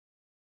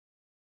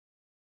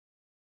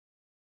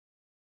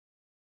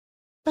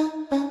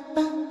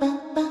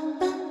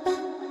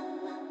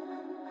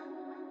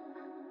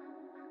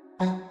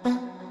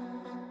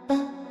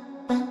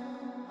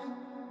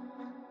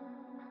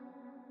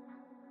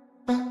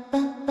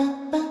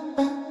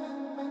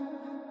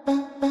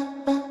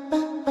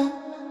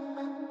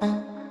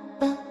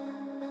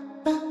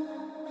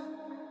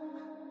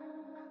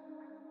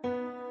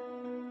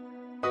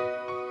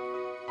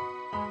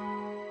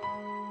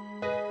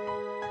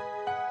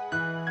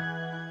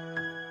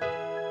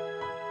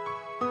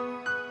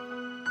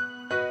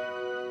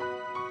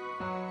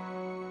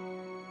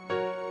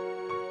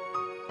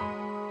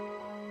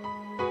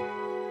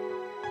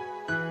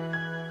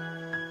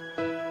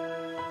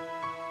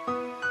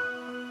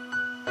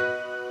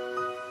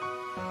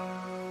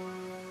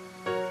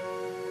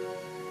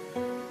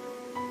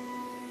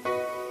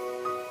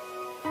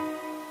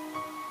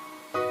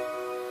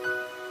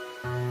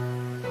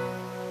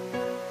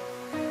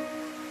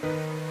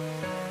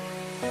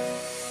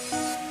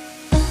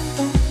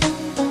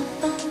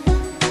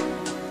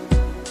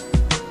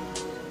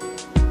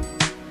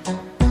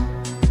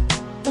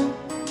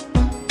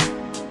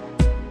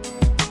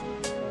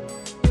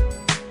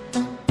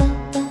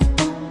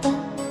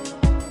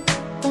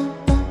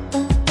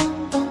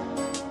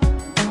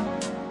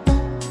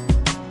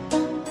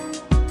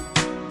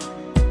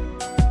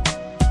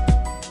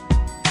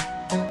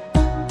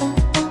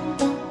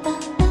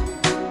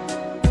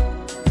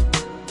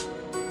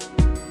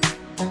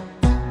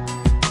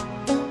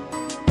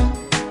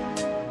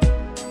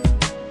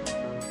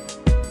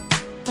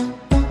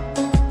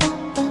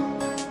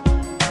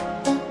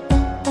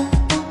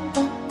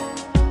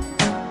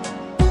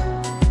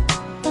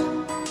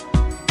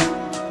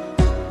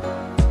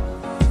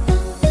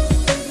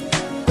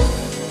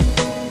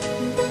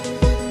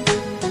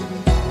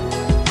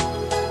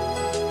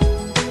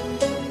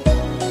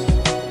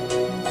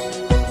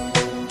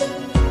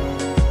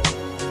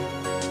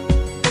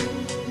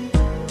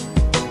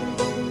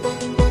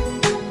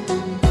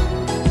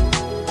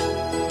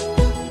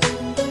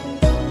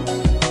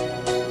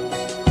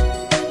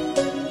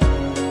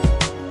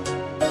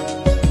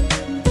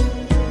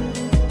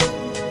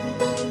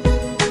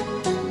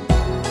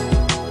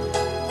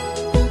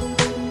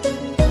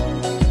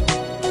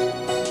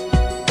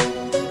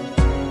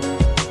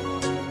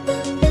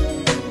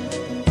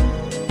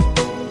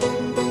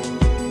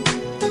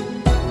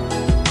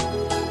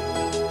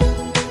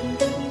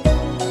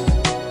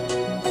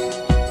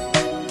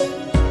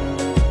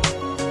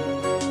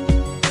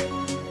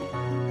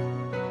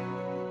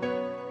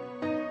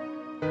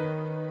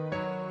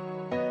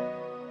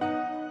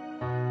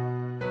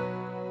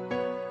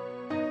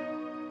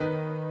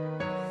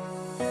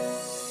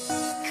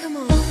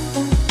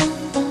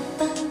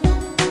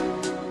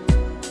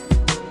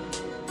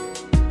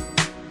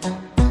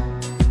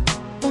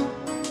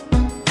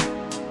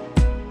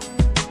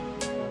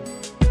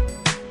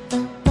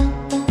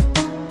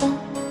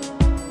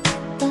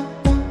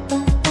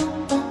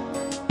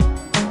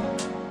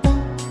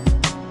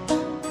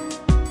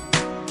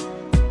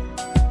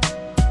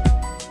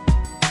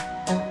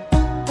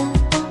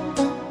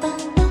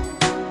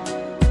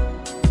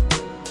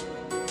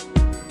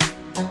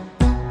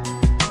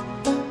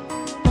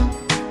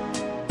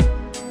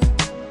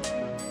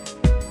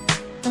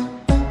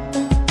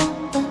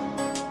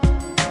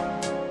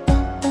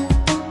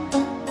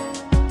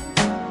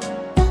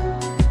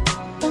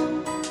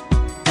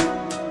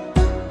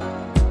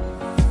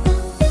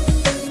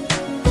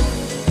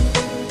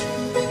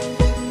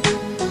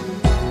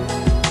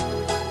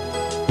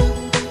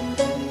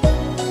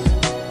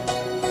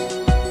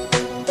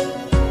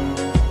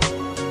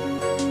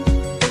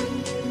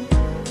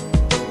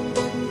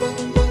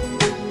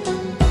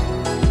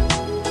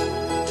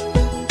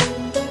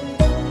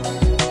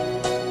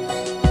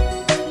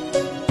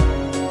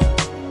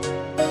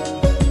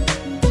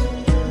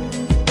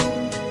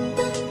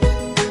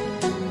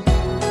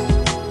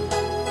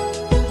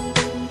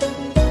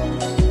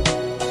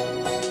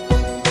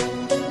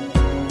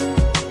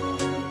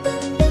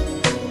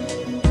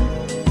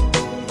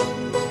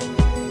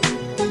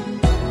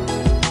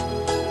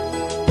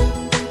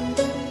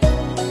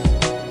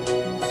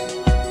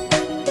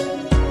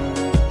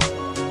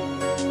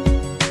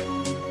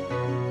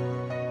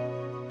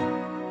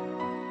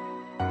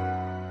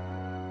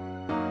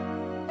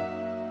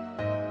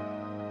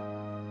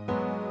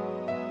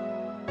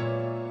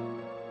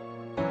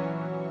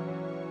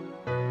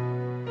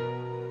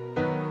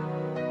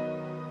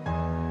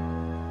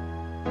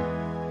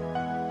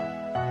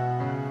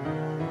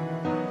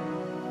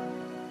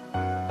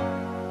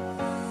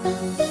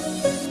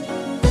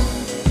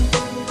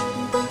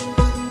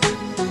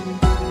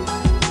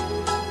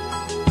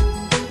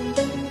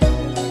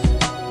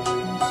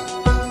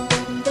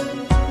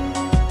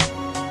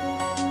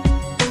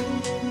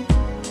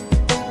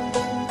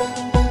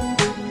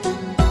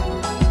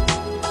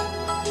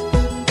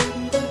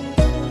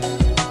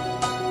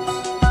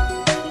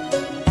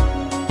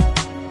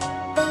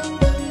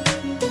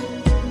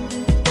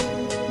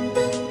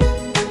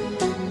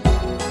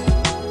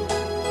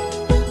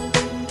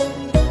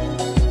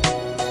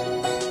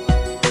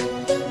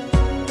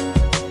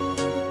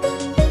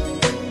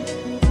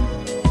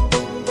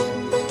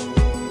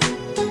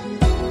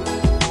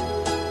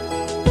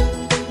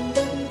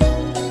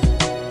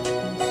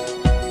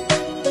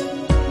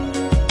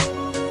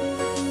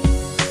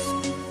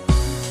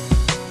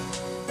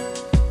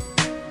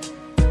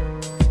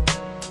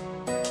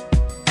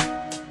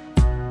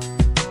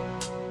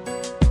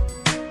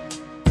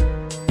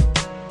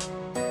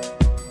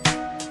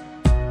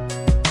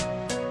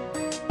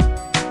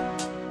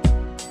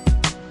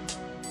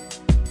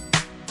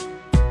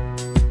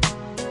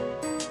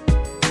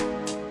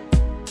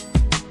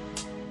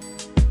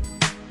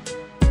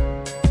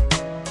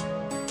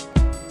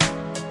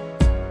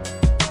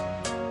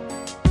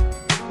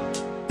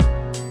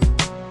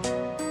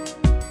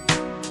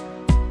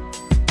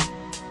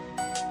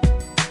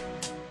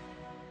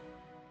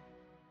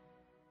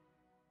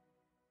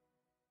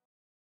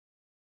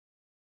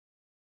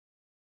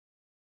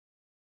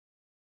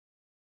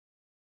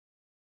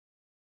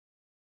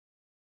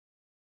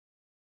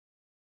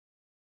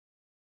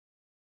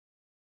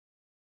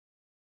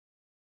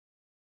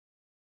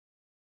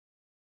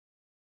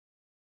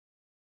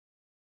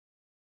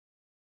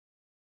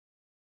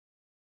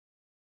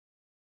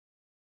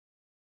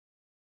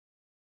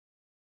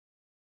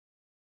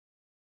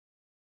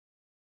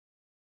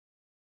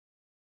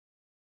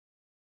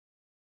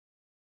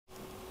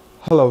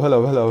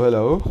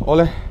Hello.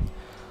 Ole.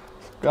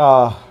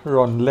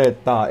 Ron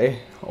late ta eh.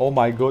 Oh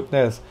my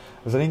goodness.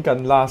 Zanin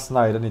kan last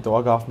night ani to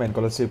Govt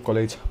Kolasib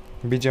College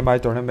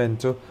BGMI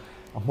tournament chu.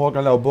 Mo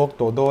kan lo bok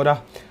to do da.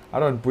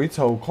 Aron pui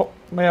chau khop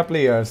me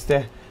players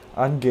te.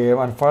 An game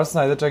an first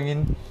night Zhang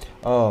in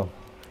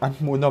an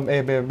munom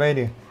me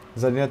ni.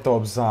 Zanin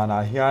top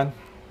zana hian.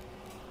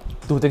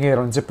 Tu te nge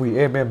ron je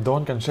pui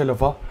don kan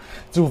shelova.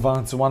 Chu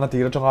wang chuana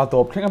tira changa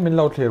top thlenga min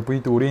lo thler pui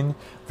turin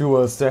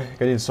viewers te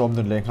kan som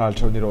dun leng hal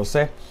thoni ro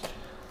se.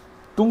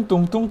 Tung.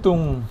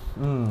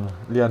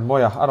 Lian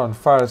moya aron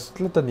first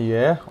letani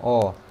e.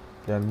 Oh,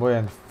 lian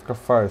moyan ka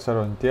first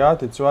aron tia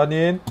ti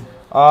chuanin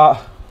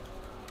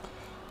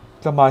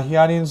tlama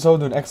hianin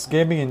Zone X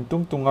Gaming in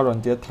tung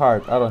aron tia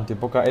third aron ti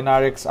poka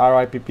NRX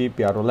RIPP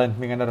aro len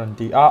mingan aron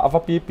ti ava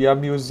PPA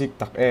music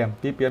tak em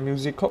PPA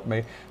music khop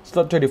mai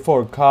slot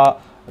 24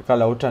 ka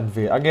lo chan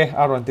ve age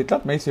aron ti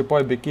tlat mai si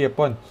poi beki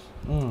pon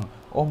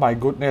oh my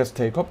goodness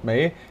take up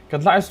mai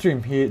kan live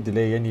stream hi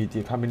delay ani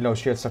ti khamin lo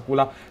share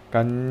sakula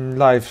kan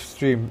live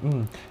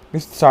stream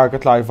Mr. ka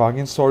live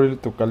wangin sorry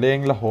to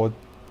kaleng la hot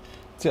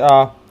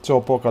cha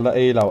chopo kala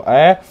e lo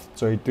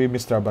choi tui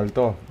Mr.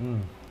 Balto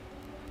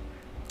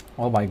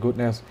oh my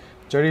goodness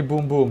cherry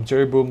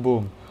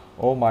boom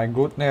oh my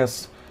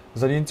goodness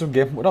zanin chu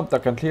game mudam ta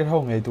kan clear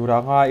ho ngei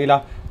tura nga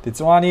ila ti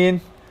chuanin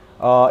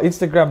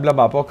Instagram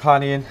lama po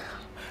khanin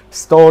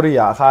story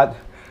a khat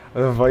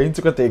vain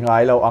chu ka te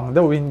ngai lo ang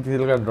the win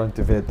til kan ron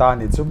ti ve ta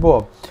ni chu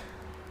bo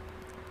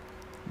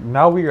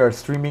now we are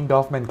streaming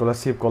Govt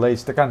Kolasib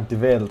College ta kan ti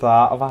vel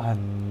ta awa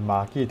han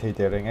ma ki thei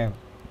te reng em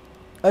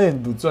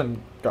ayen du chon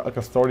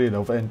ka story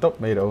lo va en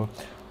top mai ro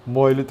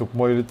moi lu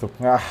tuk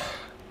nga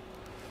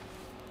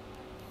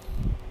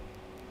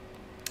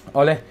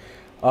ole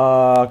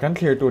kan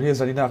clear tour hi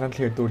zarina kan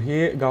clear tour hi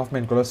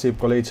Govt Kolasib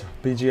College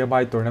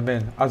BGMI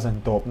tournament azan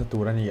top na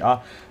turani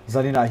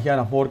zarina hian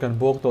a hmor kan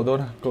bok to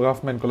don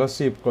Govt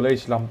Kolasib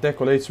College lamte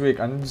college week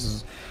an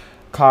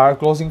car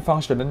closing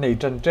function an nei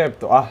chan trap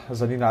to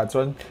zarina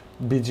chon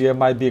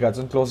BGMI bi ka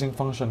chon closing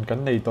function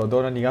kan nei to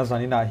don ani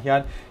zarina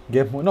hian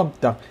game munom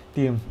tak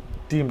team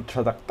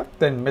tradak tak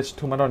ten match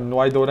thumaron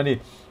noi don ani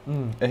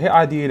he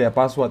ID le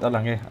password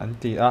alange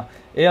anti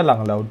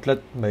alang lo tlat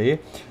mai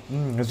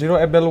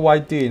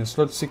 0ABLYT in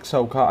slot 6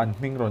 ho kha an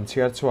ming ron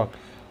chia chuak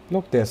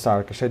lok te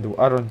sar ka shedu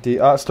aron ti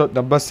slot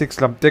number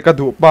 6 lam te ka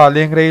du pa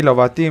lengrei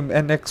lawa team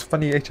NX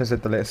funny hz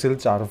le sil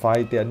char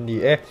vai te an ni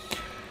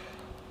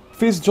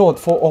Fist Jot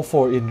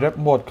 404 in rep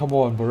mode come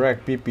on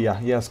Burek PP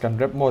yes kan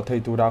rep mode thei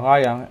tu ranga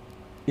yang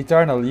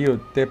eternal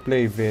youth te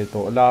play ve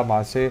to la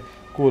ma se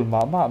cool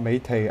ma mai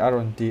thei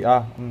aron ti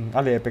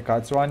ale pe ka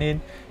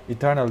chuanin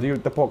eternal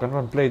youth te po kan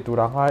ron play tu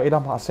ranga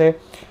idam ha se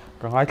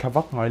ka ngai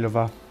thavak ngai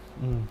lova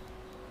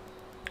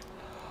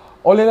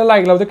ole la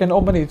like lo te kan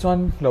open ni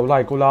chuan lo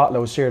like ula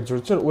lo share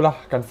chur ula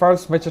kan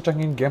first match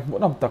atangin game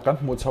munam takan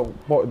mu chau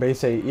bo be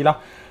sei ila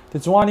ti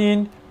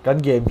chuanin kan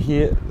game hi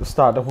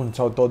start a hun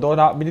chau to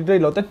dona minute rei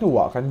lo te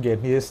nuwa kan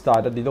game hi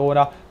start a di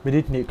dona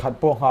minute ni khat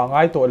po ha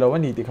ngai to lo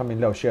ani ti khamin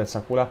lo share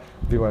sakula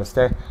viewers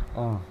te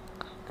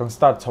kan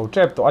start chau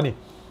trap to ani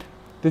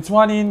ti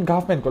chuanin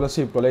Govt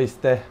Kolasib College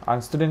te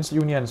an students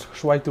unions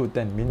shwai tu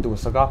ten min du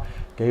saka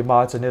keima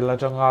channel la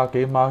changa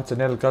keima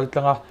channel kal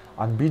tlanga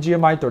an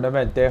BGMI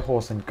tournament te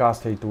host and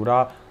cast thei tura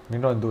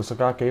minron du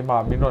saka keima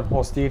minron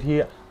host ti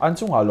hi an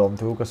chunga lom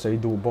thu ka sei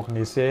du bok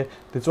ni se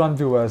ti chuan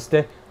viewers te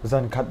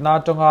zan khatna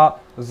changa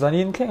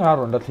zanin thlenga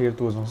ron da thlir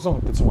tu zong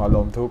ti chunga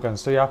lom thu kan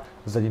soya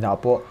zanina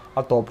po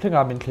a top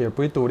thlenga min thlir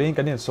pui turin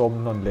kanin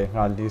som non le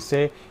ngal ni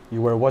se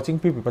you were watching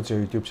Pubg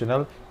YouTube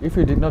channel. If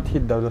you did not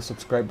hit the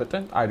subscribe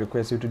button, I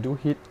request you to do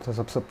hit the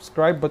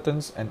subscribe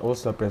buttons and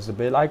also press the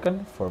bell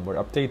icon for more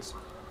updates.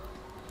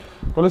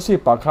 Kolasib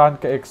pakhan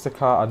ka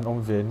extra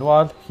an ve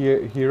nual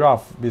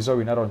hiraf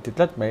bizowin aron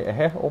titlet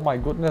mai oh my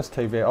goodness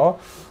thei ve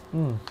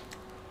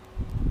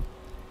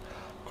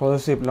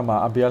Kolasib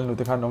lama abial nu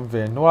te khan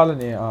ve nual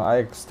ani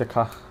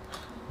extra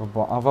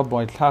bo ava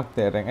boy thak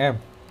te reng em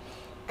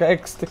ka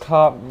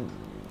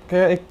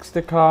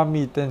extra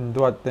mi ten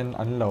duat ten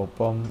an lo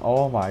pom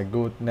oh my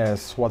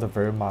goodness what a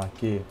very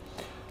marky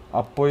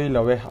apoi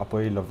love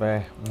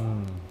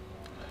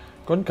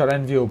kon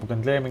current view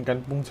bukan le min kan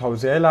pung chau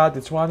zela ti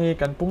chuani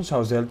kan pung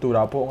chau zel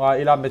tura po nga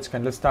ila match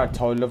kan le start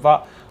chau lova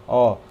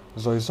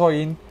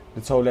zoi in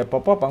ti chau le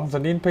pop ang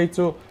zanin pei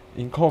chu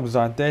income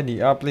zante ni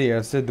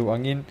player se du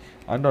angin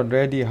anon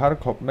ready har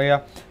khop meya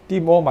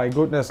team oh my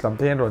goodness lam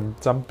ten ron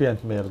champion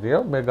mel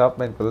real Govt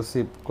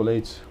Kolasib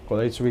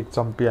college week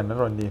champion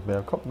ron ni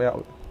mel khop me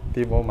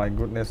team oh my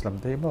goodness lam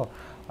te mo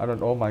anon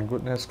oh my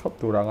goodness khop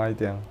tura ngai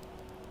tiang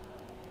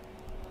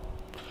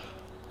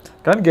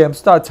kan game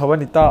start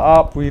chawani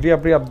ta pui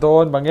riap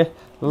don bange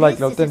like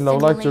lo ten lo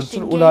like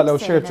chur ula lo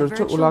share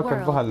chur ula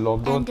kan va han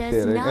lom don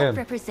te re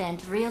represent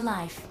real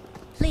life.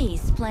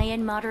 Please play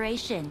in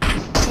moderation.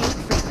 Take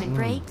frequent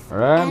breaks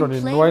and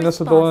play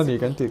responsibly.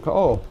 Kan ti ka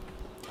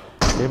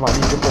game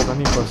ani te po kan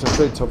ni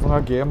concentrate chawanga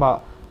game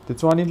ti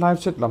chuani live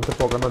chat lam te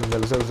po kan ron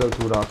mel zel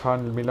tura khan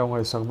mi lo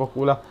ngai sak bok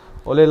ula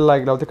ole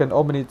like lo te kan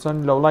omni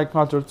chon lo like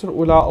nga chur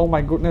ula oh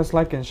my goodness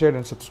like and share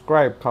and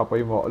subscribe kha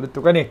pai mo le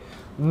tu kani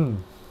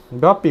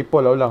ga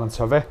people lo lang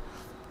chave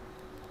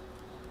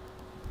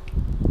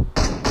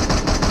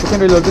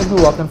secondary lo tin hu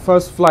kan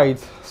first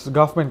flight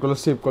Govt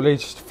Kolasib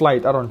college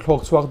flight aron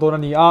thlok chuak don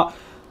ani a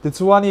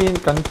tichuanin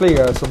kan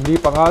player somli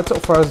panga chu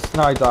first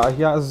night a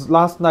here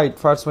last night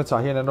first match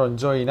a hian anon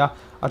join a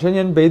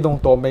athenian beidong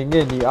to mai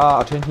nge ni a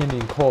athenian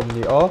in khom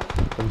ni o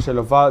kan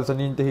selova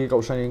zanin te hi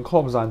kaushan in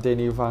khom zan te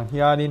ni wang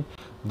hianin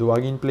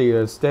duangin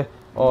players te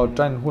o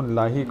tran hun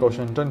la hi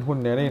kaushan tran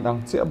hun ne nin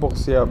ang che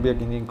box sia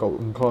biakin in ko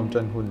in khom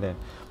tran hun nen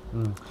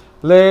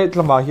le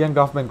tlama hian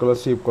Govt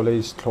Kolasib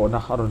college thlona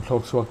aron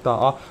thlok chuak ta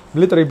a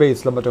military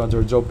base lama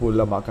tang job pool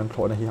lama kan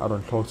thlona hi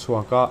aron thlok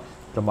chuaka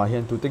tlama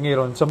hian tu tinge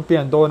ron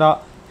champion dona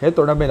he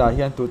tournament a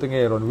hian tu tinge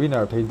ron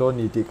winner thei don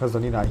ni ti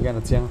khazani na hian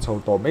a chiang chho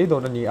to mai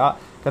don ani a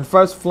kan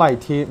first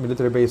flight hi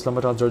military base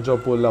lama tang job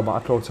pool lama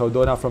thlok chho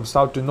dona from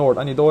south to north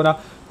ani dona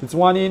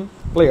tichuanin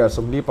players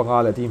somli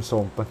panga le team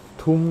som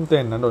pathum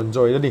ten an ron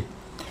joy ani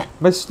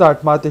match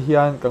start ma te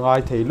hian kangai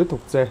thei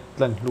lutuk che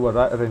tlan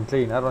luara ren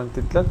train aron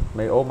titlat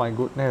mai oh my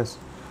goodness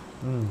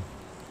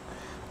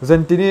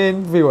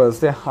zentinin viewers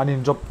te anin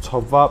job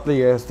chova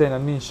players ten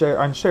anin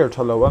share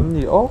thalo am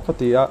ni o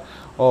katia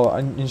o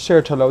in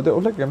share thalo de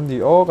ulak am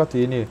ni o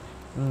kati ni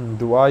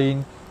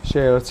duain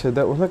share che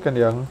de ulak kan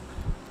yang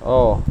o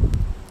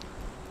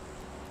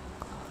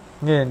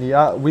nge ni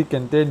a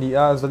weekend te ni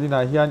a zalina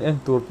hian en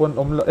tur pon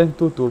omlo en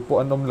tu tur po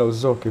anom lo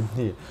zo kim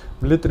ni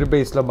military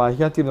base lama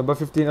hian team number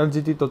 15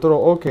 LGT totoro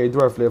okay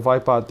dwarf le vai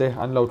pa te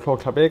an lo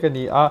thlok thabe ka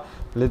ni a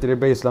military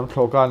base lam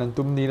thlokan an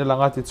tum ni na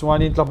langa ti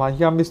chuanin lama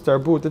hian Mr.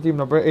 Bu te team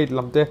number 8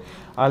 lam te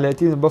a le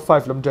team number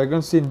 5 lam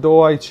dragon sin do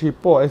ai chi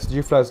po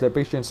SG flash le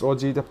patience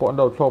OG te po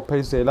an lo thlok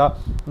phei zela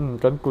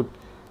kan kut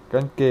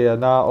kan ke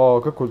na o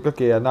ka kut ka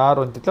ke na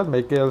ron titlat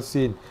mai kel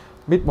sin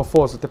mid mo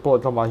force te po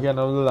lama hian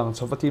an lang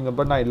chova team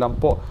number 9 lam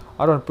po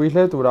aron pui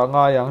hle tura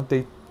nga yang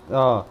te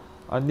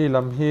ani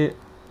lam hi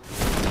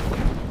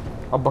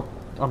abak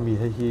ami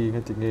hi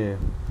ngati nge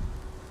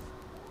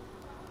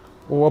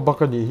o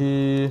abakani hi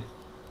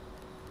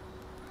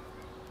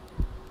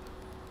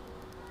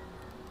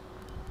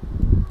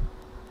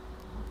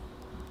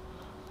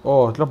o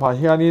tlama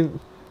hianin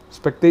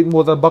spectate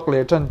model bakle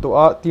chan to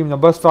a team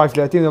number 5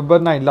 le team number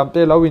 9 lamte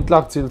lawin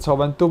tlak chil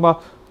chawan tuma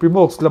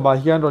primox lama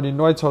hian ron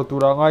inoi chho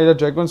tura ngai la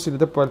dragon sin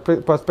the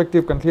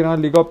perspective kan thina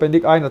ligo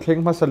panic ai na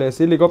thleng ma sale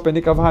si ligo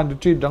panic of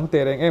 103 dang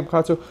tereng em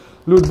kha chu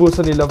lut bu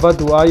sani lava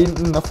duain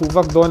na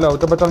fuwak don lo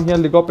ta batang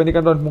hian ligo panic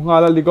an ron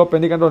mungala ligo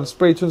panic an ron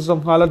spray chun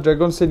som hala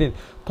dragon sin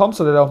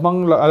thompson lo mang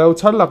lo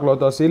char lak lo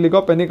to si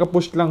ligo panic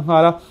push lang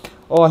hala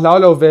o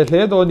lao ve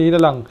hle do ni na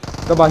lang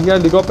ta ba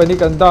hian ligo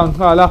panic an dang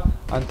hala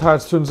an thar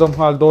chun som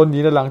hal do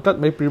ni na lang tat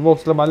mai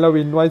primox lama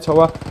lawin noi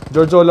chawa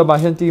jojo lama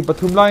hian team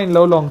pathum line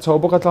lo long chaw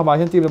boka lama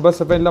hian team number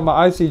 7 lama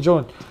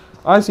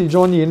IC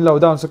John in low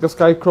down saka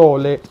sky crow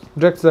le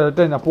Drexler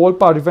ten a pole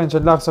pa revenge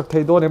and lak sak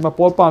thei do ne ma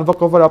pole pan va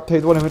cover up thei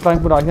do ne mi time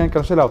pura hian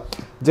kan selo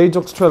Ve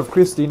Zuks 12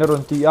 Christina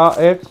ron ti a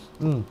e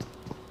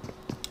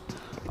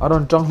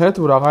aron chang he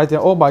thura ngai te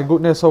oh my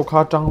goodness so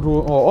kha chang ru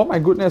oh my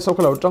goodness so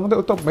khalo chang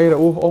de top mai ra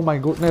oh my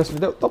goodness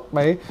de top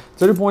mai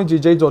 0 point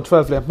gj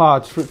 12 le ma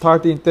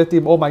 13 te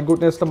team oh my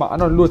goodness lama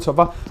anon lu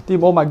chawa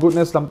team oh my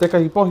goodness lam te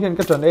ka hi po hian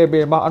ka chan e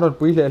be ma anon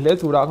pui le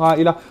thura nga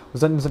ila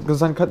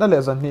zan khat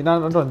le zan ni na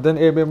anon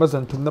den e be ma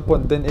zan thum na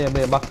pon den e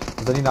me ma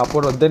zani na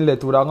por den le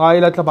thura nga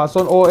ila tlama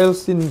son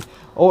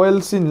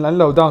ol sin lan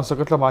low down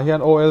sakat lama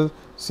hian ol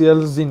CL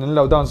zin and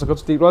low down so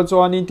got right so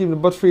ani team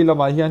number 3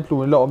 lama hian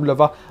tlu lo om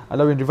lova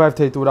allowing revive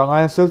thei tura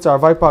nga sil char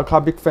vai pa kha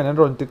big fan and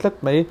ron titlat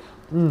mai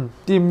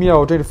team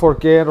MEOW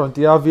 24k ron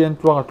tia vn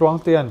twang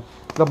ten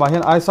lama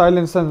hian I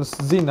silence and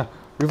zin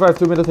revive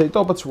 2 minute thei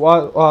to pa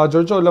chwa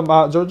Giorgio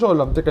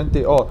lam te kan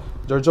te o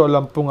Giorgio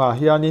lam punga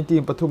hian in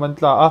team pathuman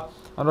tla a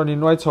anon in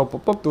noi chop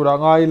pop tura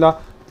nga ila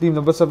team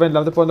number 7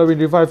 lam te pon win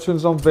revive chun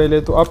zom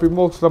vele to up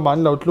mox lama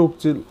an lo tluk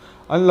chil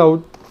an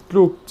lo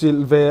tluk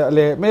chil ve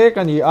le me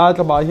kani a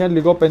tlama hian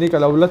ligo panic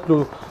alo latlu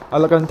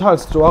alakan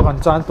thals chu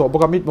akan chan to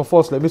boka mit mo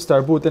force le Mr.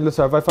 Buten le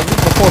survive from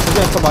mit mo force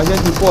again tlama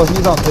hian hi po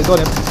hi down thei do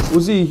ne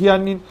uzi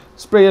hian in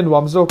spray and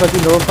wamzo ka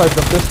tin number 5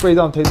 the spray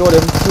down thei do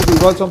ne to the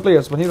world some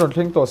players when he ron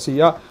thleng to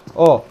sia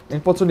in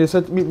opportunity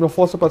set mit mo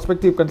force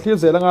perspective kan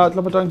clear zelanga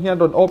tlama tang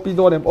hian ron op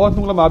do ne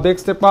hnung lama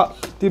back step pa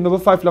team number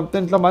 5 lam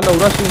 10 tlama lo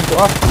rushing to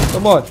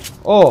come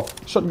on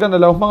shotgun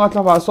alo manga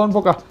tlama son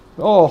boka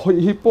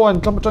hi po an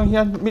tlama tang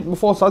hian mit mo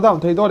force down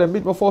thei do ne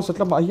mit mo force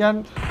tlama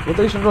hian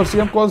rotation ro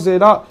siam ko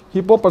zela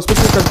hi po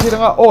perspective kan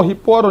thiranga hi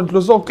po ron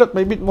tluzok klat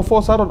mai mit mo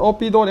force ron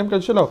op do ne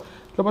kan chilo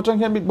tlama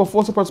tang hian mit mo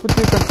force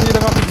perspective kan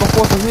thiranga mit mo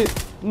force hi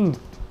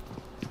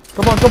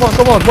come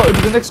on what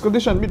is the next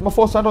condition mit mo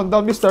force ron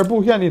down Mr.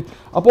 Bu hian in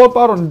apol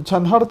pa ron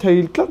chan har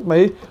thei klat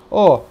mai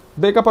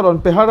backup ron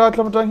pehara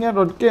tlama tang hian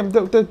ron game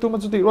te tu ma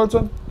chuti rol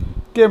chon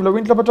game lo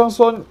win tlama tang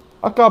son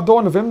akap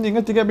don vem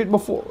ninga tiga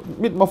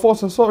mit ma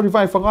force so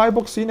revive fangai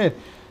box sine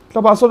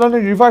tlaba so dan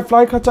revive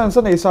fly kha chan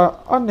sa nei sa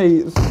an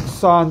nei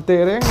san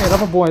tereng ne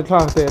rapa boy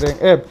thlang tereng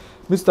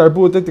Mr.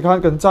 Bu te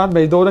tikhan kan chan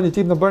mei do ni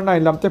team number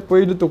 9 lam te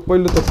poi lutuk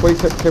poi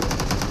khep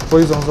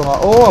poi zonga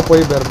o poi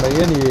ber mei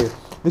ani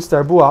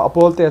Mr. Bu a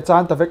apol te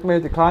chan ta vek me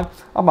tikhan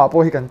ama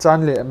po hi kan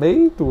chan le mei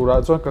tura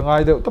chon ka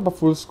ngai de ta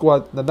full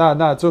squad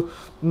na chu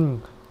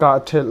ka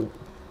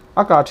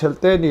thel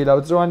te ni lo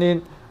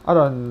chuanin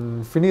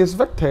aron finish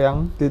vek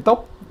theng ti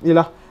top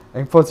ila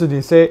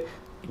unfortunately se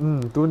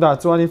tunda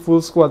chuanin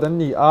full squad an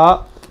ni a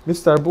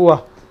Mr. Bu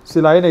a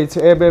silai nei che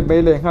ebe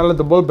me le ngala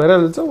double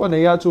barrel chaw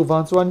nei a chu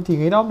van chuan thi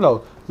nginam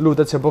lo lu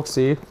ta che box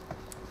si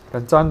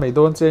kan chan mei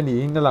don che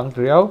ni na lang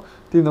riau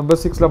team number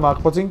 6 lama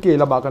coaching ke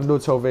lama kan du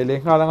chho ve le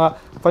ngala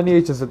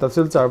fani che se ta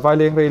sil char vai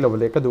leng rei lo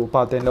le ka du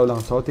pa ten lo lang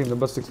so team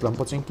number 6 lam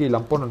coaching ke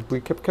lam pon pui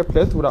khep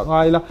le thura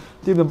ngai la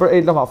team number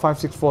 8 lama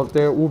 5-6 fold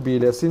te ubi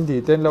le sindi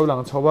ten lo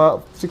lang chowa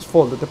 6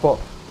 fold te po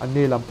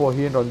ani lam po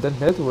hi ron den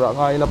he thura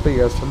ngai la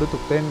players lu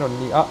tuk ten ron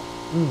ni a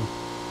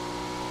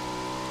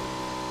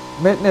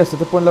Madness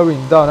te pon la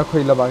win down na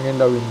khoi la bangin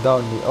la win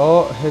down ni o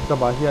het ka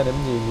ba hian em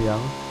ni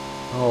niang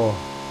o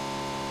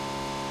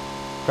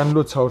kan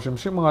lu chau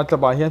shim manga tla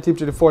ba hian tip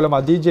 34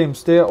 lama D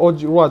James te o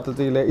wat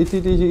te le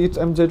ETTG it's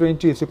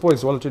MJ20 si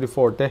pois wal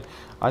 34 te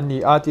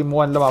ani a team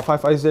 1 lama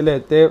 5 izele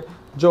te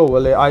Joe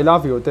le I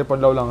love you te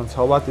pon lo lang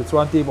chawa ti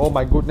chuan team oh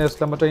my goodness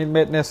lama train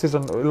Madness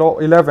season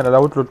 11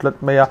 ala utlut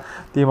lat meya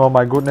team oh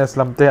my goodness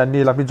lam te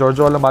ani lam George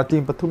lama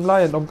team pathum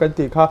lai an kan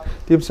ti kha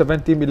team 7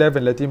 team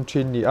 11 le team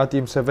 3 ni a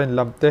team 7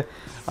 lam te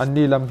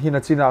ani lam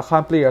hina china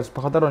khan players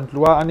pakhadaron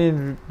tlua ani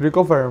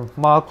recover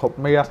ma khop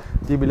meya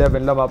team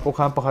 11 lama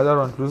pokhan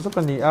pakhadaron tlu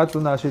zakani a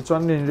chuna si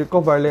chuan ni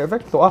recover le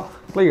vek to a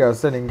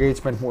players and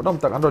engagement mu dom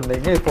tak aron nei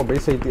nge po be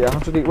sei ti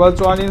ang chuti wal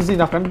chuan in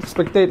zina kan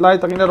spectate lai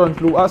takin aron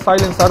tlu a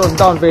silence aron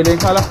down ve le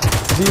khala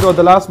 0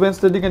 the last bench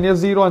standing and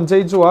 0 and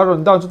Jeju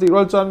aron down chuti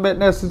wal chuan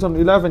Madness season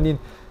 11 in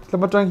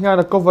tlamatang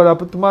hian cover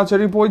up tuma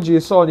cherry boy ji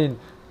son in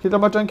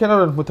Kitlamatang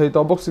Kenaron Mutai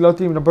to box sila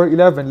team number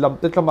 11 lam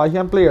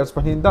tetlamahian players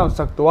panin down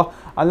sakto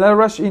ala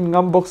rush in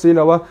ngam box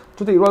sila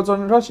chuti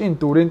rolson rush in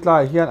turin tla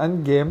hian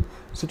an game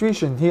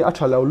situation hi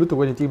athalo lu to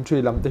when team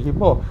 3 lam te hi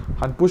mo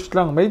han push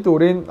lang mai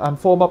turin an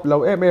form up lo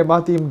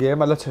ma team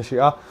game ala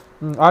chashia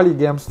early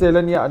game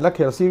still ania la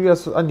khel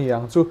serious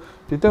aniang chu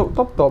ti te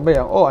top to me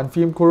ang an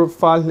film kur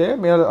fal le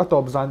me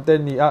atop zante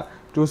ni a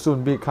chu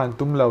sun bi khan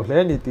tum lo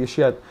hle ni ti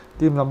shiat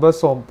team number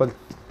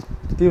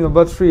Team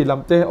number 3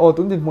 lamte o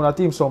tun din muna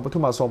team som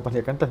pathuma som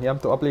pahne kan taniam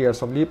to player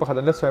som li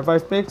pakhadan le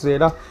survive make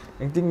zela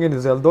engting nge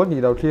zeldo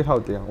ni daw clear how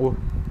tiang u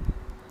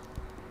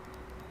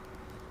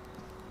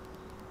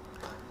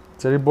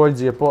cherry boy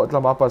je po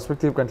tlama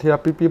perspective kan thia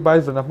pp by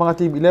zona mga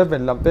team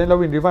 11 lamte la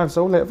win revive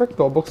so le effect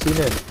to box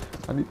ine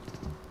ani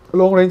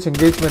long range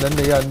engagement an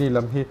ne ni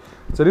lam hi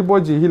cherry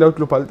boy ji hi lo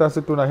tlupalta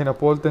se tuna hina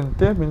polten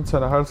te min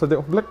chana har sa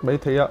de black mai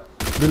theya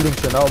building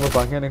chana o ma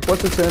banghen en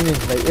pot se ani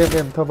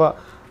nei thava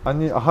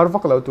ani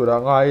harvak lo tura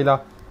ngai la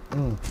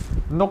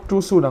nok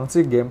tu su nang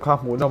chi game kha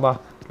mu noma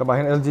lama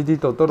hen LGD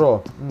to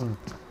ro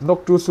nok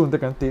tu sun te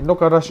kan ti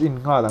nok rush in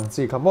nga lang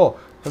chi khamo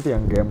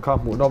tiang game kha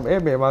mu nom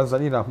ma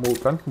zanina mu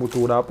kan mu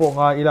tura po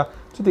nga ila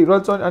chuti ro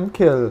chon an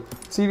khel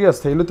serious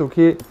theilu tu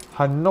khi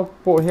han nok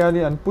po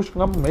hiani an push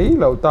ngam mei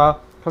lo ta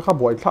kha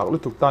boi thak lu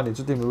tuk ta ni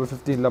chuti mu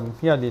 15 lam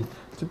hianin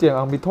chutiang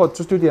ang mi thot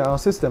chuti ang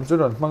system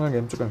churon manga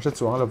game chu kan sha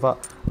chuang lova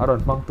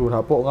aron mang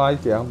tura po ngai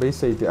tiang be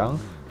sei tiang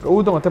ka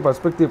udong ate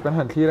perspective kan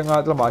han thira nga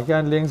lama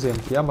hian leng zem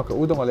thia ma ka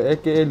udong ale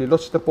aka li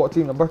loch te po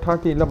team number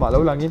 13 lama lo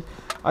langin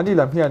ani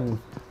lam hian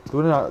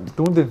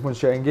tun din mun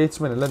share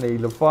engagement la nei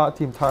lofa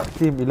team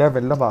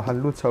 11 lama han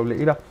lu chau le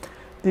ira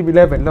team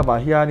 11 lama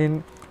hianin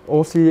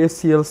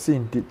OCSCLC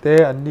in ti te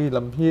ani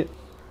lam hi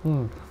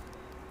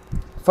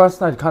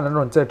first night kan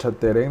ron che that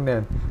te reng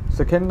nen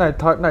second night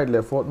third night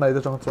le fourth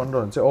night chong chon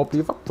ron che op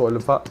fak to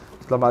lefa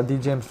lama D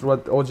James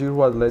Ruad OG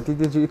Ruad le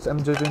TTG it's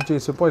MJ20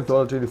 support to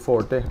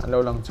 34 te an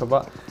lo lang chaba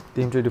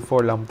team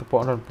 24 lam to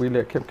po ron pui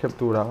le khep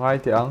tu ra ngai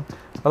te ang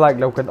like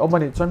lo kan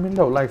omani chon min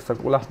lo like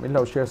sakula min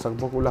lo share sak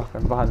bokula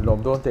kan bahan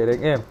lom don te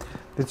reng em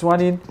ti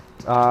chuanin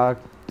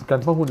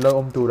kan phun lo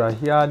om tu ra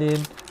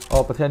hianin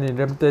o pathianin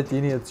remte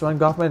ti ni chuan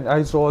government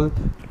Aizol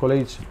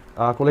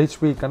college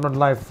week kan ron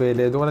live ve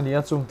le don ani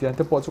achung tian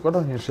te po chu kan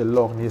ron hin shel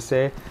lok ni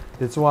se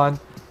ti chuan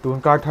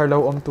tun kar thar lo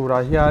om tura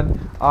hian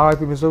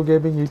RIP Mizo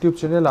Gaming YouTube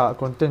channel a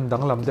content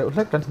dang lam de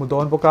hlek kan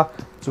mudon boka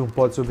chung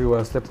po chu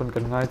viewers te pun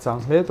kan ngai chang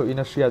hle to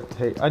ina shiat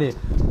thei ani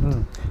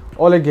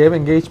all game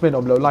engagement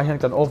om lo lai hian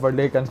kan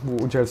overlay kan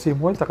mu jersey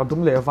moi taka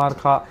dum le var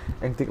kha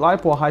engtik lai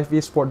po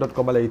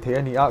highvsport.com le thei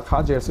ani a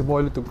kha jersey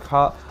moi lu tu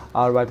kha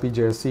RIP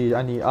jersey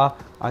ani a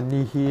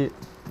ani hi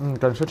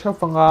kan sha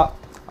fanga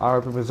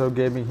RIP Mizo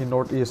Gaming hi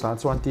North East an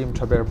chuan team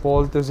Thaber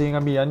Paul te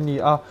zinga mi an ni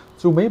a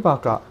chu mei ba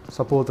ka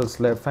supporters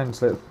le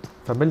fans le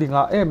family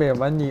nga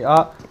an ni a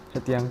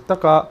hetiang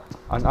taka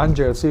an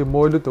jersey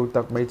moi lu tu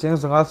tak mei cheng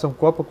zanga som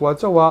kwa pakwa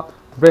chawa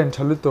brand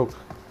chalu tu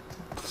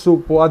su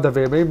po ada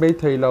ve mei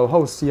thei lo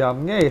ho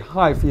siam nge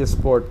hive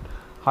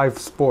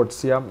sport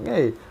siam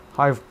nge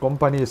hive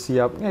company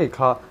siam nge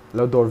kha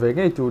lo dor ve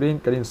nge turin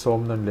karin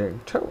som non le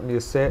theu ni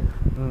se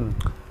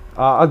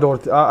ador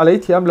alei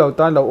thiam lo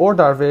tan lo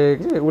order ve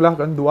nge ula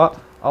kan dua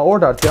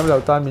order tiam lo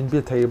ta min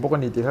bi thei bok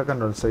ani ti kha kan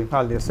ron sei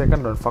khal ni se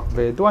kan ron fak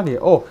ve tu ani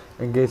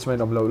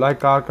engagement om lo like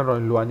car kan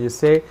ron lu ani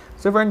se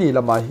server ni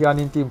lama hian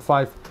in team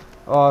 5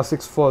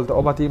 6 fold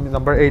oma team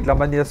number 8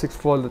 lamania 6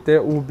 fold te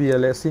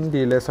ubl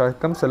cindy le sar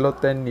kam salot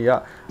 10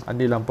 nia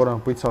ani lamporang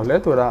pui chole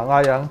tura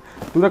nga yang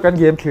tu kan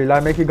game clear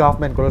la me ki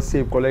government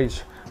Kolasib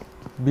college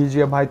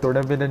BGMI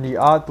tournament ani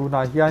tu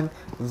na hian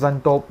zan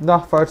top na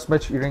first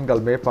match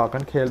irengal me pa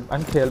kan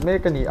khel me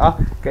kani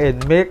ka en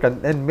me kan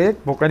en me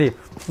bokani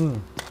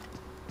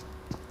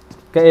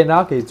ka ena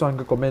ke chon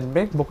ka comment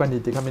me bokani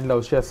ti khamin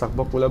lo share sak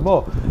bokula mo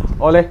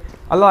ole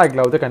alike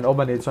lo te kan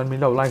omani chon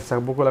min lo like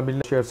sak bokula min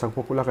share sak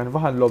bokula kan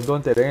wahan lob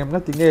don te rem na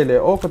tingele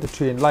ka te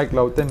train like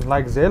lo ten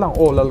like zelang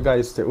all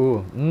guys te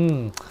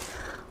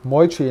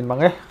moi train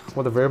mange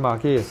whatever ma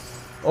ki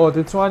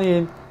ti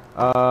chuanin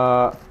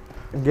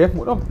game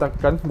mu nom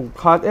tak kan mu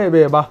khat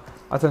be ba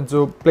athan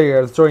chu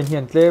players join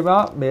hian tle ba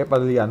me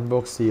palian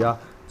box sia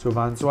chu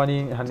van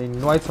chuanin hanin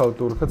noi chho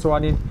tur kha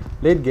chuanin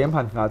late game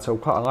han nga chho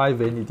kha angai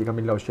ve ni ti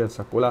kamin lo share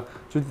sakula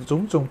chu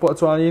chung po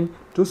chuanin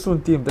chu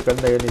sun team te kan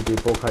nei ni ti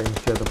po kha in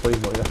share to poi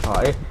moi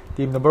la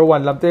team number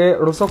 1 lamte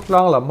rusok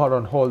lang lam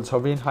ron hold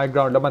chawin high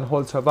ground laman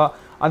hold chawa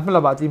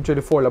anmala team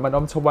 24 laman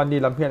om chawan ni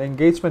lam hian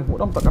engagement mu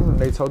nom takan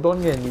nei chho don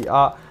nge ni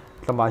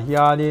lama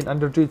hianin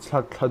under treat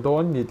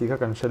thladon ni ti kha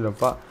kan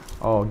shelova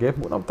game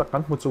mu nom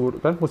takan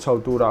mu chau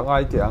tura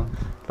ngai tiang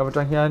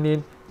lamata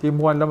hianin team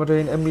 1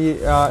 lamarin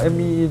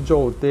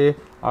MEOW te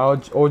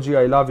OG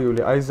I love you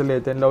le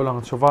isolate ten lo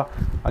lang chova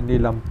ani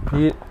lam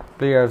hi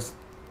players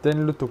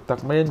ten lutuk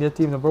tak mai ni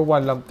team number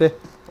 1 lam te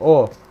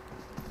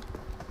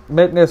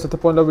madness at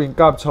upon the wing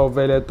cup chau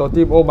vele to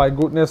team oh my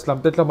goodness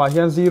lam te lama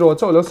hian 0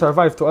 cho lo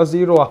survive to a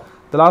 0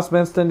 the last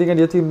man standing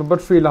and team number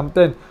 3 lam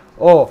 10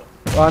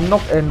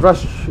 knock and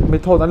rush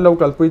method and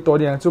local pui to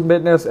diang chu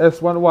madness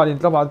S11 in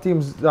lama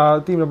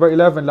team number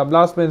 11 lam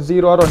last man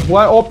 0 ron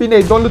why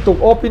opinate don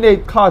lutuk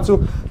opinate kha chu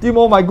team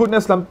oh my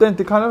goodness lam 10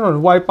 ti khan ron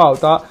wipe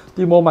out ta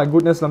team oh my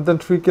goodness lam 10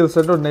 3 kills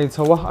ron nei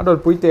chawa adon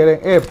pui te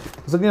reng f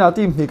zanina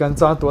team ni kan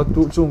chan to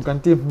tu chung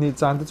kan team ni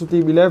chan tu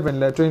team 11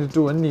 le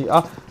 22 an ni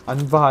an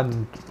van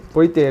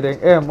pui te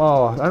reng em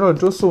aron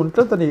chu sun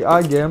tlat ni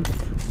game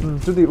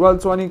chu ti wal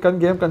chuanin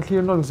kan game kan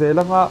clear non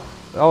zelanga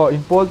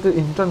important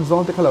in trans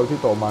zone te khalau ti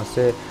to ma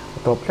se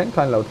to plan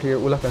kan lau clear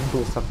ula kan tu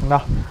sakna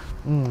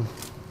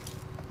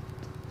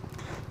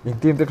in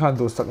team te khan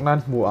tu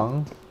saknan muang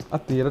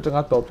ati ra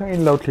changa top thang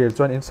in lau clear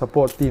chuan in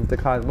support team te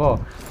khan mo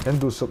kan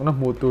du sakna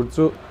mu tur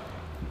chu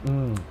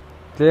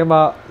tema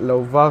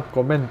lova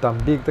comment tam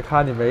big te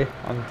khan ni mai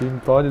an team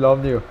to ni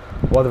lom ni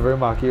whatever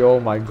ma ki oh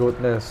my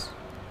goodness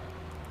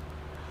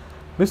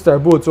Mr.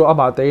 Bu chu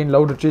ama te in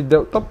lau retreat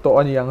de top to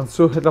ani ang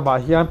chu hetama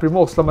hian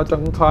primox lama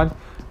chang khan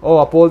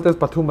Apoltes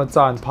Pathuma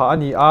Chan Pa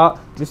ani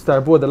Mr.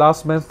 Bu the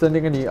last man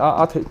standing ani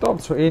thei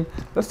top so in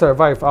the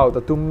survive out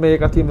to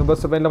make a team number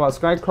 7 lama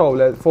Sky Crow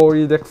le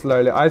 4 Dexler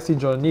le IC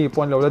Johnny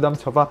pon lo le dam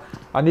chava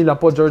ani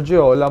lampo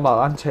Giorgio lama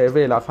an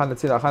cheve la khan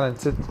chira khan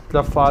chit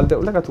la fal de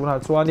la ka tuna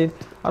chuanin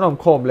anom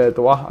khom le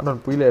to anon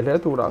pui le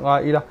tura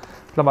nga ila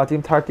lama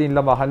team 13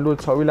 lama hanlu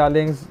chawila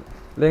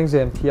leng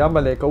zen thiam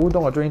le ka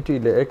udong a 20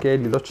 le ek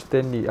li loch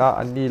ten ni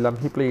ani lam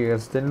hi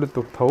players ten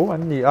lutuk tho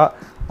an ni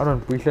anon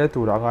pui le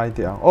tura nga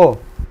ti ang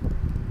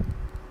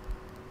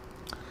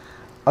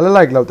ala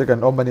like lau te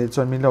kan omani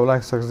chon min lau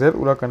like success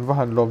ura kan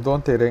wahan lom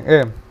don te reng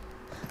em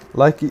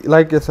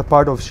like is a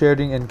part of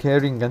sharing and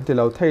caring kan ti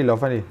lau thei lo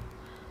fani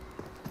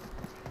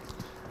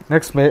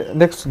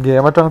next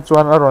game atang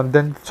chuan aron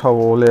den chho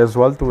le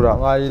zwal tura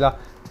ngai la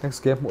next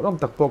game mu rom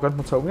tak po kan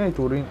mu chho ngai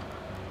turing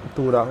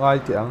tura ngai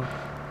ti ang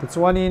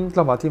chuanin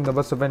lama team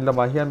number 7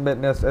 lama hian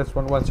madness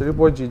S11 Cherry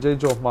Boy GJ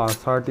Jo ma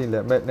 13 le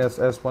madness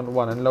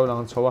S11 an lo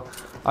lang chowa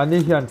ani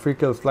hian free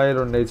kills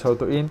flyer nei chho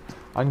to in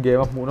an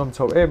game mu nom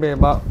chho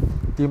ma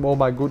team oh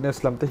my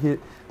goodness lam te hi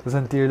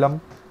zantir lam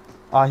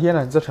hian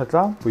an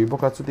zathatla pui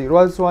boka chuti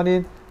rwal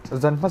chuanin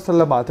zan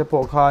masalama te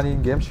po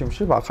khanin game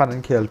shimshiba khan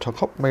an khel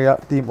thakop meya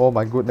team oh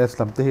my goodness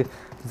lam te hi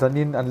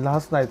zanin an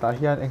last night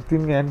hian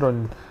engtin ngen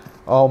ron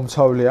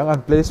chho leang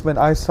an placement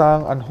ai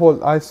sang an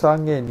hold ai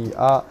sang nge ni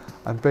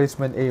an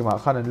placement a ma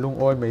khan an lung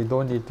oi mei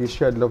don ni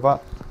t-shirt lova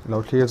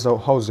lo clear zo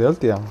hauzel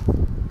tiang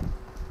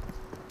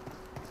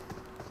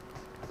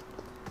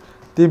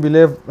team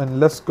 11 and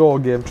let's go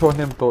game thon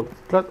him to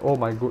tlat oh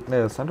my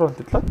goodness an ron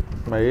tlat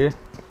mai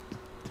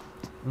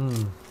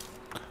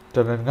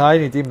tan ngai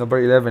ni team number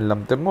 11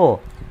 lam te mo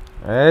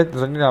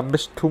zanina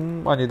match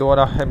thum ani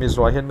dona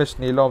Mizo hian match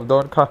ni lom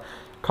don kha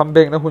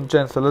comeback na hun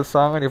chen sal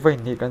sang ani vai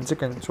ni kan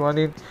chicken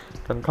chuanin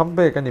kan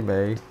comeback ani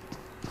mai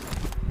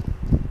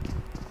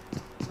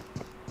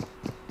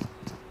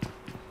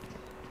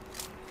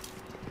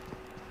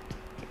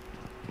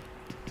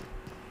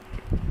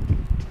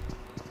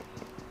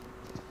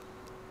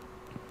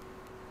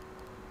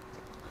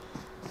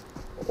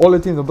all the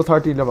teams number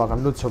 13 lama kan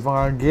lut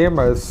chawanga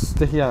gamers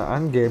te hian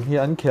an game hi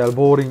an khel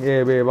boring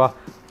be ba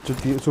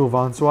chu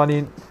van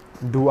chuanin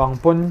du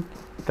angpon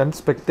kan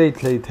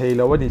spectate thei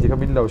lo ani ti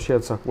kamin lo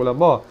share sakula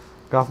mo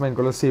government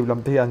Kolasib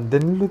lam te an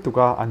den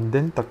lutuka an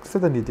den tak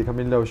set ani ti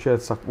kamin lo share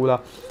sakula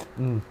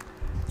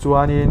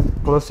chuanin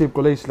Kolasib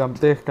College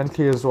lamte kan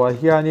clear zwa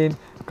hianin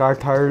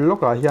Karthar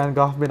loka hian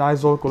government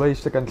Aiawt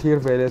college te kan clear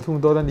vele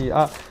thung don ani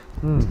a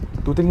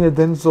tu ting he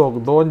den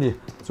zok don ni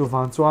chu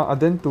wang chuan a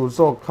den tu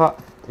zok kha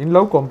in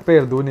lo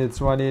compare du ni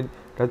chuanin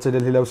kan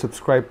channel hi lo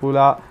subscribe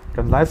pula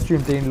kan live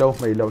stream te in lo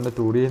mai lo na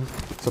turin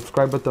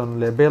subscribe button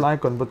le bell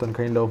icon button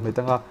khain lo mai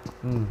tanga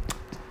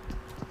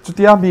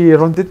chutia mi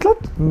ron titlat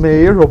me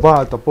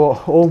robot po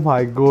oh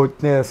my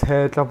goodness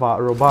he tlama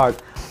robot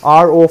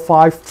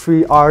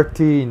RO53R13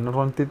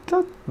 ron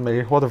titlat me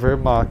whatever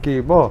ma ki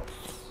bo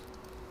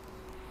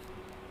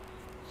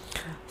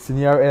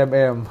senior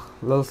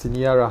lol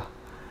seniora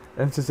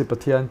NCC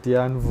Pathian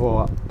Tian vo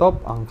top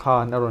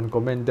angkhan aron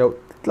comment deuh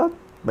tlat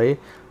mai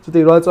chuti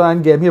ro chuan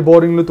game hi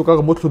boring lu tuka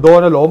mut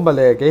don a lom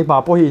bale ke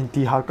ma po hi in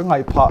ti har ka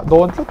ngai pha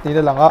don tlat ni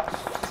langa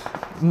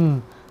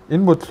in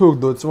mut thuk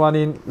do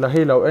chuanin la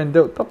hei lo en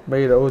deuh top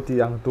mai ro ti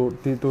ang tu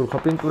ti tur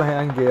khopin tu hai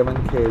an game an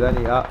khela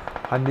ni a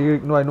hani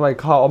noi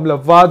kha om la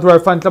va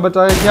drive fan tla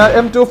bata nya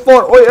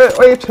M24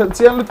 oi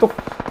chiang lu tuk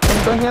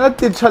tong hian a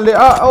tit chale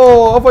a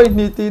o voi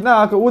ni ti na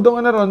ka udong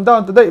an ron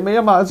down to dai mai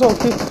ma zo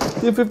ki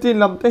team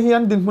 15 lam te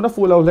hian din huna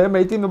full lo le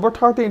mai team number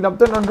 13 lam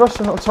ten on rush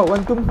chau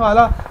an tum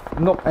hala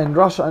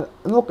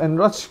knock and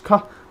rush kha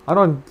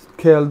aron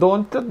khel don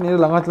tet ni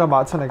langat lama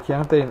chana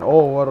khiang te in o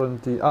waron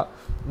ti a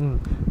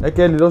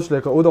eke lilos le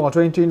ka udong a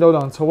 20 do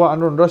lang chawa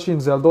aron rush in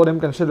zel do dem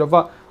kan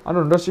shelova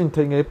aron rush in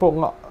thenge po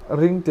nga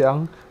ring tiang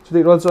chudi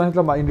ro chuan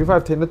lama in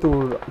revive thena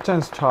tur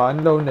chance chan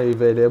lo nei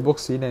ve le box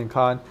in en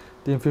khan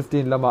team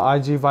 15 lama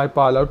IG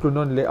Viper lo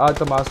tunon le a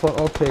tama son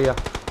okay ya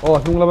o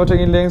hnung lama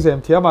tengin leng zem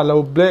thiama lo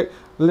black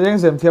leng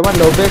zem thiama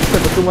lo back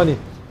step tumani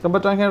tamba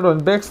tang hen ron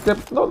back step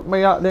no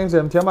maya leng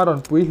zem thiama ron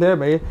pui hle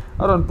mai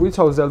aron pui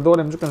chau zel do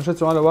nem chu kan se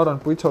chuan lo ron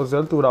pui chau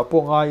zel tura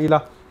po nga ila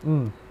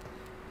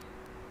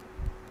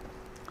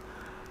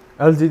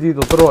LGD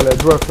to tro le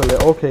drop le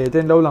okay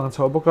ten lo lang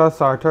chau boka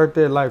starter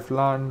te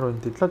lifeline ron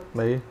ti tlat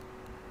mai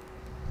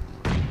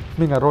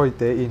minga roi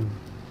te in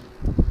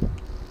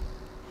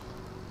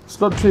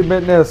slot 3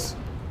 madness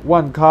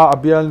 1 kha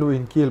abial lu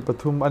in kill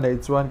pathum anei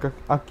chuan ka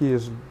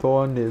akis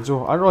don ni chu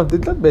aron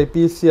titlat be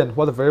pcn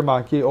what a very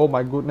marky oh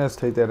my goodness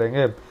theite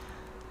rengem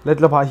let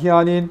la bha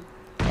hianin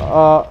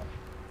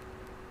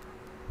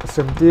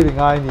semti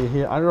ringai ni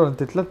hi aron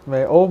titlat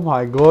me oh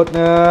my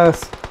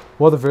goodness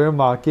what a very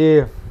marky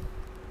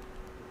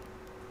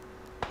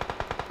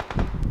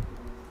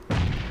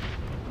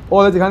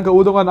all the kan ka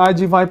udong an IG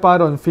Viper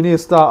on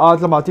finish ta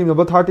atlama team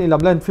number 13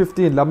 lamlen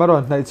 15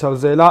 lamaron nai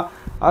chawzela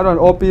aron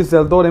OP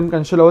zeldo dem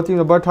kan shilo team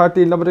number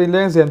 13 lamarin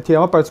leng zem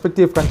thiama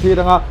perspective kan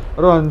thiranga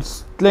ron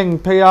tleng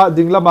pheya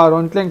dinglama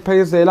ron tleng phei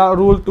zela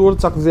rule tour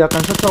chakzia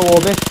kan sa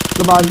chawobe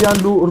lama hian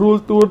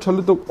rule tour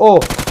chalutuk o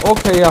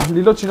okay ya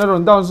lilo china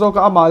ron down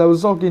zoka ama lo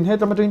zokin he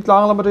tamatin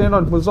tlang lamarin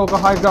ron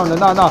muzoka high ground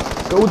na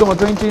ka udong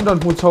 20 ron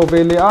mu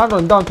chawvele a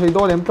ron down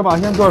theido dem kama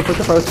hian door for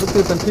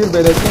perspective kan thir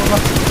bele thunga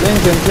leng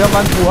zem thiama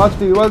man pu at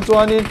ti wal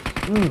chuanin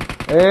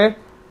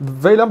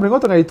veilam ringo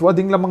tangai tua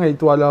dinglam ngai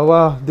tua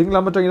lawa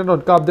dinglam atang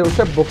ron kap deu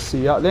step box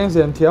sia leng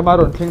zem thiama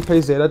ron thleng phei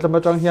zela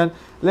tlamatang hian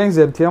leng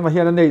zem thiama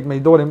hian nei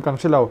mei do lem kang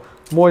chelo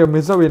moy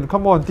Mizo win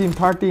come on team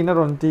 13 na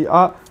ron ti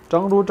a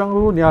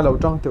changru nia lo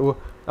chang teu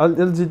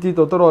LGT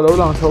to toro lo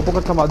lang chho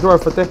poka thama draw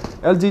fate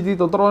LGT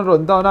to toro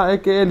ron da na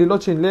aka lilo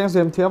chin leng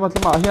zem thiama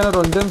tlama hian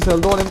ron den sel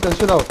do lem kan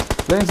chelo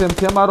leng zem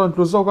thiama ron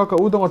pluzoka ka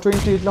udong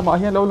 20 tlama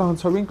hian lo lang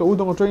chawin ka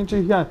udong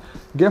 20 hian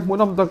gap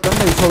munam tak kan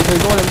nei chho thei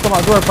do lem tama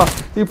draw fa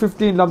team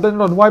 15 lamden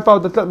ron wipe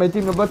out the my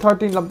team number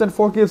 13 lamden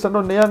 4 kills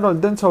ron nean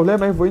ron den chho le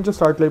mai voin to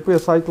start play pu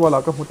side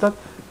wala ka mutat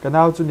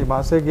kanal chu ni ma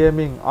se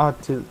gaming a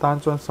chil tan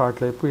chon start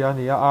play pu ya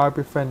ni a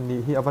RP fan ni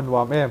hi avan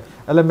wam em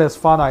LMS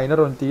fa nai na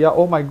ron tia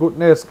oh my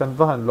goodness kan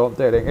va han lom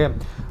te reng em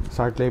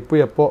start play pu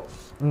ya po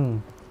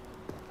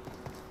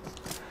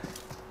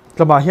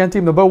Lama hian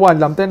team number 1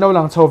 lamten lo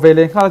lang chho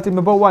vele kha team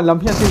number 1 lam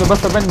hian team number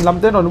 7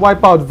 lamten on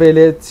wipe out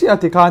vele chia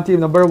ti khan team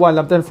number 1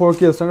 lamten 4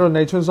 kills sang ron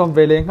nei chun som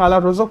vele kha la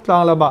rozok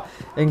tlang lama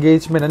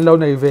engagement an lo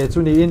nei ve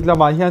chu ni in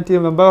lama hian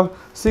team number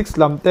 6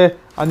 lamte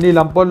ani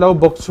lampon lo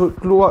box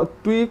klua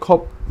tui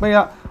khop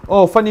maya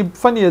oh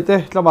funny te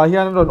lama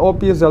hian ron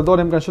OP zeldo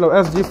dem kan shlo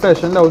SG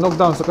flash an lo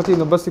knockdown sa team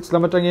number 6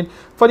 lama tangin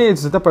funny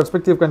is the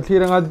perspective kan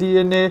thiranga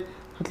DNA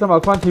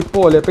hatlama khan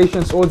hipo le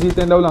patience OG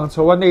ten lo lang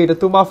chowa nei da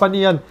tuma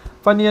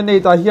funny nei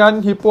ta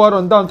hian hipo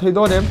ron down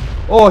theido dem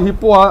oh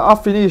hipo a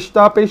finish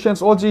ta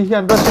patience OG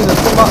hian rushing na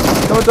tuma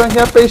tama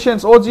hian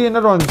patience OG na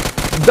ron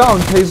down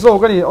theizo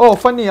kani oh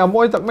funny a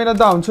moi tak mena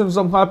down chun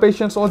zom ha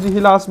patience OG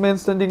hi last man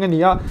standing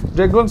ania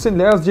dragon sin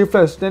le SG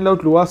flash ten lo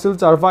tlua sil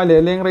char vai le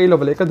lengrei lo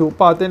le ka du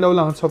pa ten lo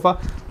lang chofa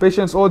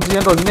patience OG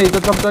an ron nei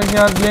ta tam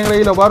hian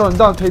lengrei lo ron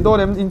down theido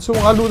dem in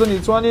chung alu da ni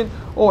chuanin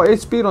oh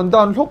HP ron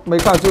down lok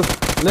mai ka chu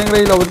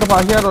lengrei lo tama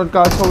hian ron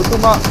ka chho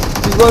tuma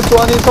Tigol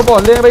chuanin kabo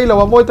lengrei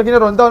lo moi takin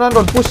ron down an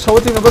ron push chho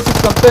team number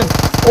 6 lam 10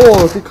 oh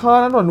ti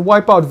khan ron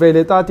wipe out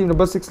vele ta team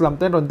number 6 lam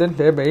 10 ron den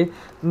hle bei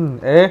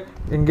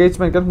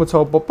engagement kan mu chho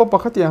pop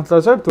pakhati ang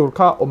tlajar tur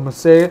kha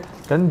se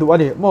kan du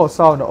ani mo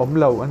saw na om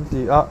lo an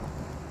ti a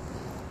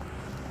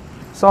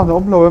saw na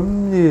om lo em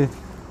ni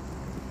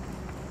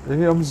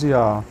Ini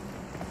zia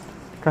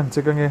kan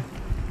check nge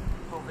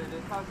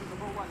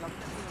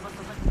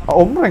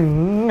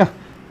reng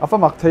fa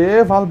mak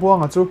the val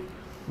buang chu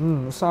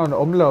sao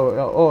nó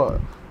lo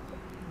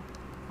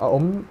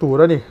tu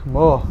ra ni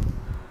mo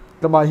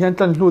tama hian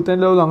tlan hlu ten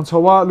lo lang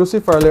chawa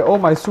Lucifer le oh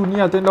my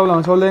sunia ten lo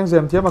lang chaw leng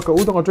zem thiam ka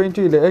u dong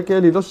 20 le ek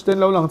li dos ten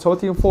lo lang chaw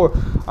team 4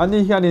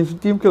 ani hian in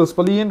team kills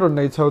palin ron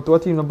nei chaw to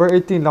team number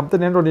 18 lam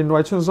ten ron in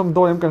wai chun zom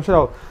do em kan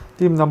shau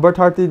team number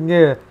 13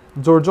 nge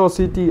Georgia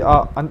City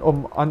an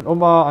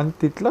oma an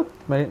titla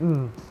mai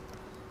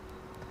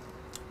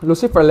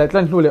Lucifer le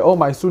tlan hlu le oh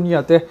my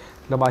sunia te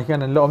lama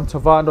hian an lo om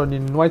chawa ron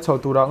in wai chaw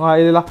tura nga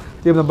ila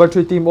team number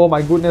 3 team oh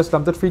my goodness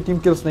lam tat free team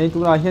kills nei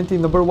tuna hian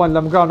team number 1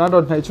 lam ground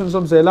ron nei chun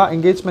zom zela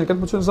engagement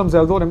kan chun zom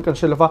zel do em kan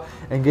shelafa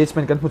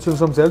engagement kan chun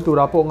zom zel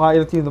tura po nga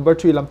ila team number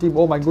 3 lam team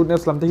oh my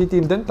goodness lam te hi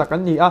team den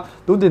takan ni a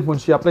tun din mun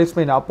sia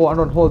placement na po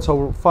anon hold chaw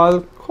file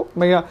khop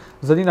meya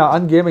zanina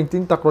an gaming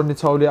tin takron ni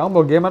chaw le ang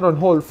mo game anon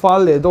hold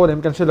file le do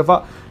em kan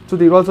shelafa to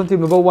the roll team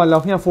number 1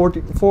 lam hian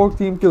 4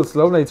 team kills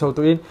lo nei chaw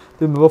to in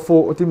team number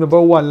 4 team number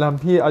 1 lam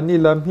hi ani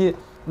lam hi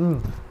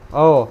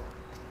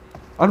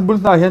an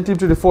bulna hian team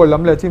 24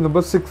 lam le team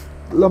number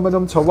 6 lam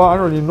anam chawa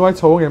an ni noi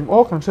chaw ngem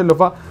o kan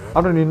shelova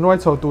an ni noi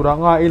chaw tura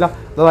nga ila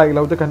like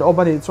lo te kan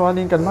obani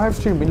chuanin kan live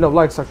stream in lo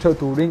like sak theu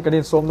turing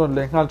kanin som non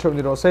le ngal theu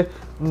ni ro se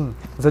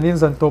zanin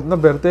zan top na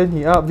berte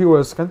ni a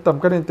viewers kan tam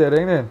kan te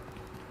reng ne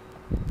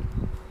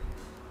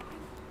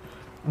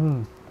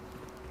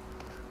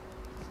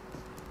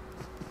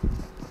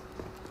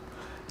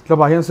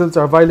lama hian sil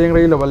charwai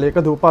lengrei lo le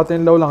ka du pa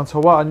ten lo lang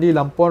chawa an ni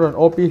lam pon ron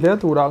op hle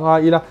tura nga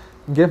ila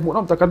game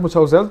munam takan mu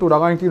chau zel tura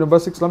nga team number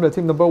 6 lam le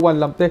team number 1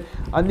 lam te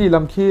an ni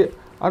lam khi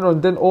anon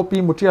den op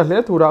mutia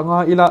hle tura nga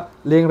ila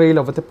lengrei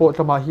lo vate po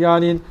lama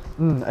hianin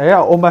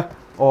oma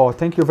oh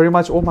thank you very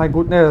much oh my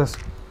goodness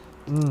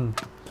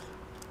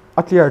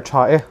a clear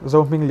cha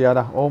zo ming lia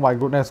da oh my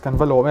goodness kan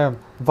valo em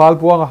val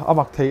buanga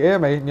amak thei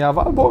mai nia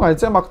val buanga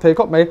che mak thei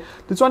khop mai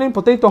ti chuanin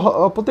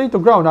potato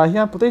ground a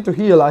hian potato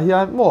hill a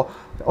hian mo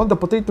on the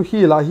potato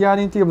hill a hian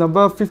in team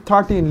number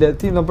 13 le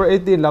team number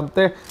 18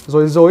 lamte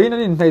zoi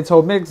na in nei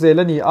chaw mek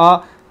zelani a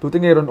tu te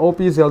ngeron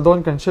op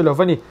zeldon kan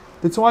shelovani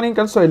ti chuanin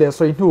kan soi le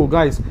soi nu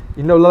guys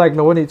in lo like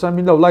lo ani chan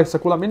min lo like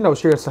sakula min lo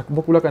share sak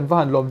bokula kan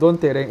van lom don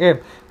te reng em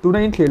tu na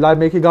in thli lai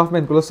make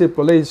government Kolasib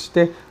college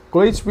te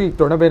college week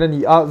torna bena ni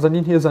a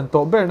zanin hi zan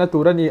to ber na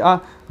turani a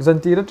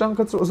zantira chang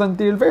ka chu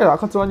zantil vera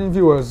kha chuanin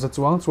viewers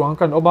chuang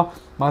kan oba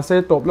ma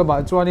se top la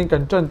ba chuanin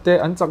kan chan te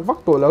an chak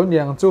vak to lo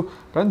niang chu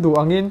kan du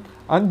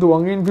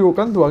angin view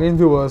kan du angin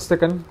viewers te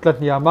kan tlat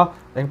niama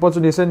engpo chu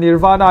ni se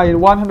Nirvana in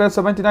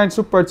 179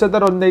 super chat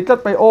on nei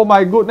tlat pai oh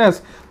my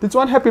goodness ti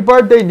chuan happy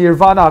birthday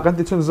Nirvana kan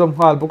ti chun zom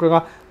hal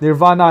bukanga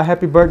Nirvana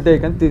happy birthday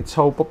kan ti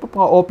chau pop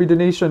nga op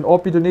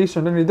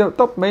donation ni de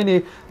top mai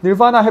ni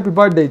Nirvana happy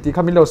birthday ti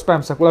khamilo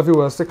spam sakula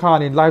viewers se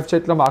khan in live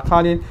chat lama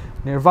khan in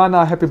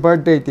Nirvana happy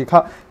birthday ti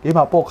kha ke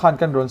ma po khan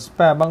kan ron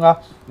spam manga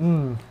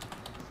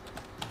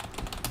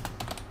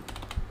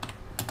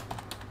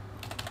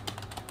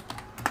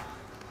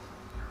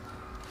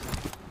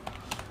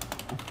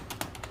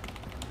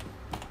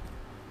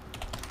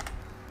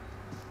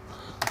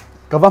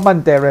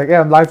government direct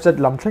em live chat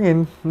lam thangin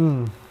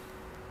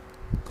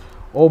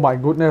oh my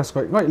goodness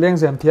ngoi leng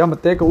zem thiam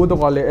te ka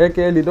udong ale ek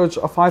li do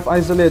 5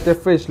 isolate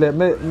fish le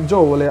me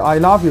jo le I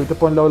love you te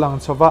pon lo lang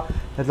chawa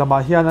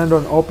hetlama hian an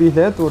ron op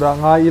hle tura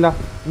nga ila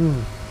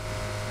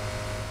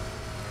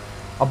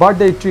a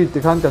birthday treat ti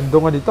khan kan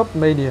donga ni top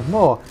mai ni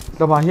mo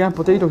lama hian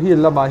potato hill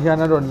lama hian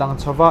an ron lang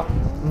chawa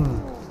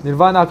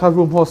Nirvana ka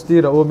room host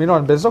ra o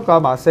minon bezoka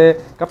ma se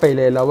ka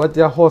pele lawat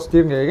ya host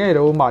nge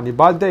ro ma ni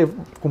birthday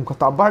kum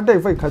khata birthday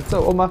vai khat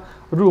o ma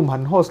room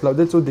han host lo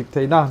de chu dik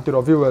theina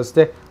to viewers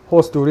te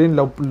host turin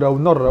lo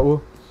nor ra u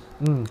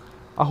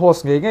a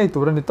host nge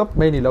turan ni top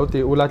mai ni lo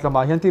ti ulat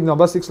lama hian team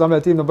number 6 lam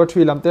team number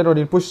 3 lam te ron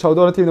in push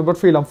chawdo team number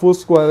 3 lam full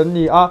squad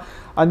ni a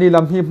ani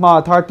lam hi ma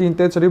 13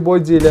 te chari boy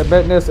ji le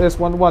badness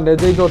s11 le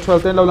jjo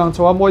 12 ten lo lang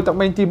chawa moi tak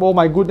main team oh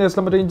my goodness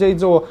lam rin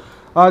jjo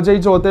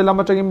jjo te lam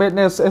atang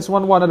badness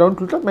s11 alon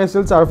klap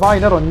mesil char vai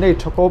na ron nei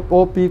thakop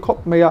op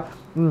khop meya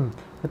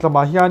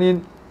hetlama hianin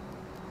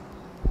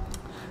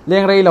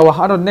lengrei lawa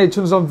anon nei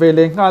chun zom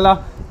vele ngala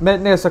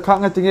madness akha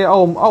ngatinge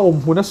aom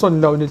huna son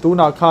lo ni tu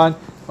na khan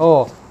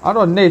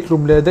aron nei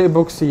tlum le de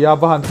boxia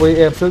bahan poi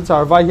epsil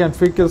char vai hian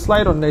free kill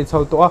slide on nei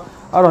chau to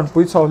aron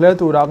pui chau le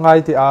tu ra ngai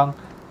ti ang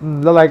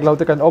la like lo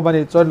te kan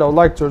obani chon lo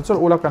like chur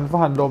ula kan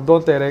bahan lom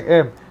don te rek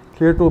em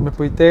clear tu me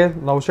pui te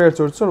no share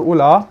chur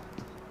ula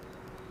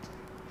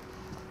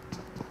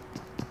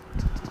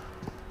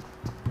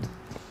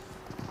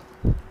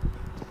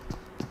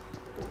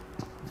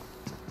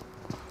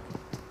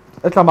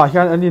etlama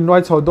hian ani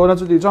noi chho do na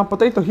chu ti jang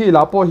potato hi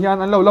la po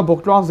hian an lo la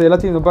BlackDog zela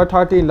team number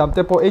 13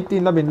 lamte po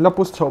 18 lamin la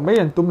pus chho mai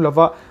an tum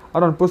lova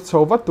aron pus chho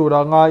wat tura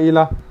nga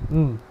ila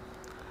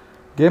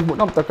game mu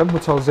nam ta kan mu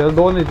chau zel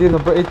don ni team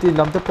number 18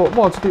 lam te po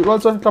mo chuti rol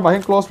chon kama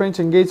hen close range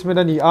engagement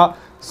ani a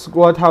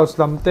squad house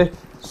lam te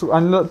so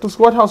an to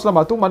squad house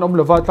lam tu man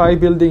lova tai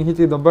building hi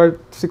team number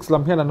 6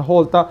 lam hian an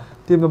hold ta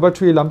team number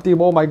 3 lam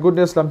team oh my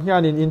goodness lam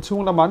hian in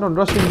chung lam an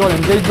rushing don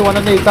engage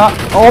don an nei ta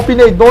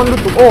opinate don lu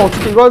tu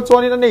chuti rol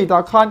chon in an nei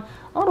ta khan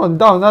aron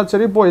down na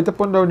cherry boy te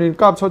pon down in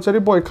kap so cherry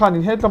boy khan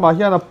in head lama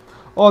hian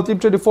team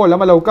 24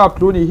 lama lo kap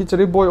lu ni hi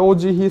cherry boy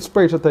OG hi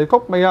spray cha tai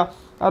kop maya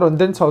aron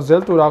den chau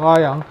zel tu ra nga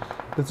yang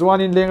the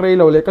chuan in lengrei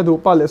lo le ka du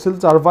pa le sil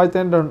char vai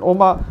ten ron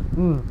oma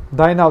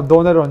dine out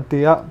donor on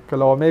tia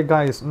kalome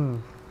guys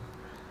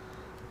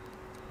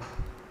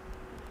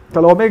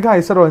kalome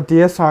guys ron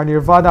tia sar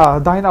nirvana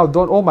dine out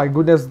don oh my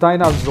goodness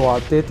dine out zo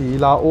te ti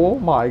la oh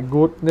my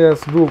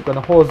goodness group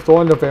kan host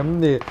don le fem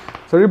ni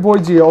Sorry boy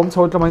G om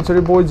chho tamain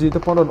sorry boy G te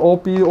pon on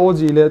OP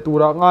OG le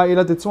tura nga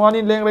ila te chuan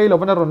in lengrei lo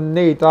bana ron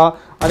nei ta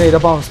anei da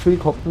bounce 3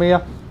 khop me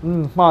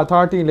ma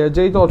 13 le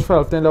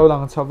J.12 ten lo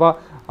lang chawa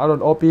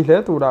aron OP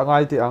le tura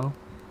ngai ti ang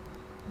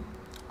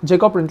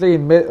Jacob Printley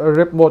in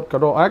rep mode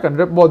karo ai kan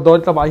rep mode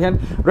don tama hian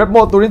rep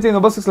mode turin team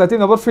number 6 la team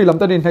number 3 lam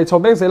tanin hei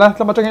chome zela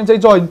tama tang jai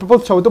join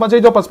pop chho tu ma jai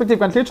do perspective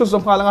kan clear chu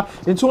som khala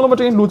in chung lam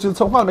tanin lu chil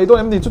chong hal mai don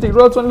em ni chuti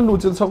ro chon lu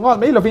chil chong hal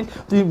mai lovin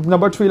team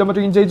number 3 lam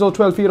tanin jai jo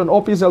 12 feet on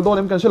OP zel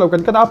don em kan shelo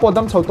kan kana po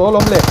dam chho to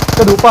lom le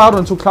ka du pa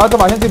ron chu kha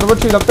tama hian team number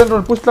 3 lam ten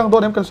ron push lang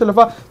don em kan shelo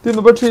fa team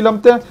number 3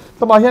 lam te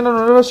tama hian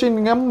ron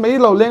rushing ngam mai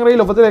lo leng rei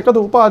lo va ka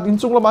du pa in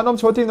chung lam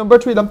anom chho team number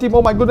 3 lam team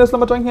oh my goodness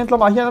lam tang hian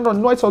tama hian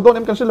ron noi chho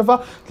don em kan shelo fa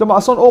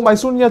tama son oh my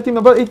sun ya team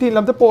number 18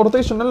 lam te po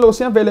rotation nan lo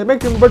sian vele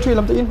make team number 3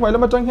 lam te in hoi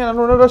lam tang hian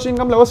ron rushing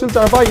ngam lo sil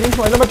char vai in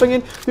hoi lam tang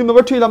in team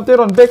number 3 lam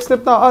te ron back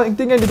step ta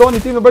ting ni don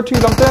team number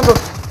 3 lam te ron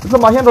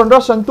tama hian ron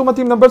rush an tu ma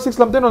team number 6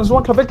 lam te ron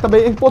zone khavek ta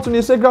be in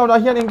opportunity se ground a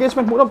hian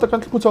engagement mu lam ta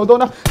kan ku chho do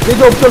na ge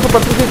job chel ko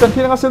patri kan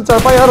thina sil char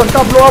vai ron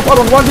ka blow up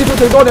ron 1v2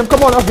 te don em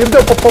come on a him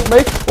de pop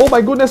mai oh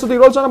my goodness the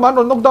roll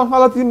man ron knock down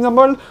hala team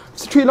number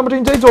 3 lam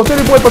tang jai jo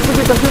cherry boy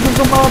patri kan thina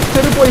zum ma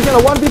cherry boy hian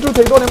 1v2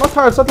 te don em a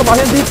thar sa tama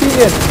hian dp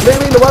en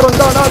lengrei lo ron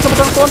down na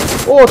tama tang kon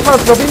oh thar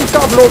robin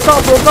ka blow ka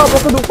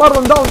du pa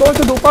ron down don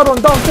ka du pa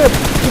ron down te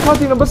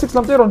team number 6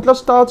 lam te ron plus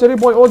star cherry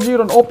boy OG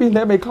ron OP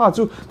le mai kha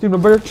chu team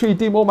number 3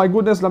 team oh my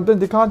goodness lam ten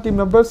team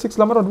number 6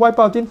 lam ron wipe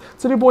out in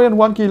cherry boy and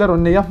 1 killer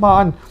on neya ma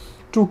an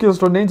 2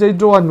 kills ron nei jai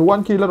jo an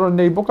 1 killer on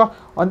nei boka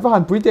an va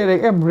han puite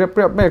rek em rep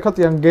me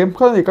khatiang game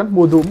khani kan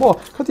mu du mo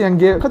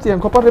khatiang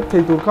khopa rep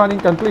thei tur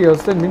khanin kan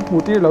players ten min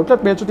puti lo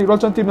tat be chu ti rol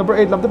chan team number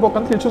 8 lam te bok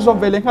kan thil chu som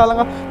veleng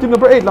halanga team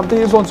number 8 lam te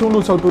hi zone chung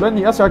lu chau tur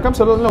ani a sarkam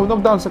selo lo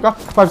knock down saka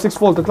 5-6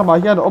 volt tlama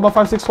hian oma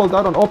 5-6 volt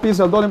on OP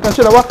zel dolem kan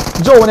shelawa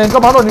jo nen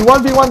kam haron ni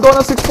 1v1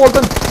 don 6 volt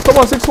come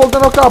on 6 volt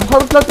na ka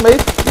har plat mai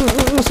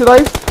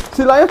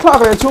silai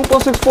thak le chung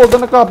 6 volt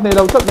na ka nei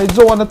lo tat mai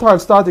jo na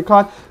third start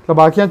khan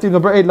laba khian team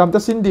number 8 lam te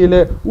sindi le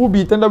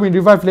ubi ten la win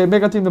revive le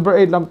mega team number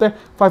 8 lam te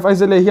 5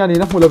 izele hian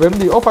na mulavem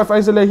di 5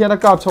 izele hian na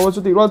ka chaw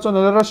chu ti rol chon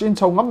na rush in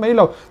chaw ngam mai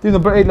lo team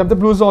number 8 lam te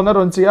blue zone na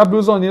ron chi a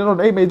blue zone ni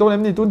ron ei mai don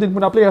em ni tun din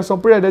puna player som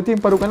pre de team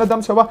paru kana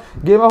dam chawa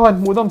game awan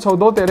mu dam chaw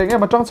do te reng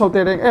em atang chaw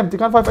te reng em ti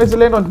kan 5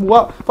 izele ron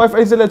muwa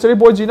 5 izele cherry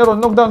boy ji na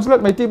ron knock down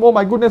select mai team oh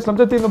my goodness lam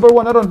te team number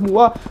 1 na ron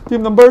muwa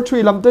team number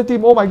 3 lam te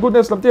team oh my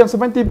goodness lam te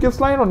 7 team kills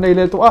line ron nei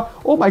le to a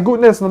oh my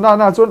goodness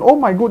na chon oh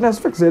my goodness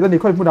fix ze ni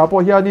khoi puna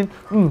po hianin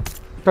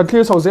kan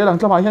clear chau zelang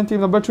tlama hian team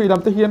number 3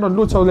 lam te hian ron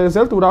lu chau le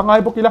zel tura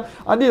ngai bokila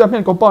ani lam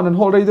hian compound an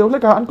hol radio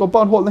leka an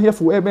compound hol na hi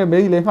fu mm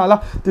le hala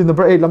team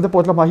number 8 lam te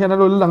pot lam hian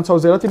lo lang chau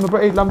zel team number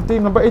 8 lam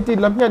team number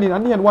 18 lam hian in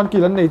an hian 1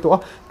 kill an nei to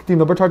team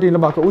number 13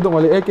 lam ka udong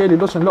ale ak li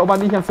lo chan lo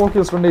ban ni hian 4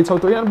 kills ron nei chau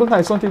to in bul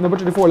nai son team number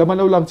 24 lam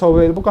lo lang chau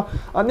vel boka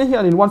ani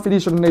hian in 1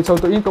 finish ron nei chau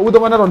to in ka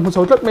udong an ron hu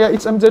chau tlat me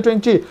it's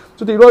mj20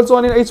 chu ti roll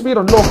zone in hp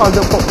ron lo khal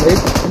de pop le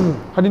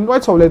hanin wai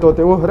chau le to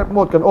te rep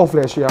mode kan off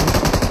le shia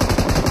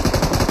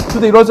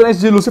Today Roger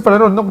SG Lucifer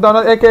ron knock down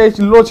AK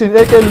Lochin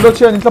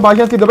in tlama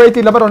hian team number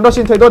 18 labaron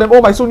Roshin thei don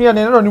oh my sunia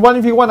ne ron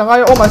 1v1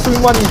 angai oh my suin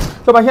 1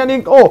 tlama hian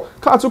in oh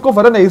kha chu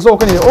cover nei zo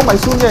kani oh my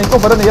sunia in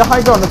cover nei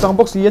high ground na chang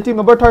box ye team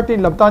number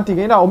 13 lam tan ti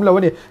geina om lo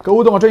ni ka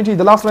udong 20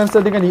 the last man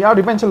standing ani a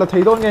revenge la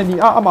thei don nge ni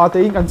a ama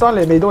te in kan chan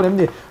le mei don em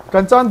ni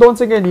kan chan don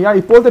se nge ni a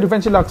ipol te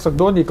revenge lak sak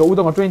don ni ka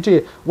udong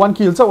 20 1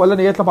 kill chaw ala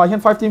nei tlama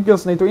hian 5 team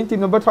kills nei to in team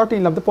number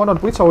 13 lam te pon on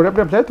pui chaw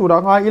rep le tura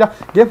ngai ila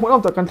game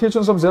hon ta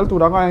confusion som zel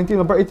tura ngai team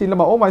number 18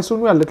 lama oh my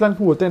sunia letlan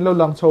hu ten lo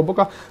lang chau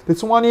boka ti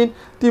chungani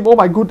team oh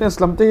my goodness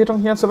lam te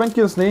tang hian 7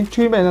 kills nei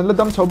 3 men an la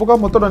dam chau boka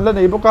motor an la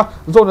nei boka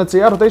zone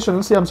che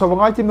rotation siam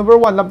chawangai team number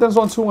 1 lam ten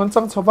zone chung an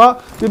chang chawa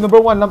team number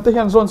 1 lam te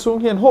hian zone chung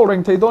hian hol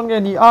rank thei don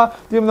nge ni a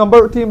team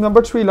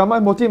number 3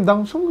 lam mo team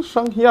dang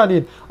sang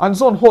hianin an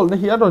zone hol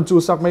na hian ron chu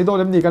sak mai don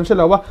em ni kan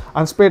shelawa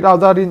an spread out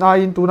that in a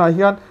in tuna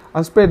hian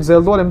an spread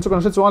zel do lem chu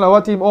kan se chuang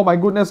lawa team oh my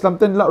goodness lam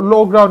ten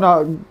low ground na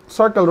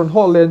circle ron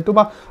hole len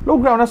tuma low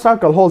ground na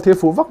circle hole the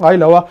fu vak ngai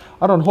lawa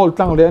aron hole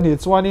tlang le ani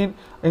chuanin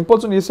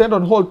engpol chu ni sen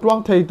ron hole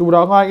tuang thei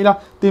tura ngai ila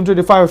team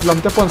 25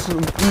 lam te pon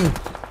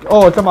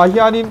oh tama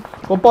hianin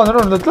compound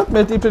nan ron tlat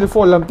me team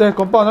 24 lamte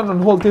compound nan ron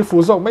hold ti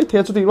fu zok mai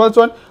the chu ti ron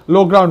chuan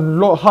low ground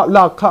lo ha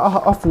lak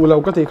kha a fu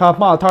lo ka ti kha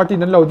ma 13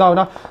 nan lo down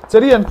na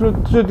cherian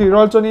chu ti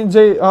ron chuan in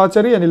j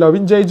cherian lo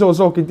in j zo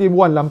zok in team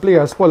 1 lam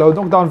players po lo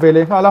knock down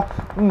vele hala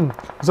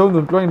zo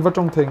nun ploin va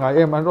tong thengai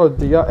em an ro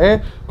dia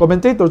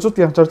commentator chu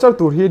tiang char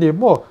tur hi ni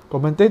mo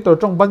commentator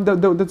tong ban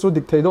de chu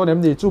dik thei don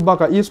em ni chu ba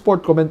ka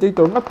e-sport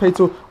commentator ngat phei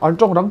chu an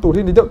tong rang tur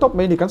hi ni de top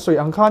mai ni kan soi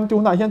ang khan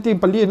tu na hian team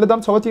pali in ladam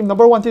chawa team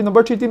number 1 team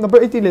number 3 team number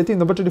 18 le team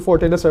number 24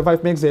 ten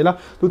survive make zela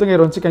tu tang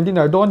eron chicken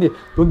dinner don ni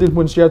tun din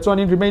mun sia chuan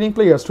in remaining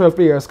players 12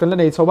 players kan la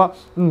nei chawa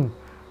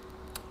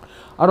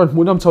aron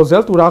munam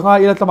chawzel turanga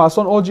ila tama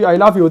son og I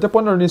love you te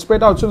pon ron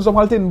spread out chun som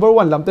hal team number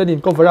 1 lamte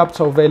in cover up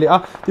chaw vele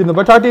a team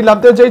number 30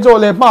 lamte jjo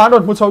le ma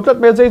aron mu chaw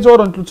tlat me jjo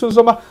ron chun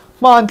som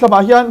ma an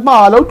tlama hian ma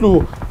alo tlu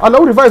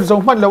alo revive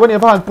zong man lawan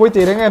e ban poi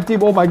te reng em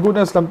team oh my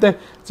goodness lamte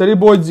cheri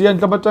boy jian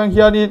tlama tang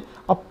hian in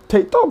up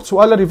thei top chu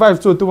ala revive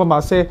chu tu ma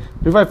se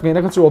revive nge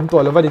na ka chu om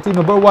to la wani team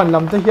number 1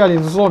 lamte hian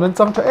in zone an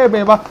chang tha e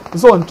me ma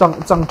zone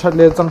chang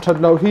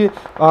that lo hi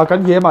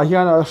kan ye ma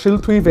hian shil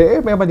thui ve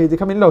me ma ni ti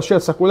khamin lo share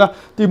sakula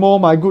team oh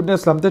my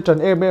goodness lamte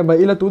chan e me ma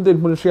ila tu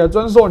din mun share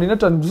chon zone ina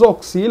chan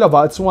zok si la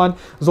wa chuan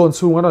zone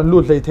chung an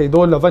lut lei thei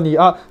don la wani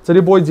a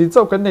cheri boy ji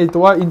chau kan nei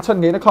to in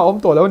chan nge na kha om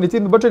to la wani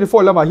team number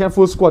 24 la ma hian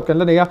full squad kan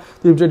la nei a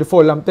team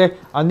 24 lamte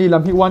ani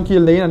lam hi 1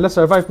 kill nei an la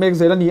survive make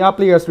zela ni a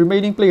players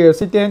remaining players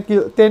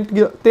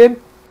 10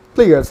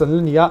 players an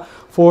nia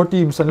 4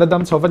 teams an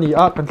ladam chawani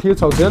a kan thil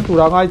chaw zel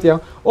tura ngai tiang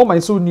o mai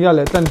su nia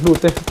le tan hlu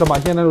te tama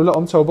hian an ula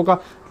om chaw boka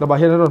lama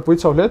hian ron pui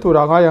chaw le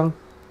tura ngai yang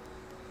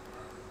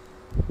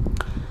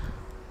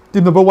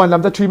team number 1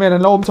 lamta 3 men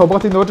an om chaw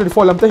boka team number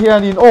 24 lamta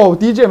hian in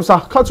DJM sa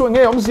kha chu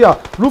nge om zia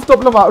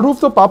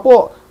rooftop pa po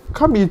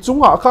khami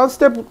chunga kha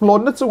step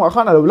lon na chunga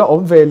khan alo la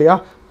om vele a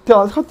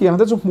kha tiang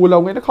ta chu mu lo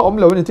nge na kha om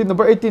lo ni team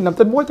number 18 lam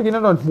tan moi takin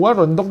ron muar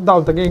ron knock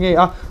down ta nge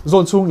a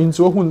zone chung in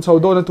chu hun chho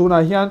do na tu na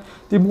hian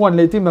team 1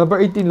 le team number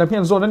 18 lam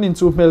hian zone an in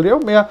chu mel reu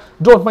me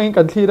drone mai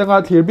kan thli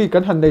ranga thlir bi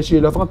kan han nei shi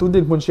lo fang tu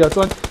din mun sia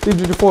chuan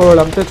team 24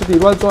 lam te chu ti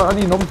wal chuan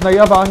ani nom nai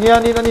awa nge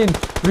ani anin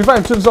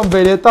revive chun zom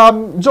vele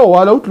tam jo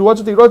a lo tlu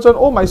chu ti ro chuan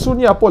o mai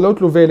sunia po lo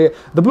tlu vele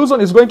the blue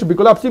zone is going to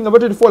be collapsed team number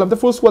 24 lam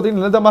te full squad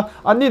in ladama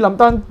ani lam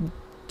tan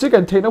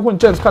chicken thena hun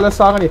chance khala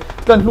sang ani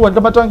tan luan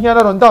ka matang hian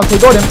ron down thei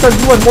do dem tan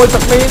luan moi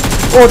tak mein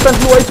tan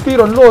lu HP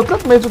ron lo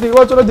kat me chu ti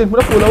wa chona din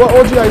pura pulawa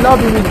OG I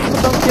love you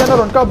matang hian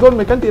ron kap don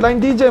me kan ti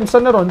line DJ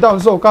san ron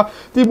down zo ka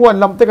team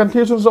 1 lamte kan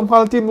thil chun som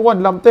hal team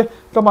 1 lamte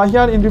kama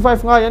hian in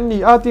revive ngai an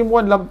ni a team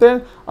 1 lamte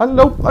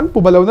an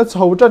pubalo na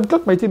chho tan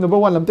kat mai team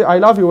number 1 lamte I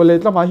love you le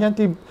lama hian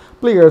team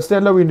players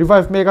ten lo in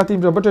revive mega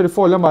team number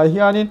 24 lama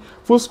hian in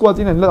full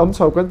squad in an la om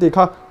chho kan ti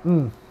kha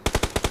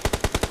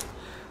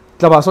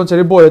lama son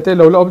cherry boy te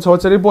lo om chaw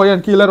cherry boy an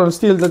killer on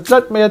steel the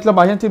flat me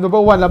lama hian team number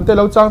 1 lam te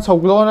lo chang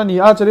chhok lo na ni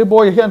a cherry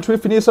boy hian 3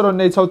 finisher on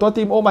nei chaw to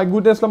team oh my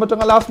goodness lama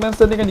changa last man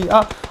standing ani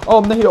a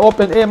na hi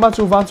open a ma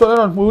chu van chon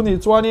ron mu ni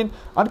chuanin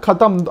an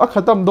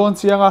khatam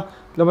don chianga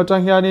lama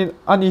chang hianin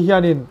ani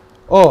hianin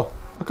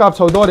kap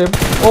chaw do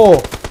dem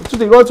chu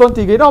ti ro chon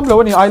ti ge dom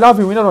lo ni I love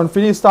you winner on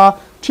finish star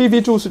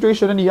 3v2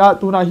 situation ani a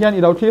tu na hian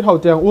i lo thlir hau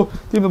tiang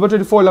team number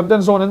 24 lam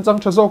ten zone an chang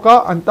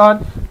chazoka an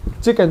tan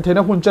chicken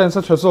thena hun chen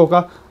sa chazoka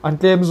an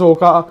tlem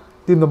zoka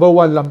team number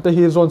 1 lam te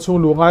hi zone chung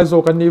lu ngai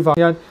zo kan ni wang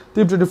hian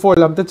team 24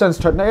 lam te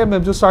chance that na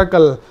chu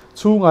circle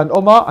chung an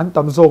oma an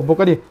tam zo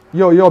bokani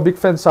yo big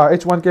fan sir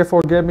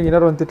H1K4 gaming in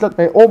aron titlat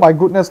me oh my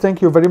goodness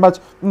thank you very much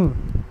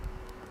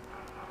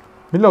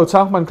min lo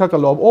chang man kha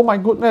kalom oh my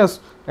goodness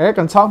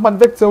kan chang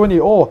man vek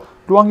chewani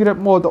tuang hi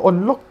rep mo to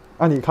on lock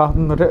ani kha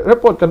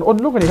report kan on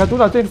look ani kha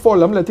tuna 24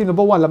 lam le team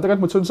number 1 lam ta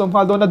kan muchun som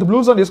hal don the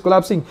blue zone is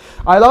collapsing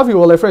I love you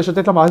all fresh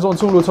te tama zone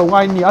chung lu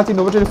chongai ni ati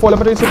number 24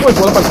 lam te support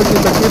wala pa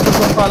sekin ta team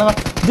som hal nga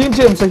dim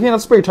james se hian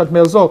spray chat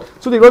mail zo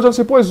so the roger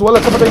support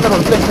wala ka patai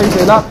ron flank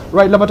page la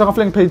right lam ta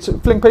flank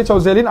page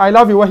zelin I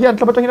love you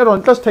hian ka patai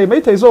ron clash thei mai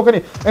thei zo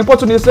kani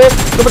opportunity se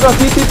ka patai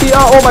TTP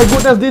oh my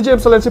goodness DJ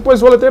james le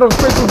support wala te ron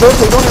spray to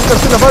zo don en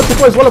ka sila ba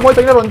support wala moi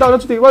ta ron down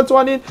so the wal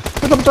chuanin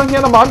ka patai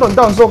hian ma ron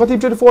down zo ka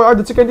team 24 are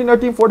the chicken dinner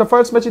team for the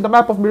first match in the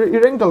map of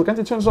Irengal kan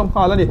ti chen som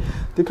halani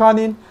ti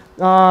khanin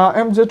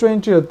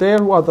MJ20 te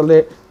wa ta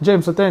le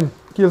James 10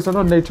 kills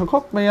on nei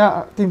thokop me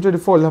team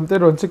 24 lam te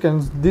ron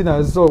chicken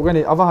dinner zo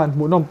gani awahan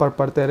mu nom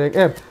par te rek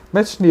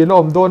match ni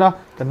lom dona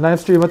kan live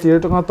stream ati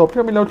to nga top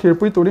mi lo clear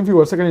pui turin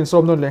viewer second in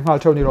som non leng hal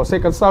choni ro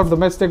second start of the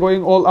match they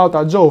going all out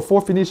at Joe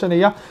for finish ani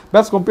ya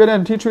best companion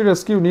and T3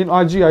 rescue nin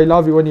RG I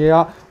love you ani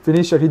ya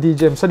finisher hi DJ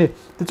James ani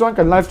ti chuan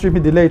kan live stream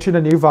hi delay thin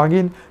ani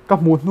wangin ka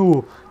mu nu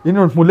in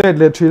on mulet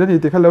le thin ani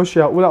ti khalo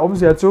sia ula om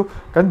zia chu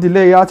kan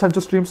delay ya chan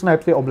chu stream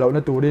snipe te om lo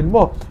na turin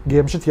mo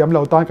game shi thiam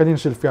lo tan kan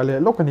in silfia le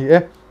lo kani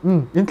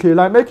in clear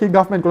line make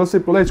Govt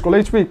Kolasib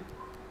college week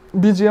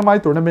BGMI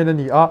tournament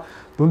ani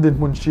tun din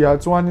mun sia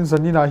chuan in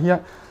zanina hi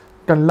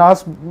kan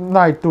last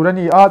night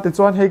turani te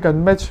chuan hei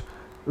kan match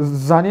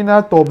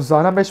zanina top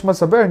zana match ma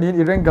sabernin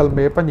Irengal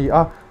me pani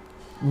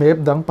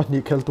map dang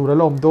pani khel tura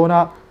lom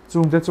dona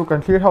chung te chu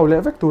kan clear hau le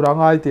vek tura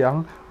ngai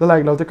tiang la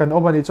like lo te kan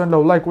obani chuan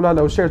lo like ula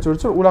lo share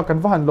chu ula kan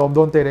van lom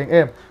don te reng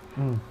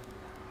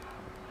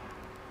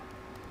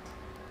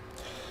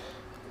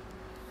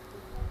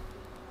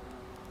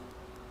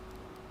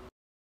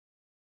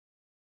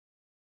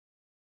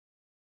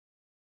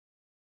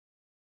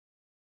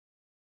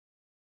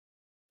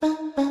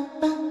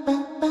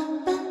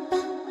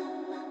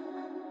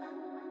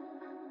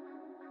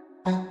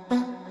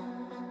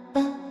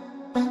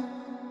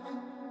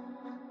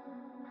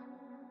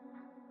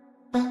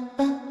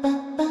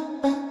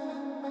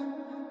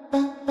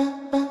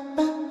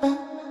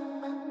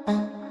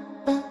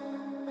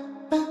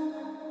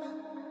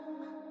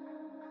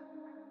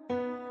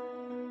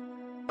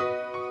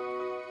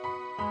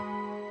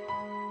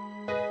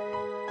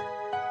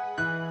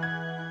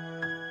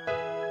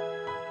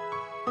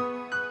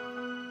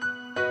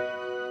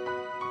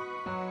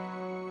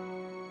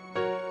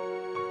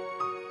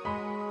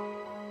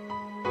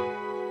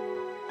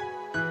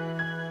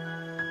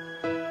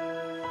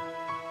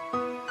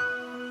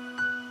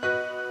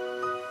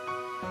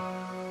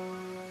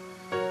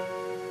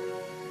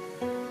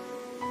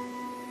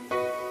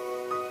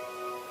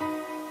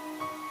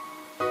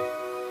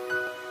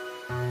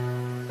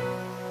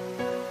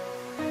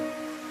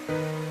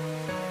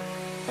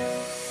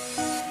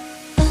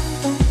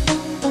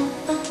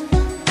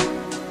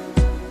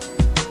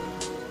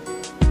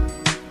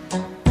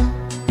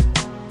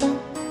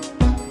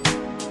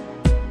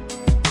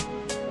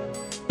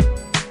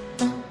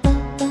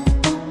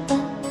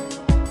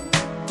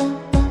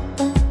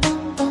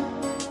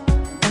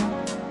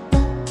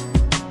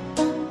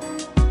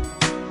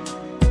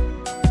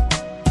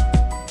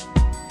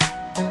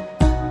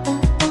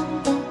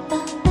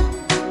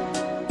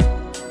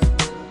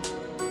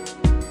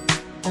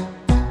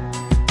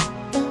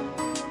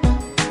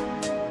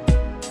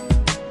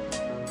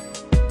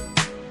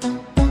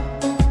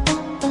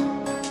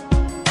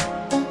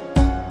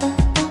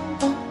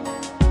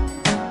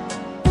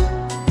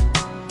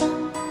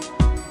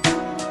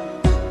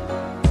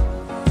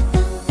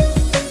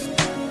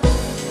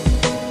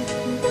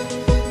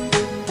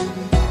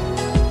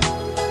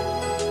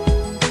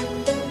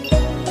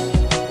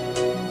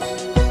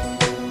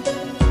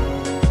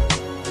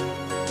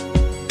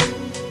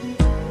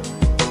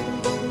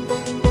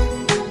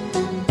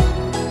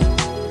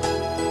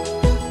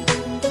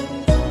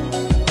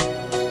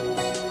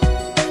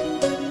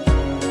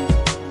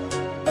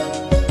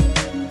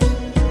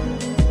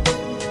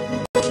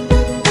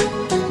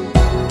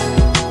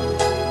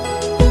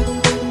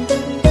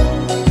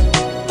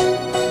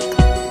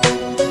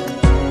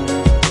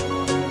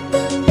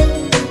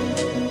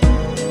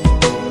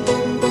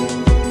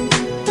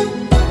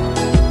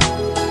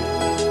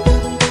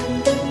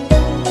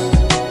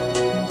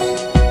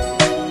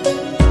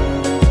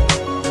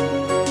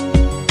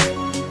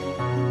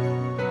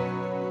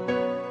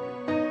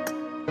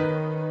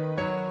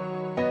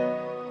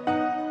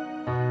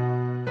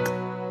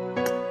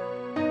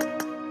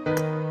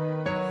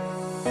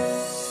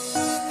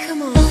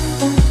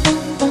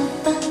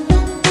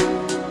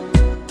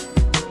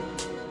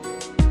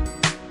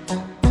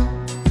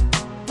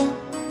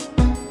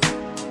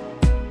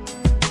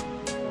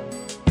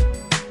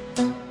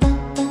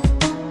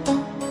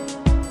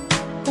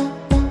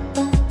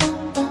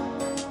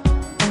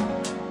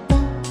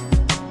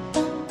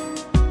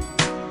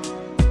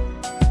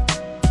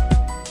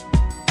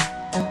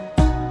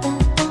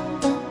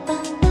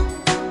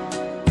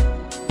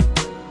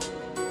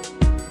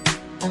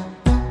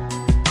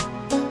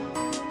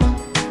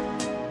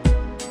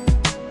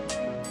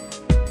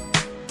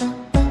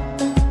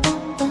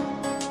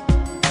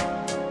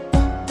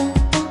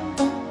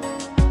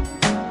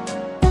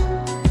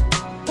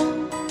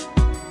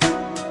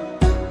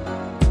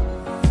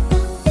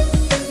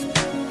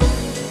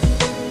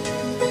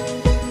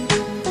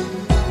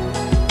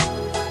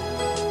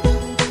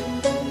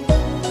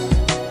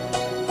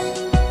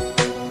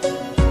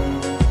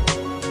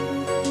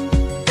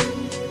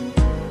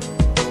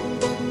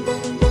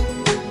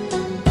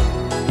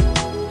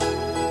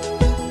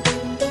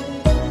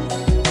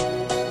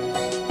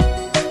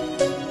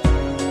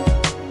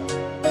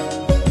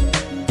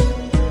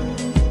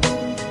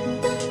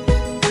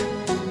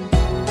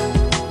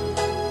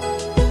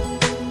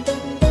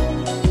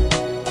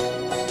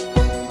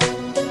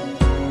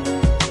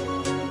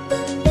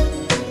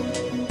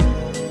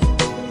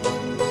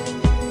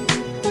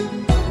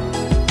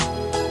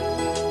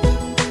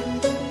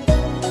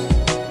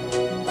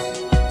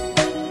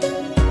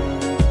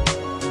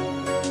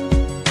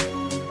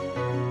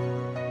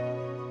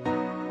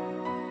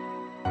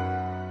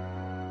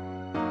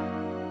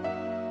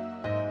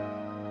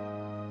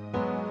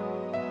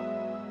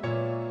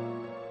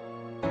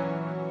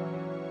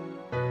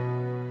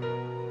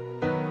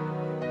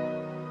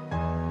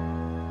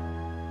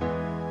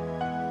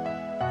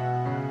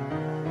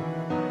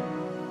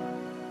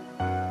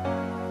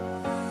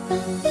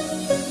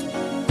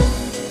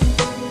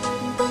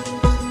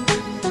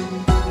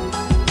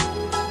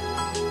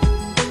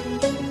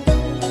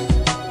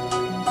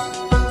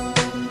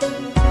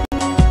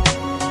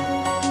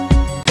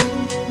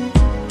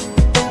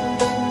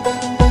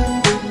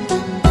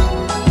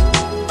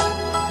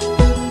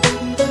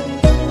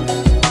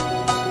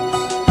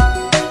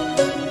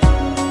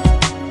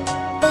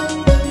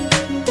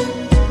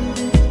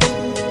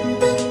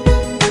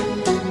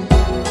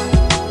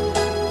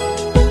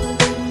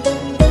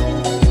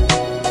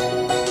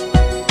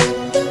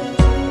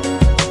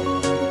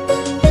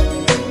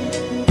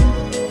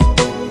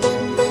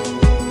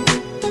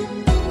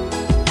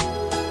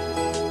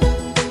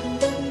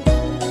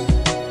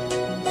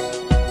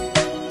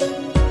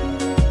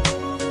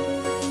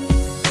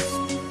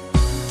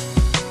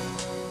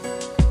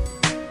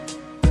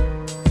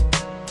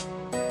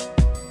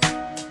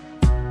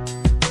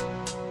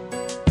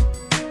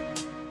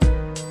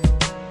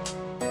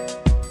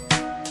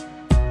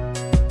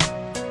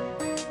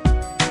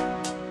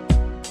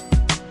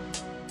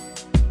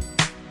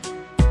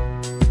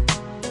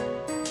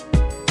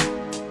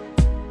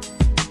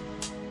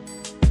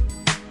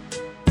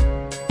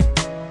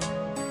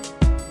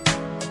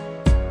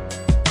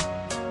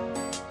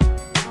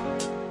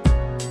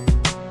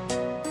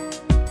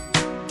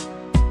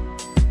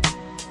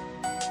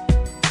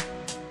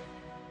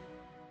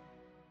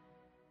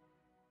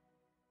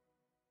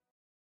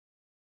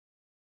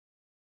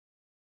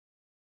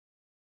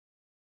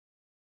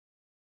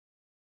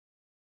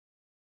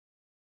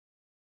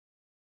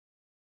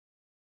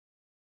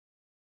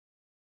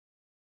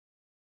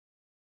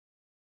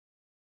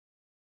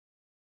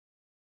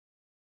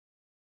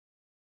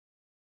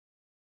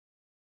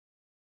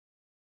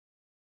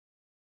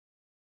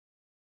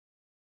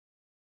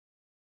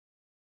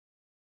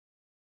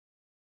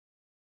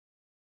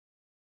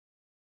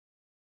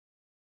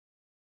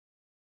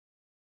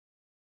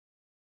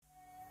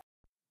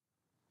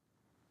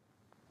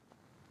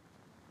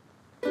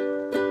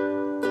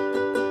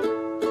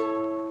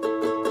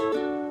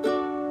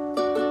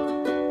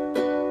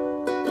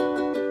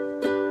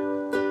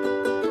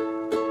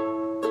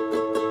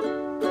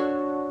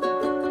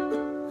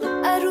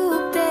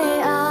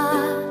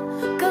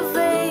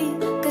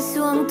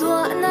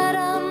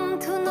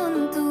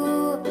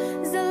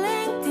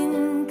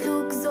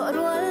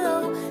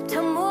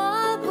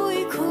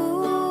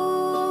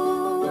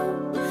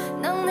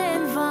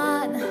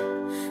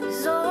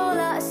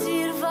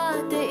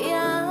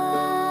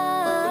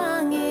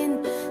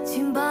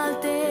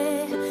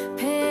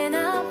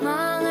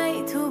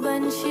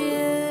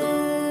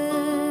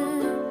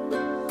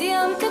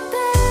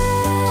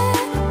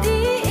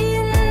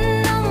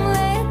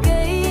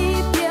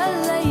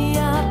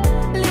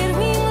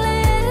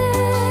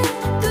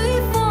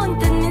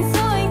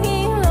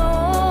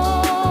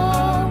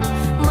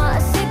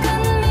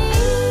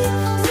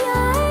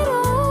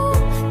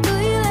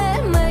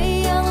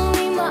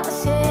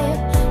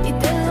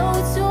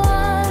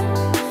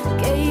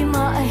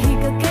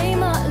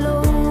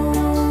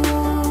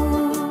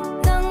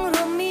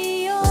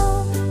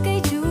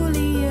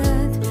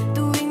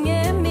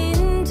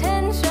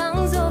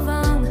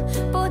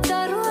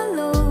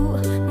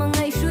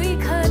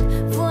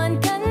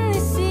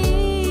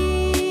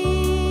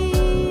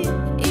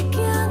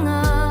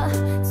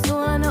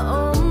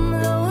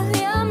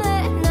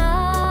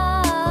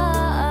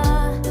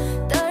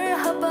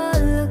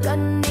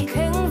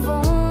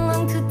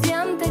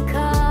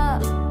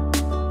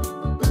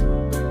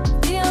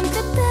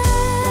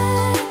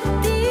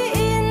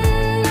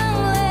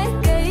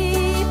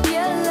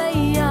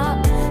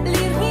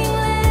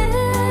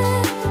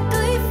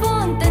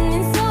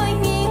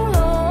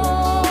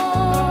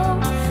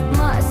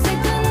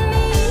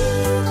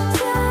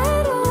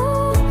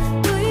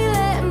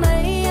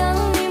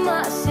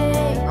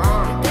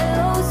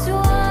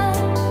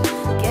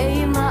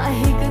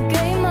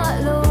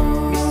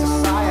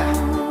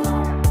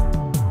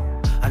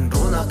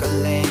ka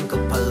leng ka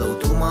phalo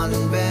tu man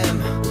bem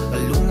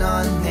aluna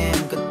nem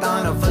ka ta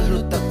na valu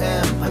ta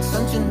em hat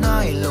san chin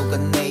nai lo ka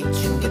nei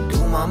chin ka tu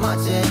ma ma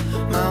che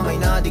ma mai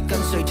na di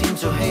kan soi chin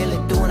cho hele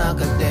tu na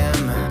ka dem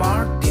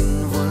partin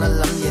vol na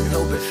lam yen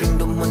lo be shing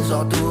dum mun zo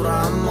tu ra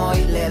moi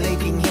le le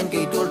king hen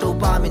ke tu to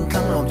pa min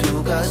thang lom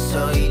tu ka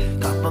soi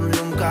ka pam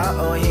lum ka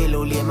oi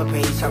lo le ma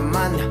phei sam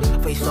man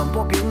phei som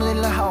po piu ne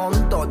la haom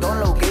to don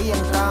lo ke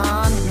yang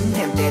tan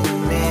hem te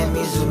ne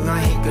mi zu nga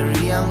hi ka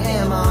riang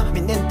ema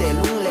min nen te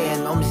lung len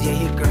om sia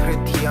hi ka he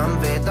thiam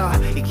ve ta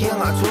I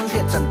khiang a chun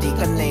he chan ti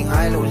kan nei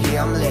ngai lo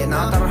liam le na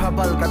tar ha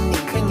bal kan ni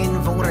kheng in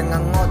vong reng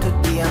ang ngo thu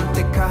tiam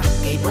te ka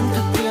ke bun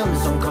thu tiam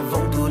song ka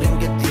vong tu len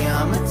ke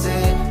tiam che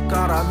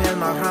caramel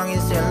ma rang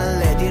in sel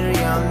le di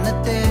riam na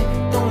te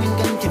tong in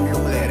kan tim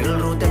lung le ril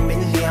ru te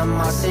min liam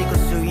ma se ko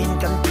su in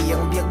kan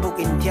tiang biak buk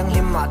in tiang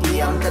lim ma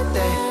tiam te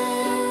te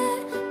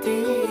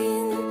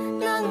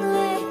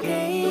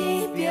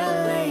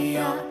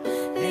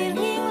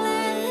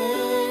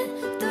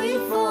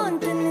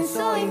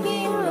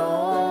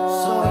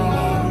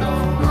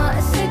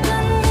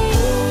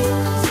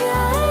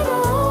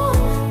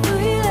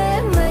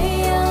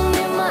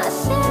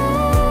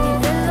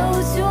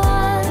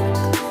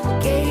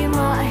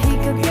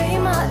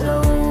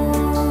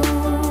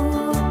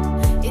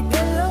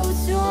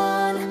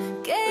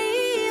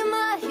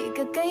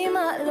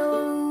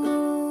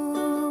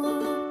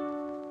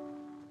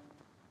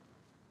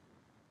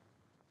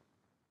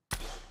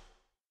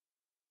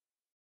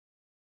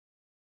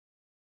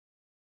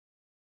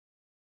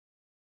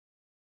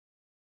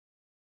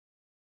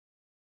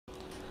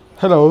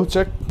Hello,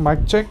 check,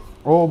 mic check.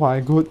 Oh my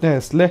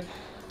goodness, le.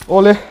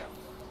 Oh le.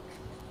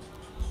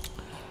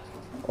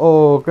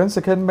 Oh, kan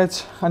second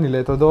match ani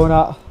le to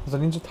dona.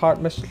 Zanin chu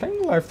third match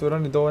leng live to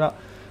ran dona.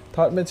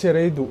 Third match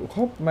here du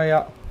khop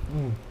maya.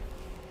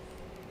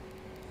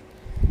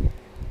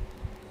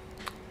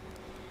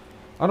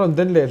 Aron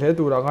den le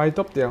tu ra ngai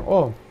top tiang.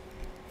 Oh.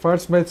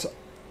 First match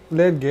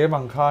late game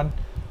ang khan.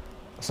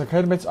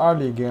 Second match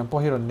early game po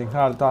hiron ning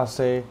hal ta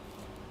se.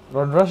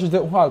 Ron rush de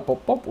hal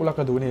pop ula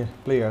ka du ni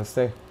players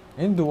se.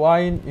 In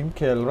duain in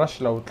kel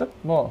rush low tlat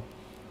mo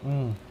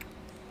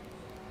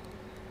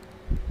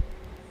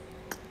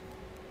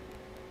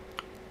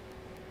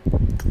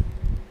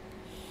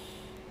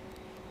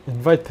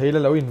invite thấy là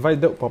lâu invite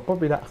đậu pop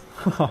bị đã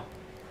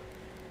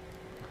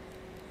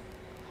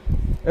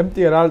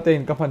empty ra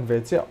tên các phần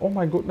về chứ oh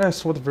my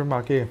goodness what the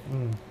market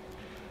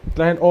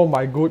client oh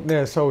my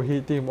goodness so he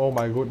team oh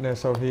my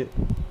goodness so he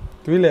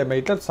tuy lệ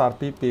mấy tất sạt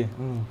pp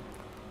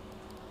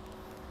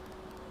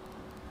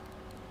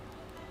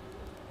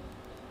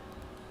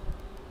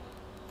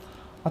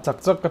chắc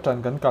cái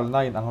trận gần cả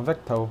này anh vét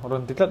thầu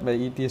rồi tích lật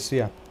về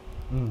etc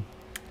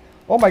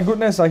oh my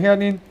goodness I hear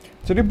in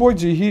so the boy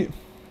gì hi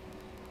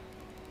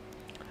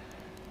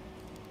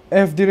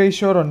FD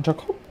ratio rồi chắc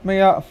khóc mày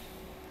ạ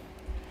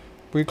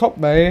quý khóc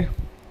mày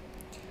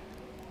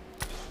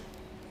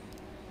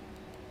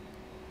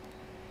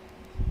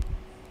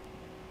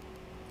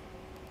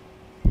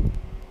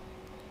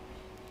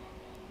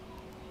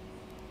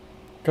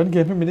kan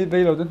game minute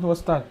đây là đến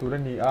start từ đây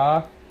nhỉ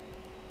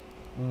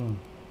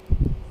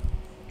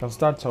kan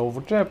start so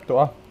overtrap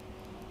to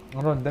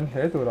rồi den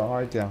he to ra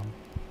ai chang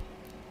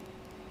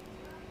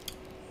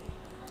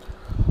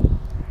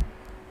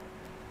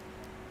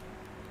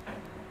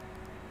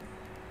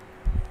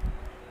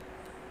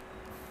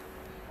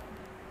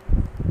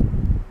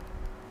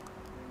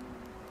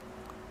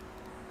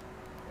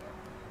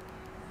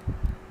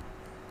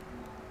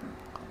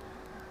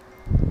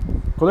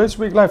College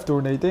week live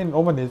tour này tên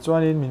ông mình cho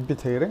nên mình bị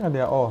thế đấy anh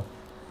ạ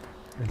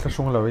mình có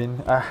sung lâu in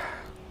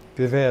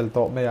cái về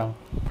to mày ăn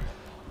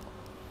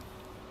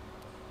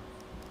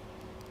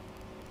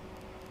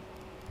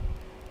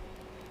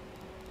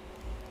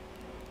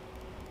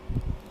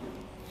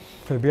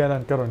phải biết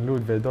anh cái rồi lùi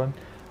về đón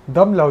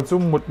đâm lâu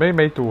chung một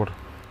mấy tour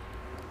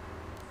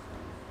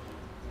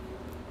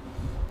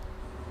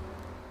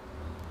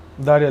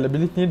dari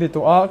ability ni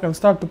to kan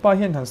start to pa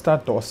hian han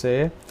start to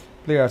se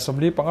player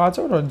somli panga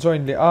chaw ron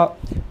join le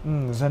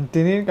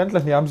zantinin kan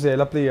tlaniam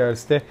zela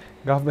players te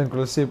Govt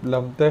Kolasib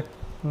lam te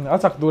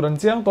achak duran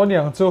chiang to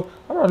niang chu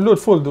ron lut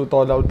full du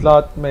to lo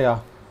tlat meya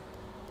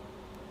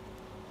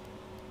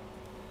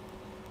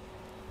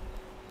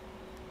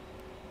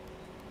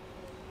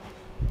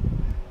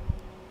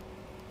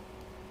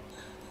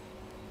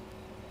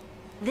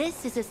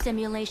This is a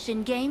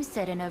simulation game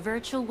set in a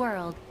virtual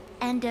world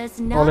and does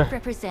not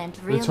represent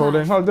real life.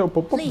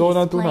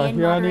 Please play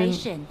in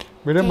moderation.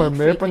 Take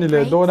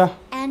frequent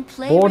and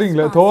play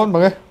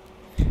responsibly.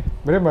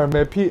 Mere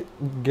me phi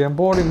game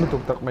boring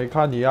tuk tak mai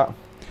kha nia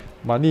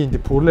mani ti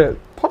phur le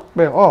phot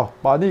beng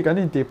ba ni kan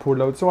in ti phur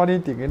lo chuan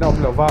in ti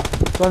nginom lo wa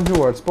chuan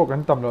viewers pok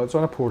kan tam lo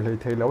chuan phur lei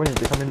thei lo ni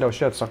ti khamin lo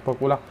share sak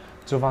pokula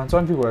chuwan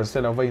chuan viewers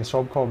se lo wa in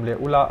shop com le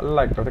ula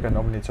like to kan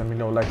om ni chuan min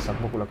lo like sak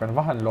pokula kan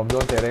wa han lom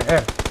don te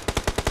reng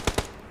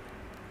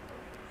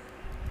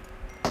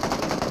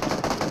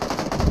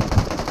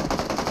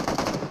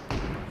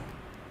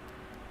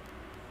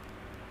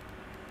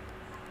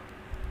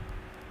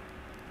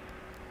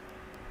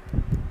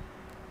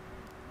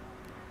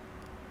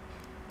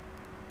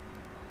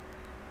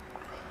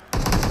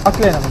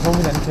aklen ang song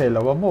minan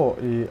khela wa mo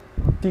I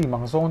ting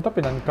mang song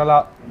tapin an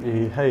kala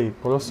I hey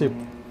Kolasib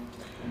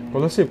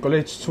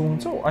college chung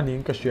chau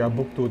aning ka share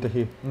book tu te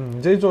hi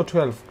Jejo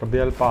 12 ka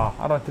bel pa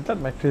aran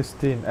titat mai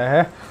Christine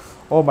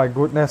oh my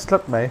goodness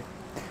lat mai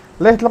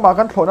le lama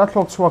kan thona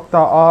thlok chuak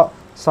ta a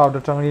south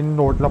atangin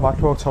north lama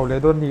thlok chho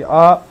le don ni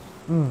a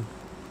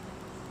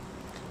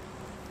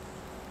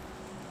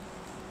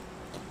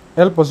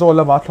el pozo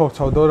lama thlok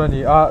chho do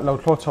ni a lo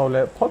thlok chho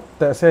le phot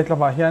te se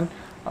lama hian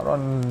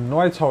aron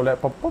noi chho le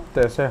pop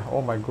te se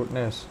oh my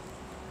goodness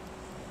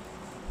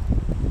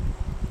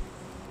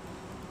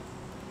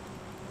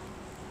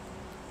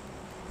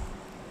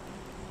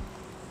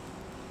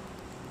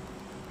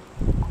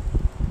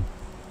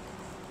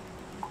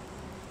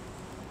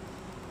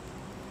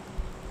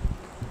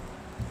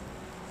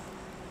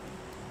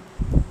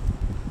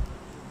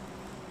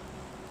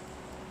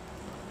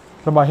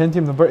Lama hian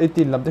team number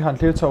 18 lam te han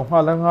clear chho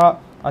nga langa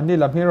ani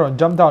lam hi ron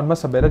jump down ma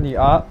sabera ni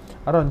a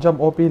aron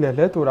jump op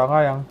le tura nga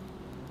yang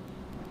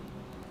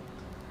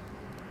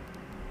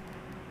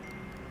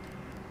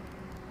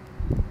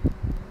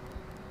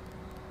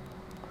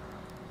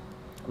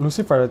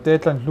Lucifer te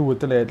tlan hlu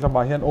te le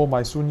lama hian oh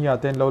my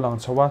sunia ten lo lang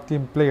chawa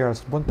team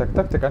players bon tak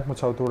kan mu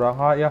chho tura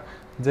nga ya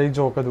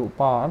Jejo ka du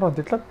pa aron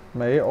ti tlat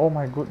mai oh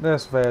my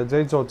goodness ve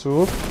Jejo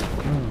chu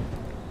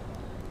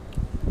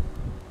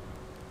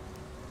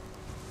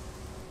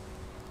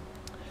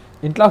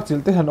Intlak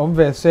chil te han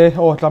ve se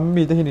lam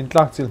mi te hin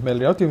intlak chil mel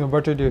reo team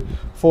number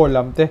 24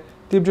 lam te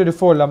team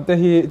 24 lam te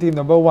hi team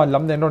number 1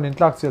 lam ne ron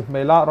intlak chil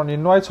mela ron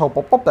in noi chho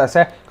pop ta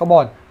se come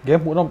on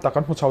game mu nom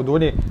takan mu chho du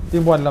ni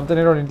team 1 lam te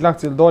ne ron intlak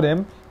chil do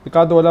dem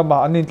pika do lama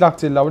an intlak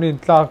chil law ni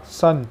intlak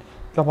san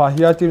lama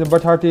here team number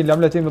 13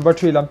 lam le team number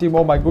 3 lam team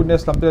oh my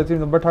goodness lam te team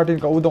number 13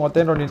 ka udong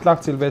aten ron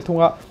intlak chil ve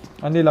thunga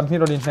ani lam hi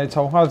ron in hnai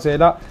chho hal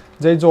zela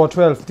Jejo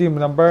 12 team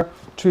number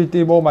 3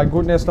 team oh my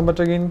goodness lama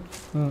tagin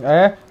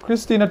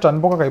Christina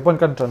chan boka kai pon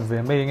kan chan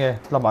ve me nge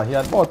lama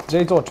hian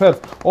Jejo 12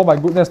 oh my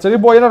goodness cherry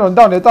boy na ron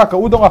down eta ka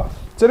udonga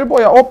cherry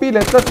boy op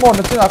le tlat mo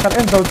na china kan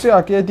end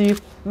chia ke di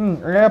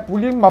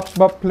pulling maps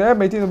map play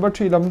me team number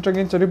 3 lam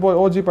tagin cherry boy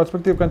OG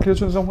perspective kan clear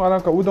chun zong hala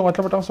ka udonga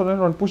tlamatang son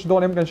ron push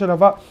don em kan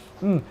shelava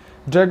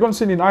Dragon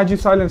sin in IG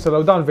silence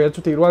allow down ve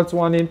chu ti rual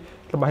chuanin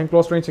lama hin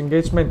close range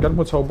engagement kan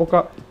mu chho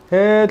boka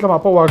he lama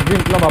power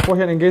green lama po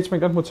hian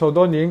engagement kan mu chho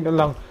don ning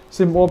lang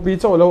sim op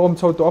chaw lo om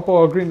chho to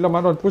power green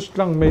lama ron push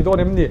lang me don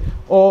em ni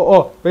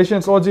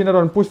patience OG na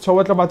ron push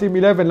chho lama team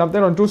 11 lam te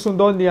ron tu sun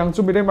don niang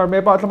chu mi re mar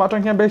me pa lama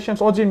tang hian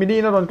patience OG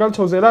mini na ron kal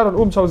chho zela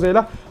ron chho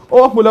zela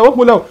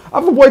mulo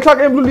afu boy thak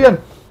em lulian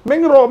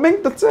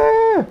meng ta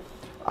che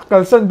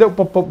Khualzin de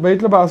pop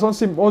wait laba son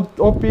sim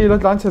op la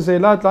tlan che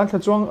zela tlan tha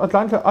chuang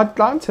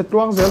atlan che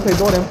tuang zel thei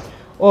don em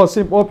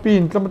sim op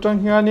in tlam tang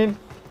hianin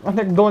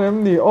anek don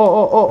em ni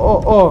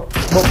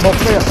bop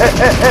me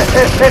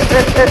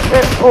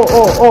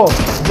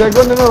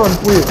dragon na ron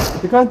pui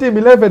ti kan team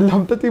 11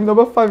 lam ta team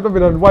number 5 ta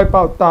ron wipe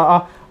out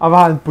ta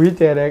avan pui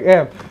te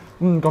rek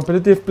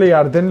competitive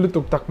player den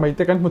lutuk tak mai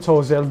te kan mu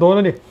chho zel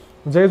don ni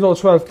Jejo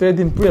 12 te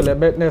din pui le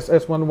madness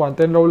S11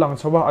 ten lo lang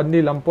chawa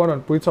ani lampon on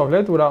pui chaw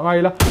le tura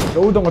ngai la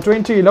lo dong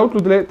 20 lo tu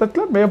le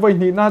tatlat me voi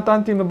ni na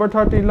tan team number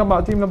 13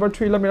 lama team number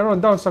 3 lam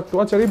ron down sak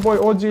tu cherry boy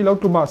OG lo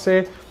tu ma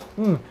se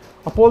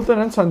apolton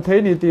an san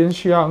the ni tin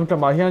siang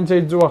tama hian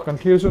Jejo kan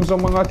clear sun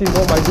song manga team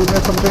oh my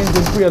goodness some train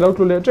din pui lo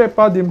tu le tre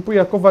pa din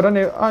pui cover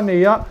ane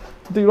ya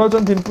ti lo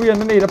jon din pui an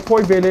nei da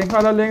poi ve le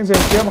khala leng zen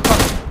ke ma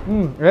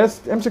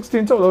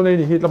M16 chaw lo nei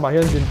ni hit lama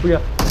hian din pui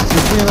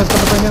Team number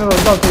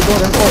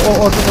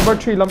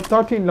 3 lam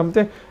 13 lam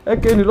te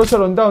ke ni lo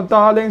charon down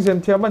ta leng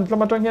zen thia man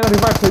tlama tang hian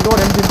revive thei do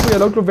em din pui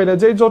lo tu vele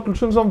Jejo tu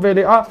sun som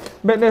vele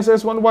madness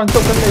S11 to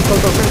kan nei to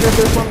madness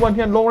S11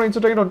 hian long range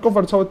train on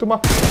cover chaw tuma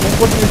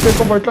ko ni se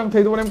cover tlang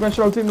thei do em kan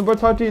shal team number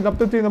 30 lam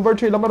team number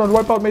 3 lam ron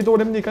wipe out me do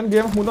em ni kan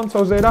game munam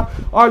chaw zera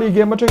early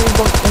game ma train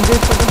ko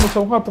engage kan mu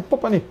chaw ha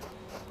pop ani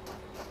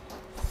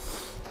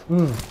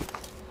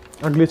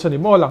agli chani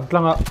mo lang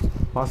tlanga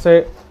ma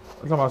se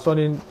lama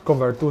sonin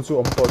convert tu chu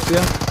om to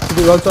sia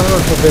ti ro chan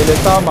ron vele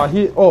ta ma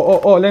hi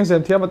leng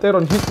zen thia mate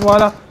ron hit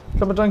wala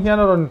lama tang hian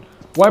ron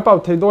wipe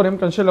out thei do em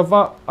kan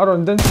shelava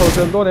aron den chho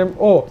zel do em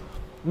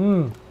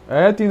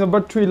team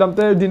number 3 lam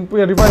te din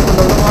pui revive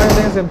lo ngai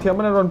leng zen thia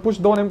man ron push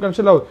do em kan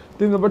shelo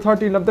team number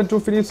 13 lam te to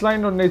finish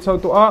line ron nei chho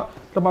to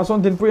lama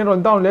son din pui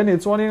ron down le ni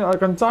chuanin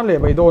kan chan le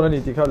bai do na ni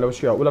ti kha lo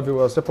sia ula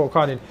viewers se po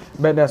khanin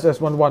madness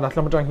S11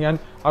 lama tang hian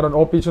aron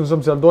op chun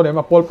som zel do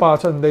em pol pa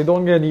chan dei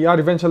don ge ni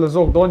eventual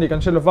zok do ni kan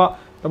shelava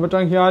lama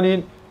tang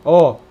hianin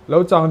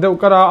lo chang deuh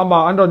kara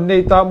ama an ron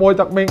nei ta moi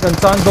tak meng kan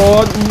chan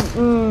don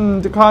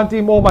ti khan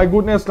team oh my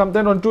goodness lam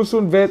ten ron tu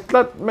sun ve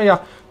tlat meya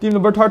team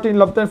number 13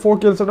 lam ten 4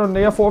 kills ron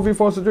nei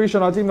 4v4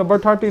 situation team number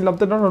 13 lam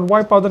ten ron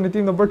wipe out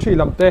team number 3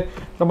 lam te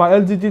lama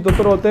LGT to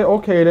rote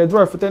okay le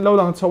drive ten lo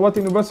lang chawa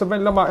team number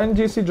 7 lama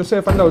NGC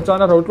Joseph an lo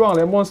chana ro twang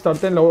le monster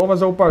ten lo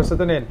omazo par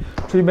satanen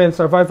 3 men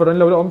survivor an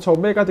lo om chaw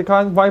meka ti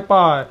khan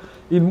wipe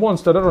in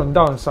monster ron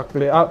down sak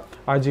le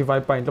IG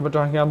Viper in tama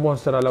tang hian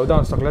monster lo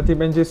down sakla team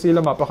NGC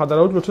lama pakhat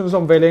lo tluchun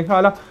som veleng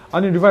hala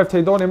ani revive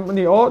thei don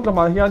ni o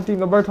lama hian team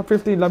number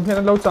 15 lam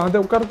hian lo chang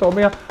deuh kar to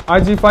mea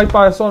IG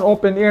Viper son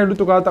open air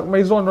lutuka tak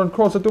mai zone ron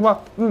cross atuma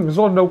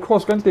zone no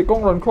cross kan ti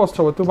kong ron cross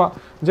chaw atuma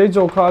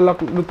Jjo kha lak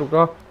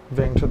lutuka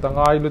veng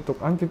chatangai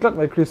lutuk anti tlat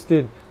mai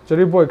Christine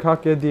Cherry boy kha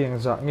ke ding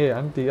za nge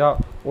anti a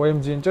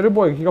OMG Cherry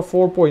boy ki ka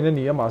 4 point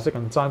ani ama se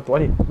kan chan to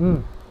ani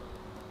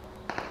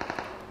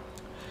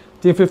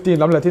Team 15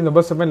 lam la team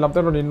number 7 lam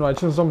ten ron in noi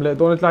chun som le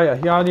don tlai a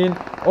hianin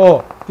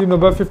team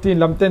number 15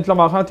 lam 10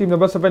 lama kha team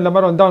number 7 lam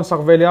ron down sak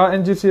velia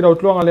NGC ro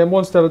tluang ale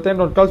monster 10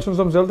 ron kal chun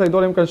som zel thai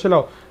dolem kan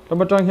shelo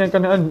lama tang hian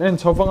kan en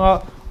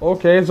chawanga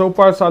okay zo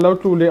par sa lo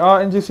tlu le a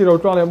NGC ro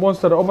tluang le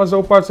monster oma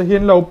zo par sa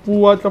hian lo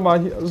puwa lama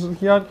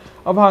hian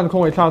abhan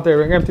khong ai thang te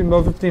reng team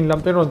number 15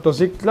 lam ten ron to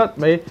zik tlat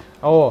mai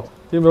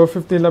team number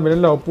 15 lam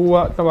in lo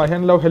puwa lama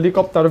hian lo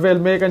helicopter vel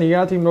me kan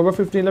ia team number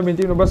 15 lam in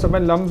team number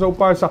 7 lam zo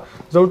par sa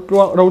zo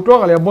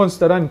tluang ale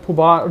monster an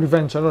phuba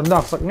revenge ron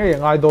nak sak ngai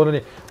ngai don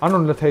ani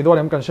anon la thei don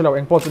em kan shelo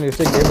eng pot ni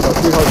se game ro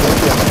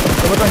 3000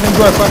 lama tang hian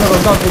drive pan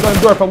ron down to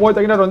drive from moi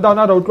takin ron down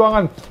na ro tluang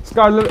an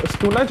scar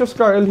stu line to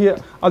scar el here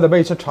other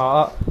bay cha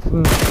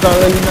scar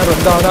el na ron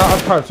down na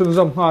athar chun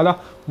zom hala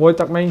moi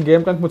tak main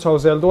game kan mu chau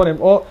zel don em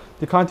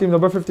the kan team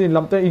number 15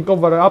 lamte in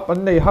cover up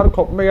an nei har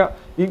khop me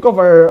in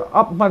cover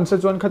up man se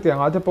chuan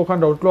khatianga te po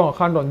khan ro tlong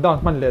khan ron down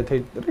man le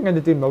thei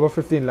ringan team number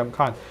 15 lam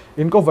khan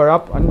in cover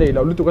up an nei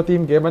lo lutu ka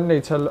team game an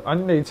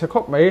nei che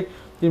khop mai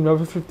team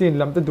number 15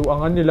 lam te du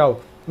ang an ni lo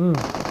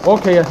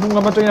okay hung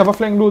lama tang ya va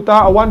flank luta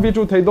a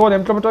 1v2 thei don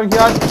em tlam tang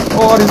hian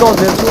result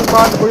le chung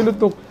man koi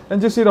lutuk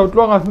NGC ro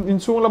tlong in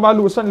chung lama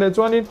lu san le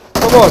chuan in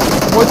robot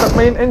moi tak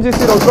main NGC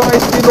ro tlong ai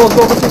speed lo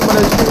to ka team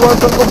man speed wal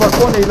tan cover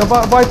ko nei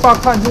lama vai pa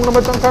khan hung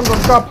lama tang kan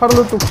ron ka phar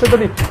lutuk se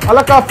tani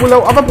alaka fulo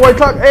ava boy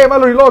thak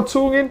mal reload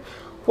chung in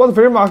what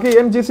very marky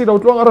MGC ro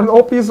tlong aron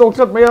OP zo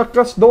klat mai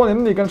crash don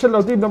em ni kan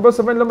shell team number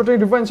 7 lama tang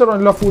revenge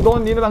ron la fu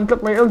don ni na lang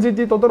klat mai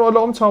LGT to ro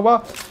lom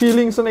chawa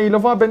healing sa nei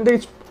lova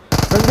bandage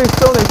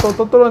so nei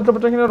to ron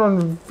tlam tang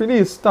ron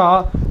finish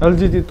ta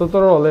LGT to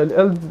ro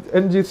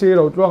NGC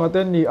ro tlong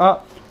aten ni a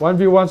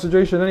 1v1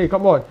 situation ani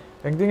come on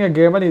engting a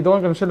game ani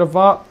don kan shell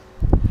va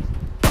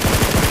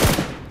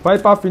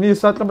Viper finish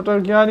sat tlam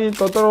tang hian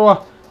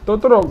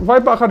Totoro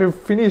Viper kha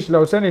finish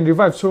lo sen in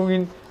revive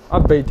chungin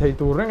update thei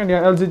tur reng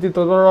ania LGT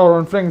Totoro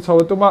ron flank chaw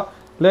tuma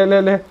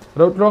le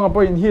ro tlong a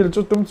point heal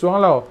chu tum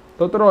chuang lo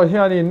Totoro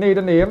hian in nei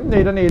da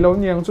nei lo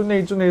niang chu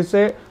nei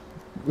se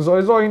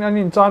zoi in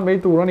anin chan mei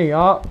tur ani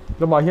a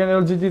lama hian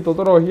LGT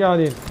Totoro hian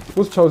in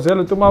push chaw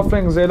zel tuma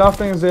flank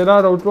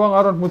zela ro tlong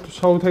aron mu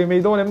chaw thei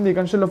mei don em ni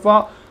kan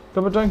shilfa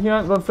tamatang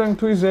hian ron flank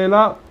thui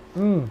zela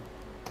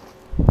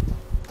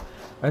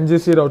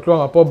NGC ro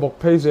tlong a po bok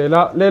phei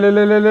zela le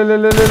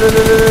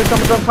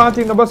tamatang kha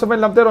team number 7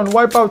 lam te ron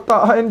wipe out ta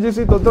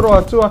NGC Totoro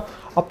a chu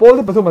a pol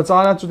te pathuma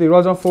chana chu ti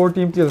ro 4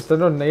 team kills te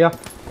ron neya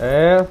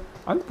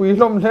an pui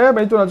hlom hle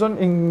mai tu na jon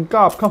in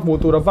kap kha mu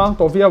tu rawang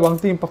to via wang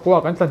team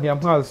pakwa kan tlan hiam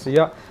ngal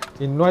sia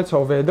in noi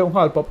chaw ve de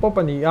ngal pop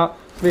ani a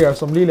player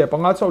somli le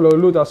panga chaw lo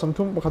lu da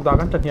somthum pakhata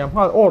kan tlan hiam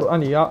ngal or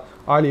ani a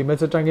ali me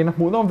changin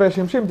mu nom ve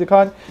shim ti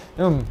khan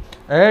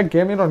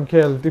game in ron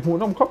kel ti mu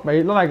nom khop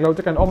mai like lo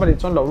te kan omani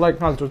chon lo like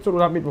ngal chu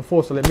la mit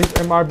force le miss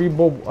MRB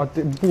bob at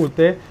bu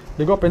te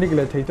ligo panic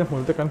le theite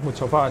hul te kan mu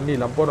chawa ani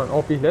lam poron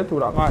op le tu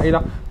ra nga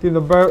ila team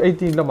number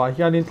 18 lama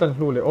hianin tlan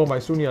hlu le my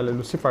sunia le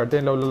Lucifer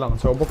ten lo lang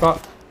chaw boka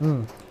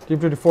team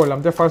 24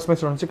 lam te first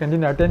match ron chicken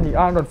dinner ten ni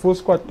an ron full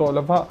squad to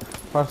lava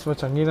first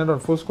match angin ron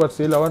full squad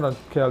si lawan ron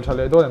khel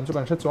thale do em chu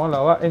kan chuang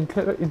lawa in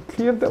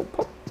clear the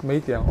pop mai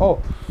tiang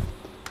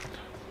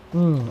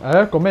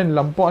comment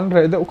lampo an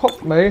re de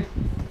khop mai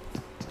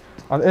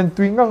an en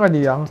twing nga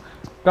ni ang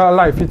ka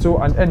live fi chu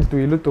an en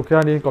tui lu tu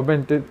kya ni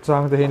comment te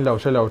chang te hin lo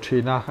shelo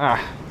thina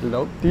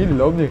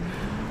lo ni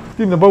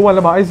team number 1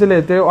 lama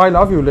isolate I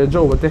love you le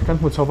jo te kan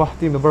hu chawa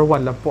team number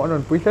 1 lampo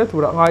an pui hle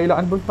thura nga ila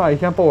an bul tai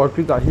hian power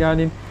crit ta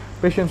hianin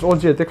patience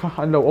OJ te kha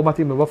an lo oma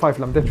team number 5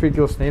 lam te 3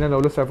 kills nei na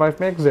lo survive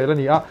make zela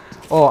ni a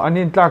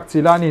anin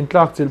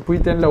tlak chil pui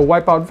ten lo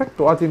wipe out vec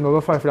to team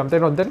number 5 lam te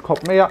ron den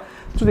khop me ya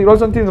chu ti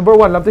ron team number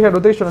 1 lam te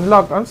rotation and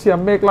lock an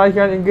siam make like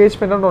hian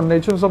engagement an ron nei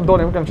chun som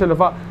don em kan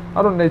chelefa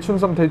aron nei chun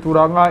som thei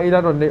tura nga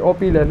ila ron nei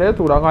op le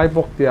tura ngai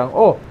bok tiang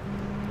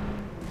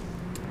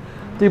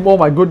team oh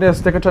my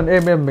goodness te ka chan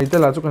me te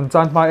la chu kan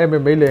chan ma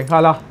me le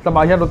khala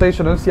tama hian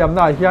rotation an siam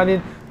na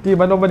hianin team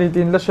anomani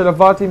tin la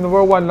shelava team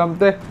number 1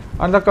 lamte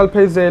an kal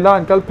phei zela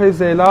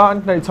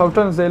an nei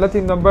chautan zela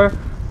team number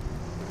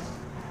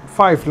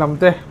 5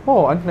 lamte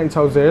an nei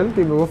chau zel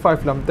team number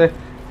 5 lamte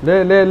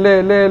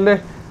le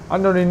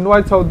an rin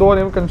white chau don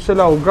em kan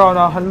shelau ground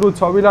a han lu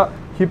chawila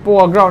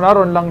hipo ground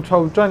aron lang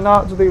chau chan na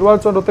chu ti wal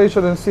chon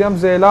rotation an siam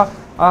zela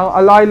ang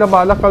alai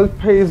lama la kal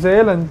phei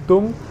zel an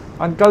tum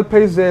an kal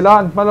phei zela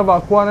an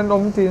malama kwan an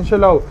om tin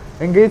shelau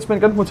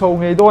engagement kan mu chau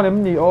ngei don em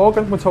ni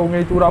kan mu chau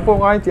ngei tura po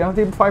ngai tiang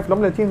team 5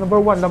 lam le team number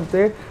 1 lam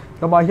te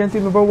lama hian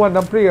team number 1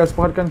 lam players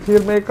pakhat kan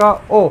clear make a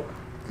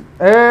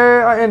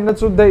en na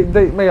chu dei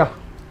me ya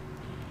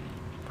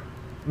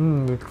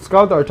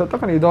scouter chat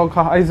takani dog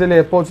kha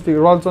aizele positive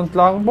roll chon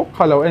tlang bok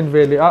khalo en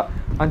veli a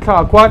an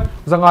kha kwat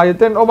zangai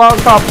ten oma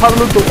ka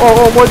pharlu tu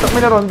moi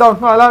takmina run down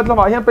ngala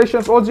lama hian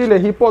patience og le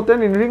hi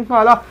poten in ring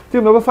ngala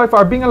team number 5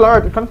 are being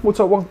alert kan pu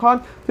chawang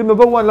khan team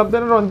number 1 lam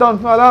ten run down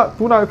ngala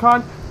tuna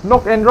khan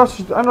knock and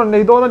rush anon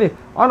nei do ni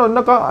anon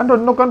naka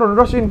anon knock and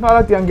rush in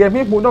ngala tiang game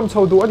hi munam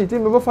chawdu ani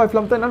team number 5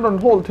 lam ten anon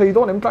hold thei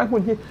do nem trai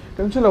hun hi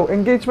kan chelo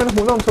engagement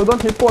munam chawdon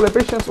hi po le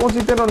patience og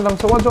ten on lam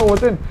chawan jo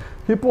ten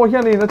hi po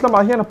hian ni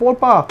natlama hian pol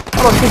pa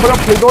aron tu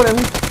brak thei do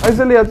nem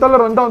aizelia tal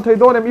run down thei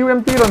do nem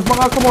umt run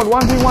manga come on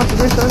 1v1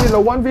 situation ni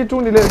lo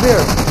 1v2 ni le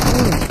there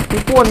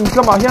hi po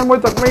natlama hian moi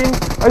tak main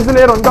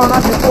aizelia run down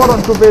a hi po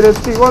run tu bele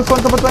ti one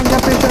son ta patang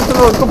hian patience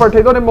run cover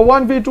thei do nem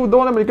 1v2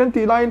 do nem kan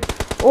ti line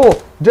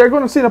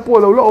Dragon sin a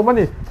polo lo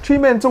mani 3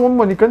 men chong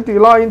mani kan ti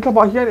line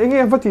thaba hian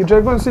enge vati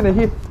Dragon sin a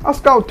hi a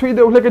scout 3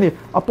 deuh lekani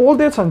a pol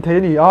de chan the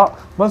ni a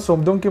man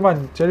som dong ki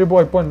man cherry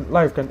boy pon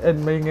live kan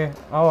end mai nge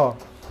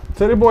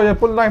cherry boy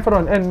pon live for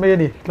on end mai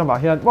ni thaba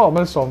hian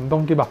man som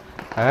dong ki ba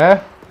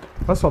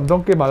man som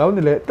dong ki ma lo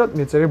ni le tat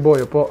ni cherry boy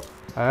po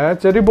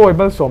cherry boy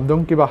man som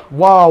dong ki ba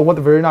wow what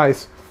very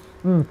nice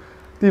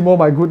Timo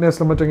my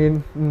goodness lama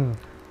tangin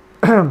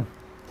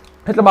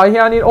hết là bài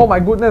hiền oh my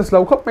goodness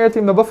lâu khóc mẹ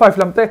team number 5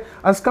 làm te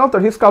and scouter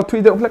his scout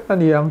 3 de flek na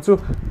ni ang chu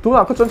tu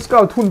na ko chon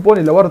scout thun pon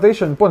ni lower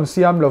rotation pon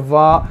siam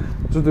lova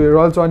chu tu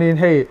roll chon in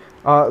hey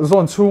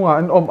zone chunga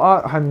an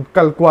a han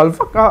kalkwal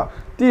vaka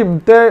team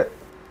te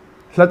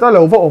hlata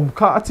lo va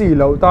kha chi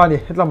lo ta ni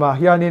hết là ma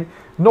hianin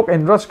knock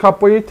and rush kha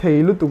poi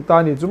thei lu tuk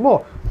ta ni chu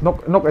mo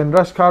knock and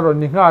rush kha ron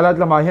ni nga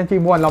la ma hian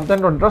team 1 lam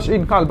ten ron rush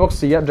in kal box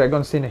sia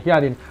dragon sin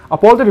hianin a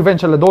pol the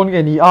revenge la don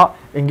ge ni a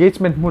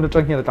engagement mun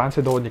atang hian tan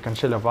se don ni kan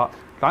selava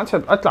tan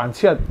chat atlan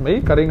chiat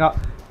mai karinga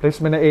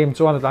placement aim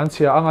chuan atlan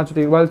chia anga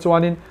chuti wal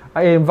chuanin a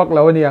aim vak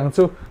lo ni ang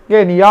chu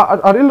ge ni a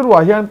aril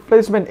ruwa hian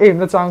placement aim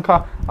na chang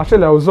kha a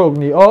selo zog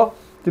ni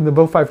team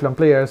number 5 lam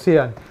players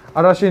hian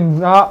arashin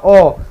na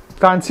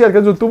kan chiat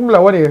kan chu tum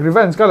lo ani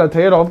revenge ka la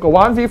thei rom ka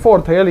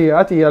 1v4 theli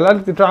ati ala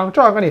ti trang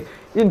trang ani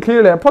in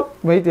clear le phot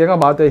mai tianga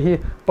ma te hi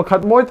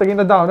pakhat moi takin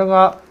na down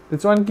nga ti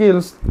chuan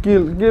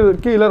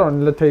kill la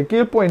ron la thei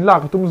kill point la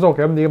ka tum zok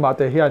em ni ma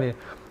te hi ani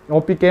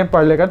op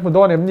camper le kan mu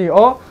don em ni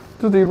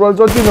to the roll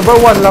jo team number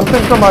 1 lam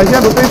ten kama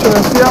hian rotation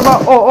an siama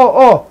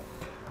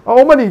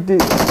mani ti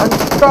an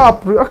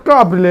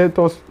kap le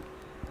tos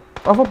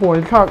afa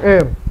point khak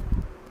em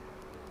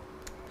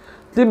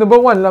team number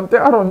 1 lam te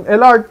aron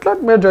lr tlat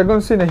me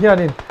dragon sin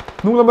hianin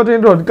nung lam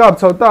tin ron kap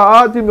chauta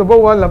team number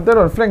 1 lam te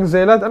ron flank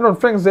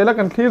zela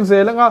kan clear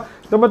zela nga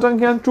tamatang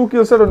hian 2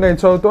 kills ron nei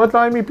chau to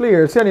atlai mi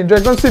players hianin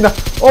dragon sin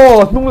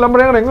nung lam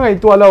reng ngai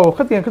to lo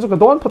khatian khachu ka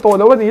don phato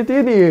lo ni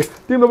ti ni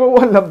team number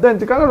 1 lam ten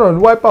ti kan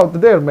ron wipe out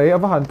there mai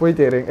ava han poi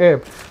te reng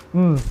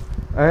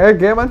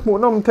game an mu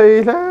nom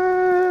thei le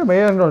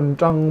mai an ron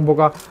chang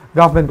boka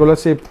Govt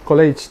Kolasib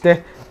college te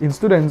in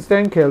students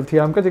ten khel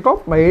thiam ka ti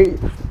kop mai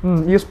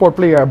e-sport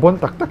player bon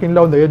tak in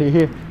lo nei ani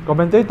hi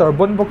commentator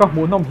bon boka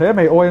mu nom hle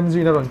mai omg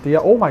na ron tia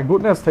oh my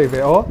goodness thei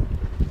ve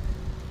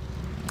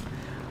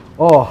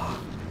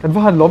kan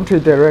van lom thei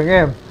te reng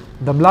em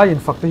damlai in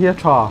fakta hi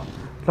tha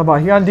lama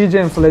hian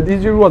DJ Flet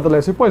DG Road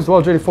le si points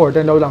wall 34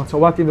 ten lo lang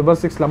chawa team number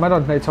 6 lam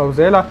aron nei chau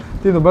zela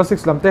team number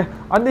 6 lam te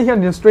an ni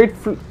hian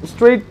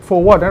straight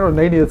forward aron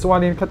nei ni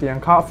chuan in khatiang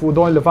kha fu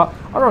don leva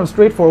aron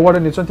straight forward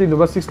ani team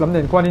number 6 lam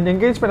nen kwan in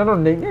engagement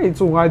aron nei ngei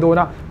chu ngai do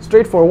na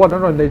straight forward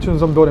aron nei chun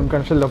zom do nem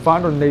kan shel leva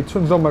aron nei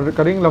chun zom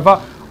karing leva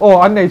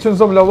an nei chun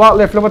zom leva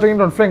left lam atang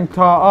aron flank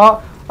tha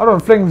aron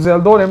flank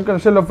zel do nem kan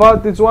shel leva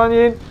ti chuan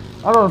in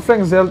aron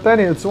flank zel te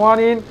ni chuan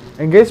in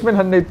engagement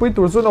han nei pui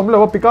tur chun om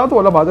lawa pika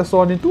to lama da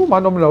son ni tu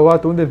man om lawa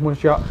tun den mun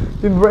sia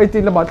tin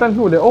 18 lama tlan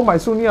hu le my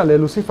sunia le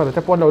lucifer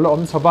te pon lo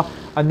om chaba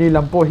ani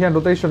lampo hian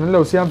rotation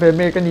lo siam ve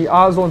me kani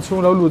a zone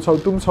chung lo lu chau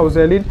tum chau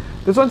zelin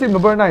the son team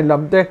number 9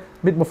 lamte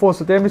mid mo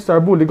force te Mr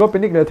Bully go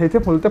penic le thei the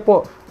phul te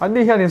po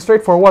ani hian in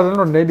straight forward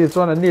an nei di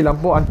chon ani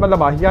lampo an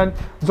malama hian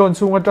zone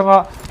chung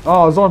atanga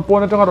zone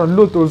pon atanga ron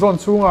lu tur zone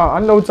chunga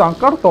an lo chang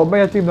kar to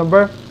me team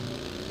number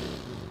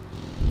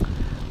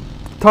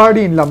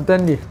 13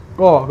 lamten ni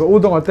ga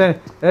udong aten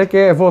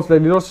eke votes le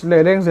liros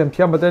le leng zem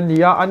thiam aten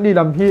nia ani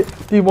lam hi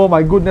timo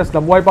my goodness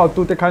lam wipe out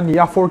tu te khan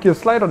nia 4 kill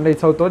slide on nei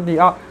chau to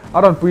nia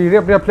aron pui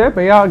rep play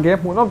me ya game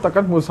munom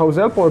takan mu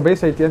sauzel por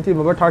base ai team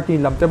number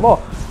 13 lam te mo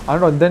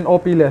aron den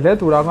op le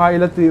tura nga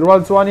ila ti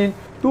roll chuanin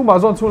tu ma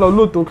zon chung lo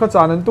lut tu kha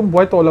chanan tum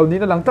boi to lo ni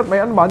na lang tat mai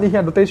an ma ni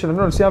hian rotation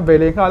an siam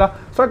vele nga la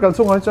circle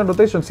chung han chan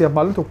rotation siam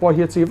mal tu po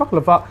hi chi vak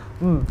lova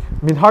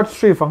min heart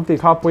street fang ti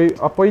kha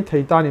poi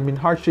thei ta ni min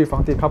heart street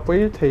fang ti kha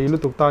poi thei lu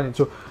tu ta ni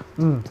chu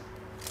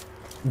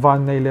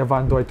van nei le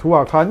van doi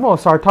thua khan mo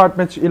sar third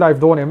match i live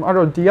don em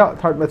aron tia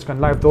third match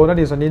kan live don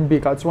ani zanin bi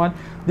ka chuan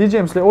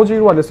DJs le OG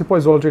wa le sipoi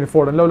zol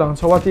 24 an lo lang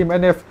chawa team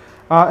NF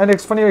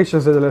NX funny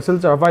actions le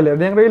silchar vai le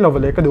lengrei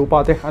lovele ka du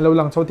pa te alo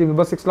lang chho team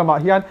number 6 lama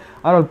hian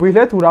aron pui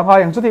hle thura nga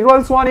yang chuti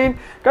roll swanin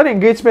kan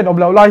engagement of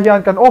lo la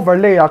hian kan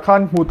overlay a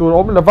khan mutur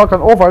om lova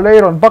kan overlay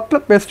ron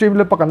baklat pe stream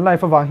le pakan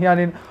live awang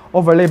hianin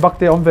overlay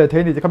bakte om ve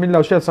the ni te kamin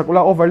lo share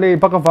sakula overlay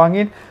bak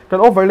awangin kan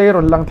overlay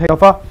ron lang thei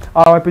fa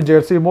RP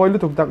jersey moi lu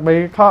tuk tak mai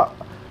kha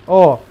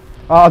o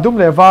adum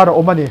le var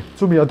omani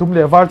chumi adum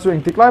le var chu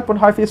engtik lai pon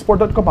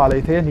highfeesport.com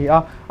ale the ni a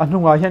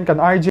anunga hian kan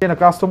RJ na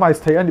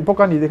customize thei ani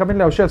pokani de kamin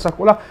lo share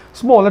sakula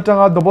small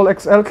atanga double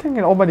XL thing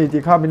in omani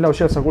ti kha min lo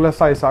share sakula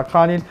size a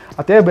khanin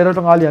ate ber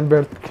atanga lian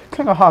ber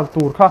thenga hal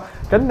tur kha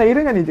kan nei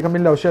reng ani ti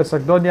kamin lo share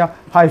sak donia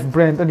hive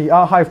brand ani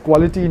a hive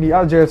quality ni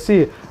a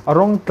jersey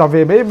arong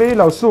klave be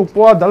lo su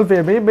po dal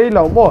ve be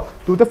lo mo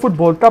tu te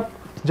football cup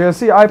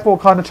jersey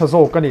ipo khan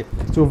chazo kani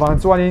chu wan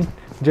chuanin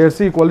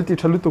jersey quality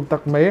thalu tuk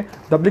tak mai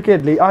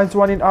duplicate le ai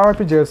chuan in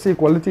RP jersey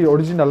quality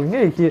original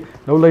nge hi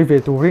lo lai ve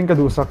tu ring ka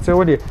du sak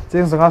chewani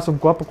cheng zanga sum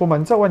ko pa ko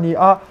man chawani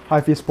a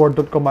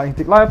highfeesport.com a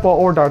intik lai po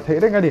order thei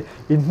reng ani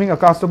in ming a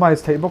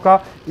customize thei boka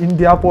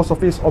India Post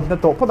Office of na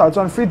to pada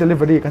chuan free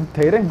delivery kan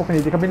thei reng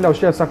bokani ti kamin lo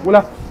share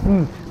sakula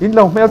in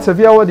lo mail se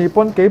viaw ani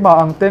pon ke ma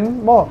ang ten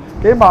mo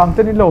ke ma ang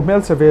ten in lo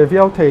mail se ve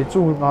viaw thei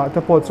chu nga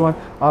ta po chuan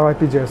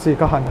RP jersey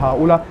ka han ha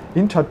ula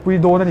in chat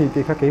pui don ani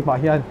ti kha ke ma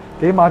hian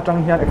ke ma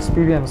tang hian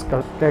experience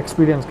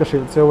ka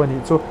shil chewani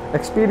so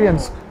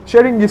experience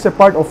sharing is a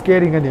part of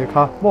caring ani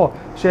kha mo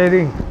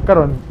sharing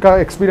karon ka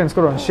experience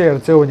karon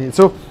share chewani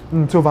so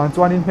chu wang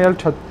chuan in mail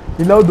chat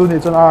in lo du ni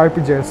chuan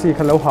RP jersey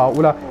kha lo ha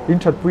ula in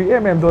chat pui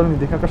don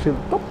ni ti kha ka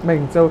shil top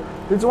meng cheu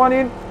ti chuan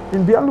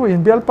in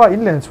bial pa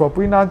in len chwa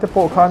pui nan te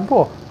po khan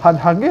po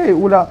han nge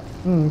ula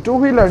two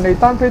wheeler nei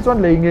tan pe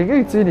chuan le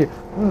nge chi ni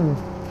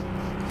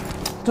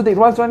chu ti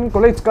wan chuan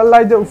college kal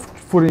lai de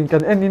furin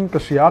kan enin ka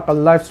shia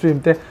kal live stream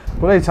te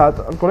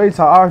college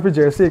RP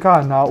jersey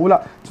ka na ula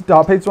chu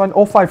ta pe chuan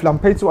O5 lam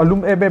pe chu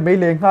alum ebe me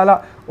leng hala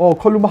o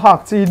kholum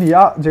hak chi ni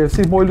a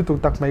jersey moi lu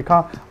tuk tak mai kha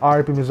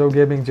RP Mizo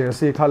gaming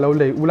jersey kha lo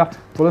le ula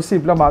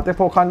Kolasib lama te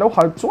pho khan lo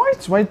hal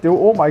choi te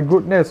oh my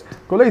goodness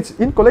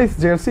college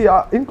jersey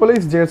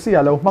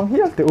a lo mang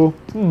hial te u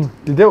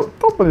ti deu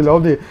top ni lo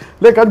ni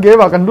le kan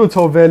game kan du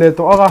chho vele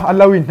to aga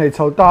alawin nei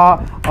chhota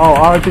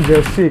RP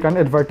jersey kan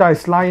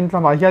advertise line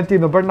lama hian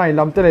team number 9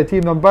 lam te le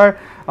team number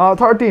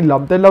 13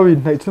 lam te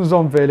lawin nei chun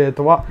zom vele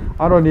to wa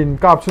aronin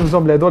kap chun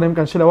zom le donem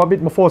kan shilawa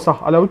bit mo fosa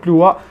alo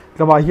tluwa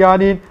lama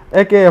hianin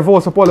eke vo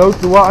support lo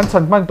tluwa an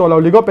chan man to lo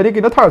ligo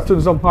perikin thar chun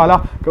zom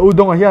hala ka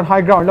udong hian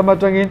high ground lama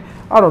tangin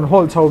aron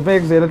hol chho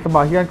vek zel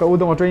lama hian ka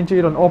udong train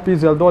chi ron op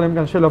zel donem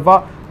kan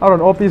shilawa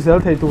aron op zel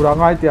thei tura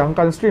ngai tiang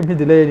kan stream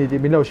hi delay ni ti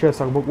min lo share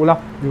sak buk ula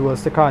viewers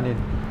se kanin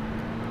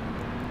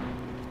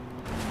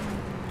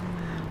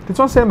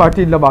Tichuan Saint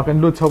Martin lama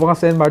kan lut chawanga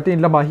Saint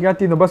Martin lama hian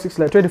team number 6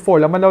 le 24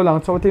 lama lo lang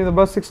chaw team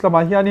number 6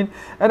 lama hianin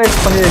NX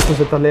funny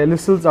se ta le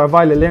listles are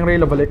vai le lengrei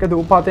lo le ka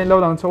du pa ten lo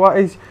lang chawa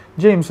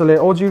James le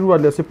OG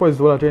Ruad le sipois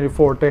dola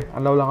 24 te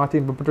an lo lang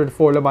team number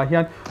 24 lama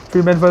hian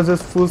 3 men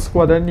versus full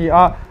squad ani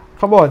a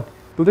come on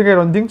tu te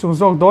ron ding chung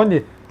zok don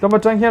ni lama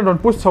chang hian ron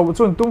push chaw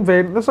chun tum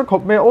ve na sa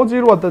khop me OG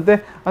Ruad te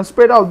an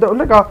spread out de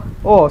leka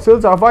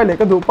sales are vai le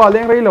ka du pa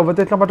lengrei lo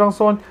te lama chang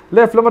son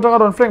left lama chang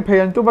ron flank phe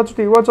an tu ba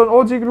chuti wa chon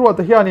OG Ruad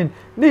te hianin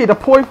ni the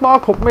point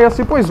mark khop me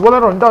sipois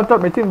wala ron down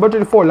tat me team number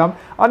 24 lam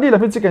ani la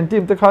chicken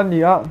team te khan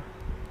ni a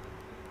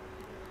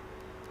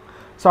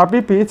Sarpi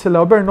pi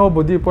chelo ber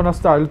nobody pona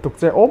style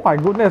tukche oh my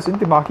goodness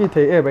intima ki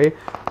the e bai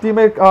team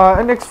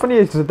NX funny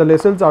is the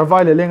lessons are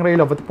vai le lengrei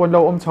lo vat pon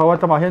lo chawa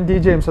tama hian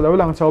DJ selo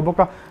lang chaw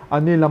boka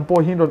ani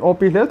lampo hin ron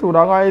op le tu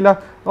ra ngai la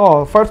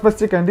first best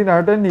chicken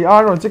dinner den ni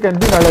ron chicken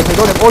dinner le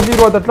do dem OG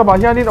ro that tama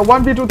hian in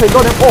 1v2 the do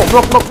dem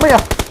block me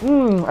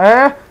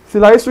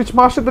silai switch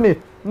ma shit ni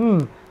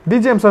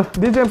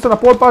DJ na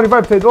pot pa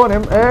revive the do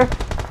dem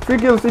free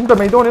kills in the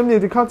me do dem ni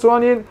dikha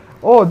chuan in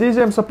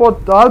DJ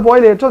support all boy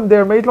le chon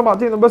there mate lama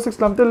team number 6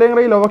 lam te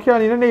lengrei lo wakhian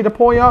ni nei da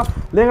poya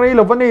lengrei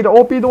lo vanei da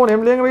OP do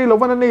nem lengrei lo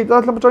van nei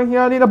da lam chang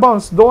hian ni na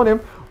bounce do nem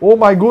oh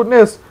my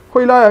goodness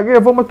khoi la ge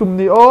vo ma tum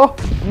ni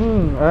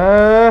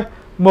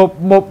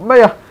mop me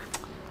ya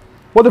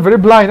what a very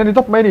blind ani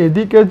top me ni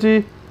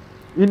DKG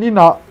in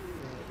ina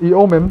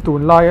mem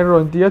tun lai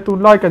ron tia tun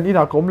lai kan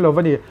ina kom lo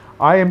vani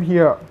I am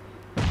here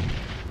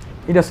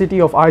in the city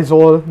of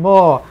Aiawt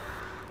mo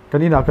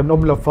kanina kan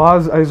la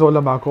faz Aiawt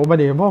lama ko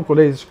mani mo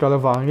college kala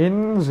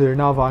wangin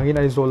zirna wangin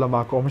Aiawt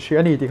lama ko shi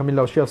ani ti kamin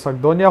lo shia sak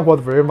donia what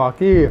very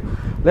maki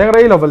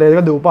lengrei lo vale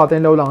ka du pa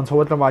ten lo lang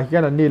chawat lama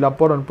hian ani la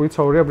poron pui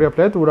chaw rep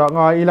le tura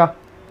nga ila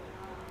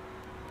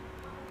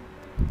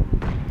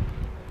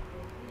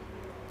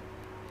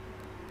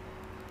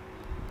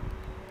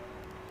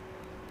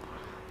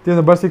team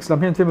number 6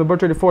 lam hian team number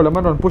 34 lam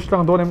ron push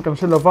lang donem kan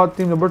shilava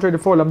team number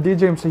 34 lam DJ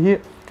James hi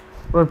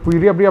ron pui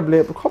riap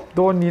le khop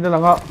don ni na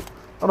langa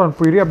aron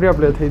pui riap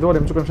le thei do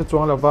dem chu kan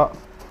chuang lova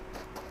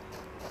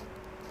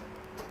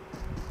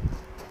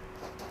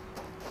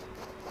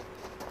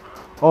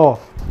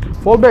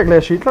fallback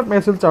le shi tlat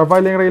mesil char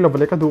vai lengrei lo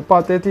le ka du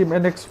pa te team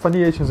NX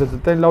funny actions at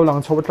ten lo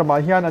lang chawat lama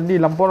hian an ni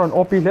lampon on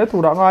OP le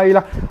tura ngai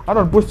la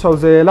aron push chaw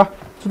zela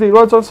chu ti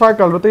ro chon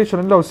circle rotation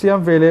an lo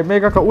siam vele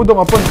mega ka udong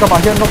apon kama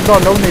hian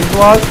knockdown lo nei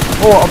nual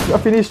a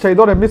finish thei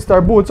do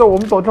Mr. Bu cho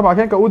to thlama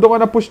hian ka udong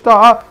ana push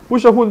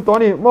a hun to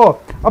ni mo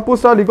a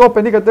push a ligo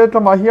peni ka te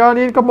thlama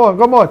hianin come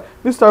on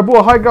Mr.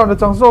 Bu high ground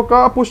chang zo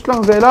ka push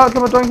lang zela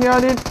thlama tang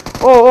hianin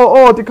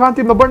ti khan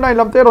team number 9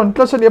 lamte ron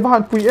plus ani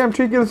bahan PM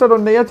 3 kills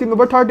ron nei team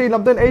number 30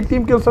 lamten 8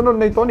 team kills ron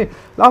nei to ni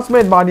last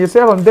man mani se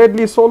ron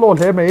deadly solo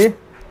le mei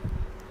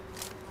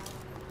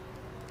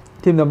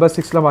team number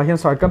 6 lama hian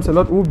sarkam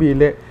selot ubi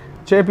le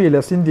chepi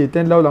le Cindy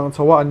ten lo lang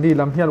chawa an ni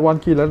lam hian 1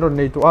 kill ron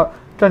nei to a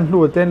tlan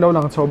hlu ten lo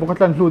lang chaw boka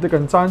tlan hlu te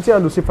kan chan che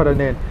Lucifer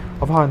anen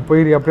avan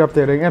poi ria prap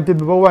te reng em team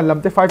number 1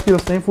 lam te 5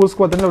 kills nei full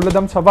squad ten lo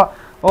ladam chawa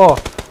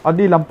an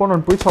ni lam pon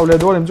ron pui chaw le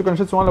do lem chu kan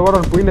se chuang le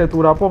waron pui le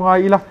tura po nga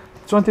ila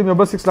chuan team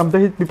number 6 lam te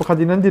hit bi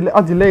pakhatin an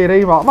delay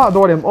rei ma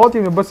do lem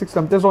team number 6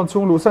 lam te zone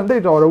chung lu san dei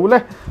ro le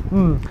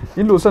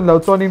in lu san lo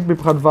chuan in bi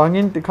pakhat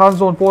wangin ti khan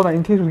zone po na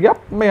in thi riap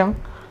meang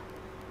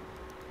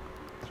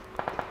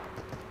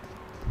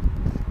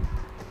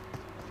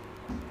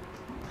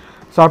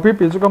Sapi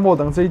pi chu ka mo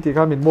dang sei ti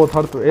kha min mo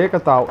thar tu ka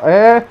taw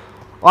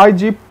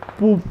IG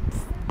pu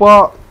pa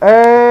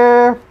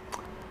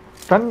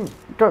kan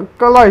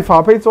ka lai fa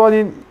phei chuan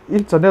in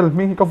I channel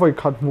mi ka voi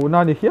khat mu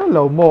na ni hian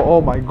lo mo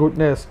oh my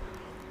goodness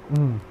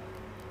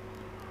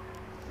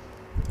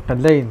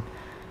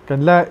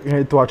kan la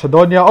ngai tua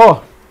chadonia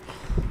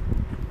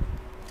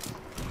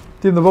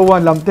team number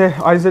 1 lamte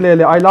Aizele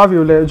le I love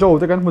you le jo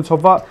te kan mu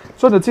chowa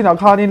so the china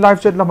khan in live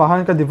chat lama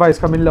han ka device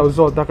kamin lo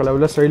zo ta ka lo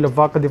la seri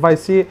lova ka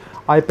device si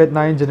iPad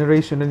 9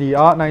 generation ani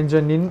 9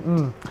 gen in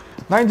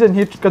 9 gen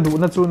hit ka du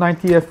na chu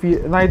 90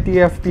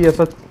 fps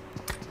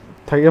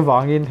thai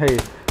awangin hei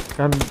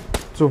kan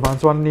chu van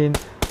chuan nin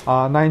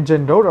 9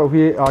 gen ro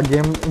hi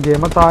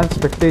game atan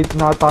spectate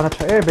na ta na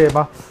thae be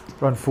ma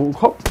ron fu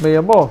khop me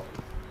mo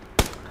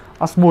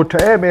a smooth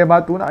thae be ma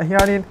tu na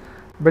hianin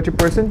battery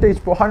percentage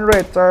po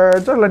 100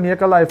 charger la nia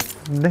ka life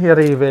nahi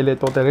re vele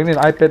to te rin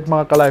iPad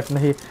ma ka life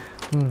nahi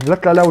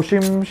lakla lo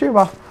shim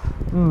ba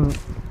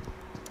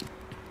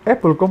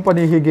Apple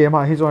company hi game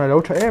hi zone lo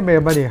thae me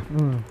ba ni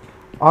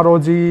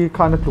ROG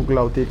khan tluk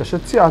lo ti ka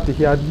shetsia ti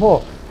hian mo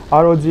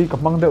ROG ka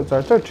mang deuh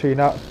charger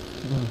thina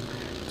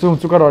chung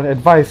chu ka ron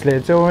advice le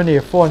cheu ni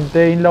phone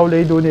te in lo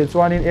le du ni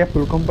chuan in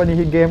Apple company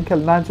hi game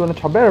khel nan chuan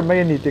thaber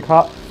mai ni ti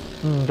kha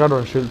ka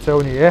ron shil cheu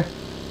ni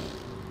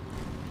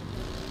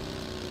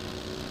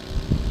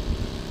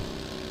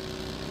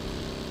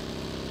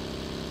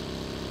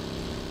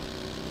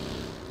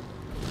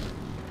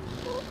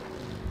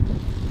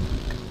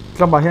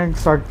Lama hian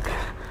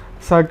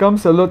sarkam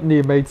salute ni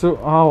mei chu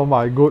oh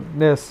my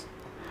goodness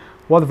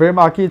what very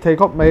marky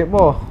take up mei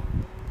mo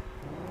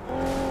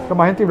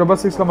lama hian team number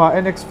 6 lama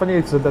NX funny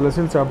chu dala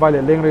sil cha bai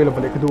le lengrei lo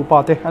bale du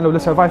pa te an lo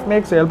survive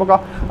make sel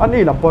boka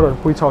ani lam por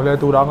pui chaw le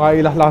tura nga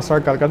ila la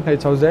circle kan hei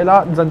chaw zela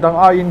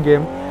jandang a in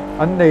game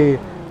an nei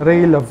rei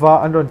lova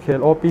an ron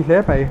khel op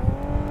hle pai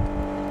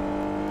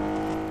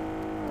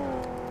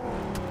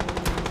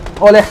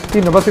Ole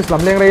team number 6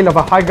 lam lengrei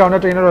lova high ground na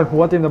trainer ron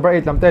huwa team number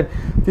 8 lam 10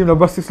 team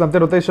number 6 lam 10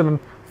 rotation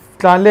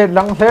tlan le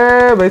lang hle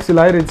bai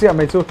silai rin chi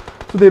mai chu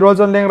de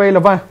rojon lengrei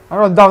lova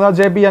aron down na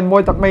JB an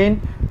moi tak main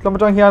tlam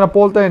tang hian a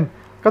polten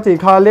ka ti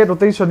kha le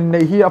rotation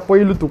nei hi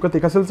apoi lu tu ka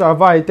ti khasil cha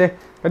vai te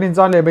kanin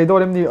chan le bai do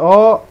lem ni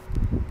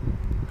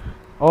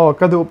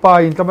ka du pa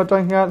in tlam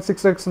tang hian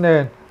 6x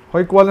nen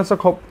hoi kwal na sa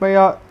khop mai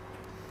a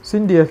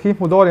Cindy khi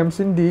mu do lem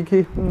Cindy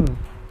khi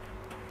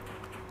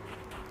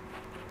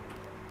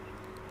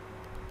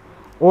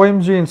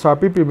OMG in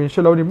Sapi min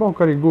shelo ni mo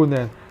kari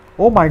gunen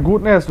oh my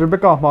goodness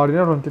Rebecca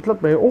Marina ron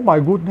titlat be oh my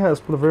goodness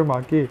put very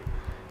marky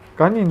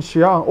kan in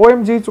siang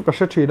OMG chu ka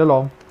shethi na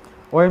long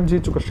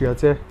OMG chu ka shia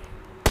che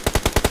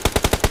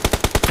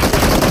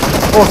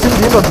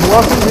Cindy ron nuwa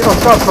Cindy ron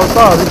ka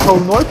ta ri thau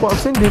noi ko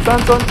Cindy tan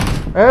chon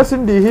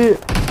Cindy hi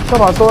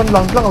sama ton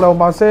lang lo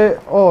ma se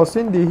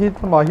Cindy hi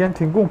ma hian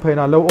thingkung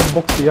pheina lo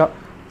box sia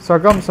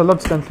sarkam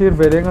salot kan clear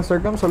verenga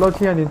sarkam salot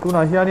hian in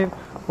tuna hianin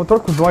motor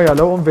kunwaya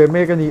lo ve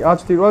mekani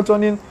achti ro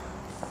chonin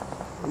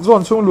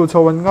zone chung lu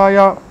chawan nga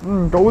ya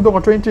ka udong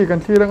 20 kan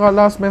thira nga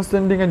last man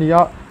standing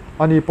ania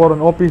ani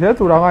poron op le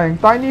tura nga yang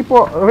tiny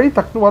po rei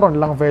tak nu ron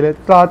lang vele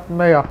tlat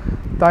me ya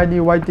tiny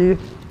whitey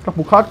ka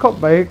bukhat khop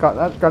bai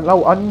ka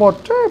lau an mod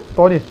chep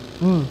to ni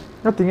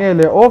na tinge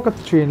le ka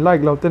chin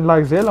like lo ten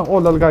like zelang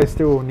all the guys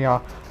tu nia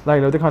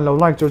like lo te khan lo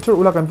like chu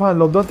ula kan phan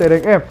lo don te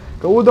reng em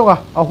ka udong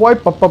a hwai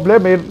pap le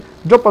me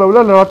drop lo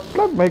la lot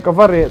plat mai ka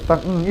vare tak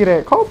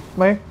ire khop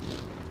mai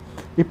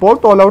ipol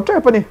to lo tre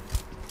pani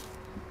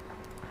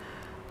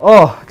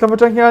tlam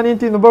tang hianin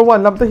team number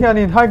 1 lam ta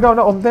hianin high ground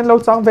na omten lo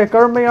chang ve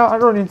kar mea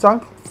aron in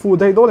chang fu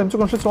dei do lem chu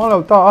kan se chuang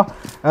lo ta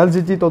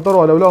LGT to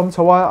ro lo om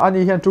chawa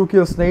ani hian 2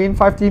 kills nein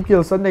 5 team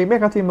kills an nei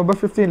meka team number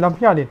 15 lam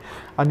hianin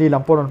ani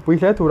lam poron pui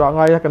hle thura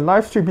nga ya kan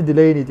live stream bi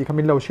delay ni ti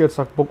khamin lo share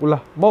sak bokula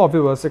mo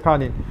viewers se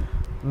khanin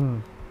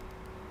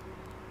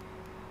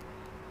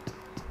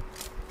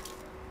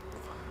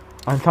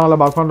an thang la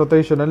ba kon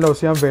rotation an lo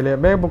siam vele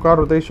me boka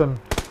rotation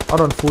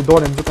aron fu do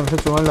nem chu kan se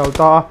chuang lo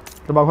ta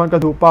bang khan ka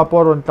du pa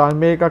poron tan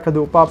me ka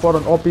du pa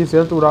poron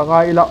official tura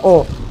nga ila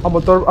o a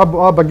motor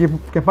a bagi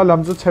ke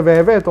malam chu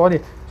cheve ve to ani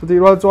chuti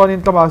rol chuan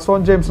in tama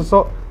son James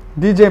so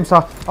D James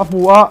a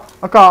hua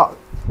aka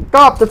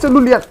kap ta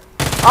chelulian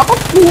apa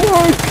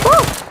puai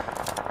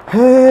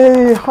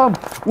hey ham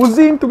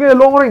uzin tu ge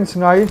long range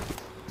ngai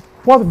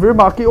what very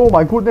marky oh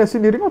my goodness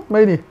in ring up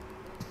mai ni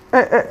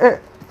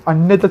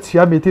anne ta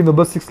chia mi team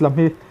number 6 lam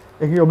hi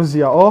engi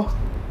omzia o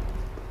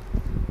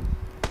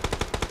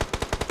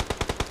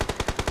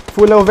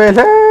full over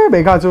le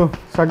be ga chu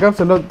sagam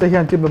se lo te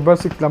hian team number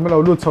 6 lam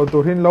lo lu chho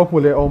tur hin lo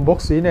hule om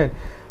box si nen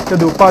ka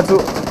du pa chu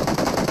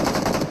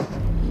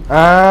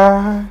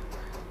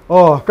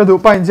ka du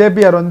pa in JB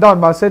ron down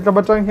ma set la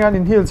batang hian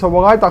in hill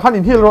chawangai ta khan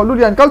in hill ro lu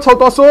lian kal chho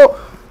to su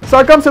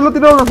sagam se lo ti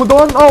ro mu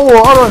don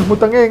aron mu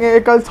tang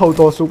nge kal chho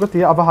to su ka ti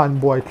abahan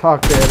boy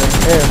thak te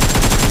reng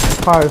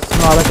phar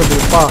snala ka du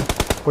pa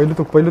poi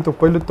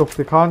lu tuk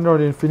ti khan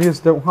ron in finish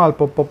de hal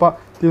pop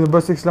team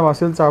number 6 lama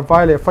sil char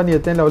vai le funny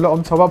ten lo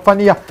om chawa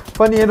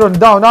funny ron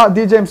down na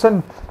D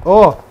Jameson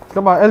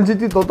kama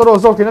LGT to ro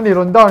zo kin ani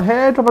ron down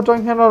he ta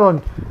batang hian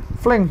ron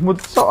flank mu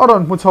so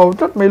aron mu chho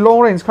tat mai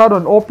long range kha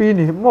ron OP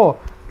ni mo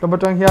ta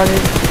batang hian ni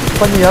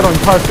funny ron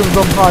thar sum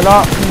zom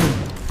hala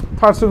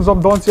thar sum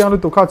zom don chiang lu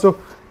tu kha chu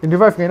in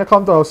revive ngai na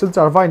kham to sil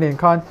char vai nen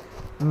khan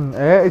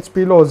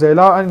HP lo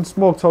zela and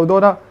smoke chho do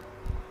na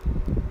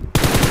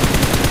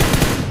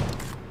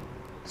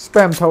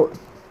spam thâu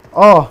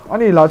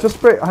anh ấy là cho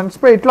spray hắn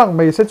spray lăng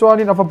mày sẽ cho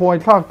anh nó vào bồi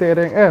thang tệ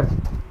đấy em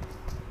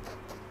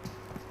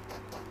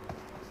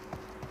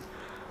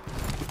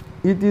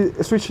ít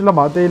switch là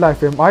mà đây live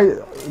phim ai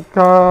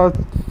ka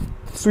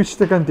switch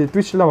thế cần thì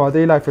twitch là mà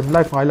đây live phim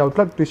live ngay lâu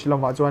tắt twitch là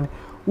mà cho anh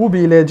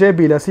ubi le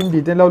JB là xin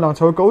đi tên lâu lăng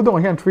châu cấu đông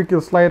hiện 3 kill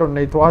slide on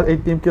này to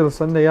 18 kills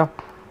sân này à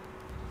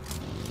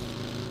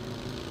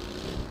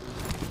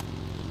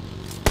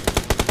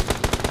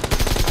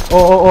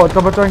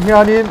ta batang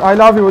hianin I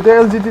love you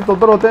te LGT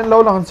totoro ten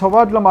lo lang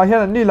chawat lama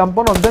hian ni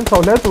lampon on ten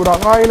chaw le tura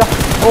ngai la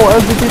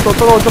LGT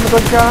totoro ta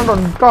batang hian ron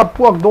ka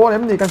puak don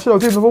em ni kan shilo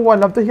team number 1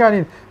 lam te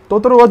hianin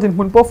totoro din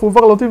hun po fu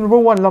vak lo team number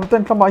 1 lam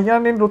ten lama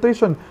hianin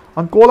rotation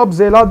an call up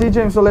zela D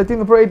James le team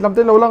number 8 lam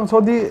ten lo lang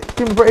chaw di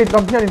team number 8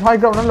 lam hianin high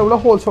ground an lo la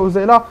hold chaw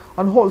zela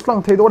an hold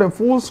lang thei do dem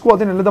full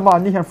squad in le dama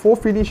ni hian 4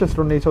 finishes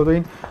ron nei chaw do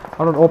in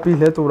aron OP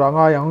le tura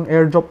ngai ang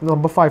airdrop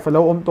number 5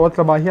 lo om to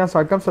lama hian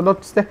sarkam salot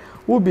ste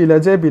ubi le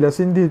JB le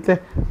sindi te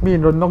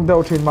min ron knock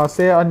down thin ma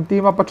se an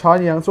team a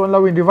pathani yang chon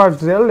lo in revive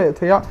zel le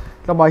theya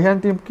lama hian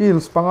team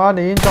kills panga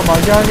nei in lama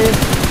hian ni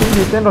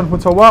sindi ten ron hu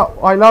chawa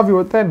I love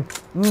you ten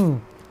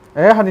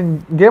hanin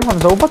game han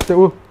zo bat te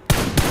u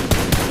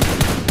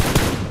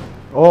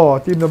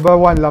team number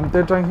 1 lam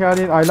te tang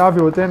hianin I love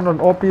you ten ron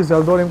OP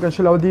zel do lem kan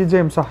shilo D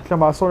James sa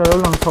lama so lo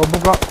lang chho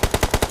buka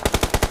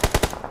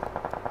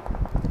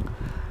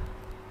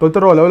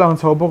totoro lo lang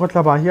chho buka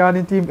lama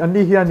hianin team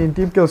ani hianin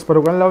team kills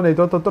paru kan lo nei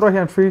to totoro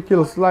hian 3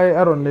 kills lai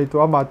aron nei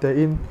to ama te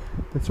in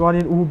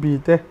chuanin ubi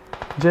te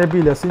JB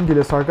le sindi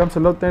le sarkam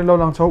selot ten lo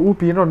lang chho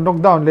upi ron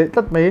knockdown le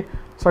tat mai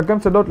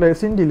sarkam selot le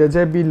sindi le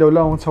JB lo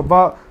lang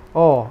chhowa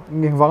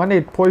nging wang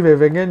ani phoi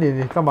ve nge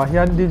ni lama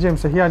hian D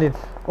James hianin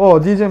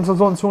D James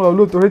zone chung lo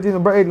lu tu hit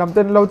number 8 lam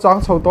ten lo chang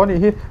chho to ni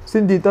hi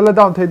sindi tala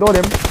down thei do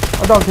dem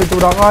down thei tu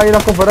ra ngai la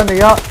cover ani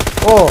ya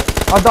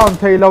down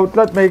thei lo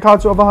tlat mai kha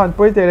chu abahan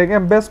poi te reng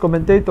em best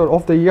commentator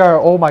of the year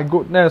oh my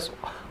goodness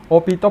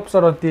OP top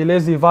saron ti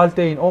lazy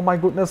valtain oh my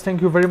goodness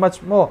thank you very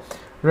much mo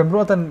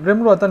remro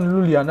tan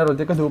lulian na ro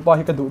te ka du pa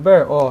hi ka du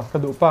ber ka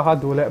du pa ha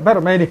du le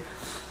ber mai ni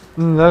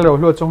la ro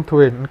lu chong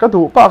thuin ka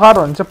du pa ha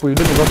ron cha pui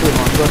lu ka tu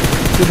man do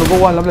team number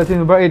 1 lam le team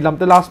number 8 lam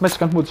te last match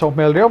kan hu chong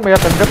mel reu me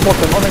kan get mo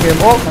ten on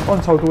game kan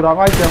on chau tu ra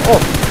ngai chang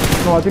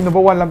no team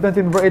number 1 lam te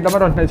team number 8 lam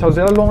ron nei chau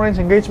zela long range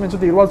engagement chu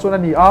ti wal chuna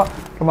ni a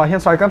kama hian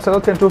sai kam selo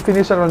ten to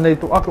finish ron nei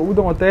tu a ka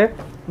udong ate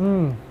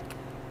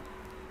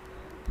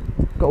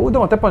ka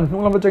udong ate pan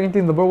nung lam chang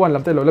team number 1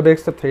 lam te lo la back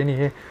step the ni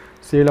he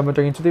si lam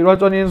chang chu ti wal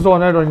chon in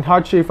zone ron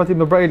hard shape team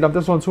number 8 lam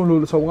te zone chung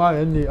lu chau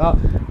ngai ni a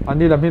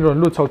ani lam hin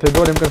ron lu chau the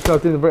do dem kan selo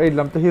team number 8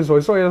 lam te hi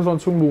zoi zone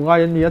chung lu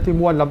ngai ni a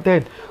team 1 lam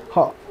ten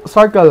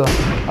cycle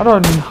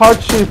aron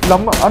hard shape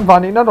lam an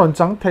vani na ron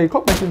chang thei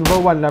khop team number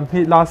 1 lam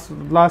hi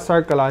last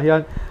cycle la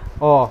hian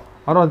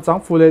aron chang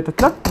fule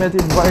tatlat me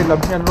team number 8 lam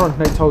hian ron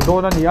nei chau do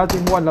na ni a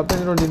team 1 lam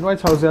ten ron in wai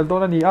chau zel do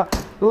na ni a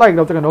like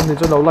lo te kan om ni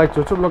chu lo like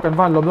chu lo kan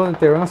van lom don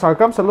te rang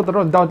sarkam salot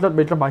ron down lat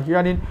bet lama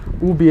hianin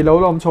ubi lo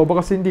lom chau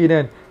baka sindi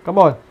nen come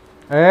on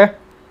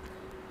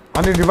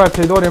ani revive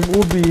thei do dem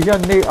ubi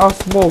hian nei a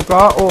smoke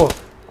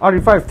a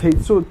revive thei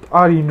chu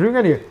a rin ring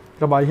ani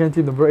lama hian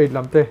team number 8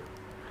 lam te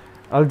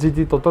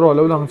LGT totoro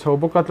lo lang chho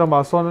bokat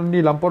lama son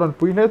ni lamporan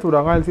pui ne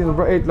thura ngai team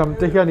number 8 lam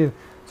te hianin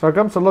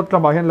sarkam salot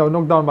lama hian lo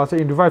knockdown ma se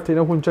in revive thei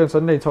na hun chen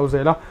san nei chho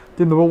zela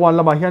team number 1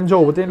 lama hian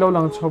jo ten lo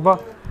lang choba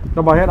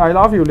lama hian I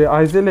love you le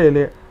I zele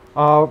le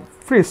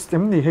freeze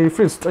tem ni hey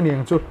freeze ani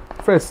ang chu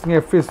freeze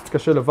nge freeze ka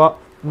shelova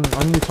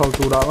ani chho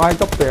tu ra ngai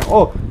top te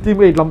team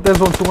 8 lam te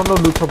zone chung an lo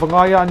lu choba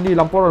ngai ani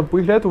lamporan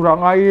pui le tu ra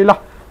ngai la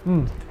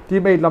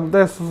team 8 lam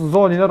te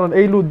zone in ron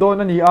ei lu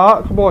don ani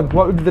come on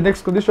what will be the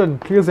next condition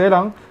clear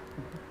zelang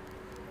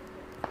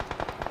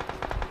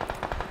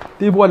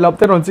team 1 lap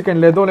ten ron chicken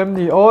le don em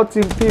ni o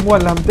team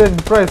 1 lam ten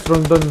price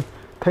ron don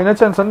thaina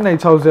chan san nei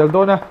chau zel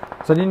don na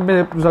zanin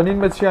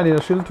me chiani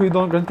na shil thui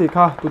don kan ti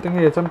kha tu teng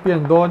he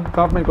champion don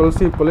Govt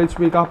Kolasib college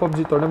week ka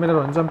Pubg tournament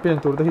ron champion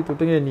tur te hi tu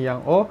teng he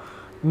niang o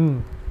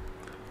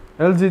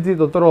LGT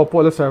totoro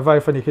pole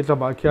survive ani khitla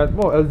ba khiat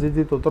mo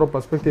LGT totoro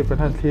perspective kan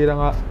han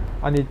thiranga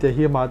ani te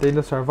hi ma te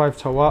na survive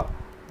chawa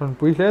ron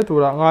pui hle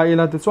tura nga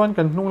ila te chuan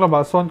kan hnung la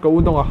ba son ka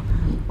udonga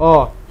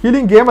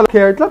healing game al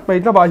care tlat mai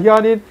tla ba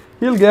hianin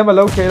heal game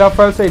alo khela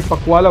first aid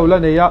pakwa lo la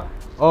neya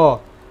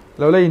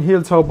lo la in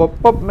heal chau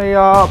pop mai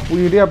a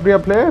pui riap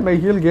hle mai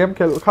heal game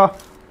khel kha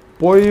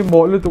poi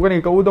mo lu tu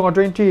kani ka udonga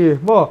 20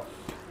 mo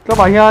tla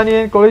ba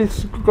hianin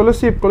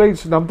Kolasib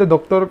college namte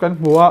doctor kan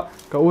huwa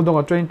ka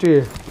udonga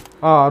 20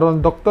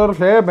 ron doctor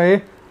hle mai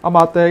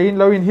amate in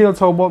lo in heal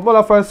chau mo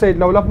la first aid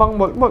lo la mang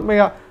mot mai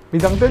a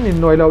midang ten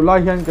in noi lo la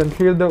hian kan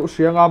clear de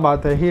sianga ma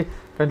te hi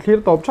kan clear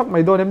top chak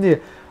mai don em ni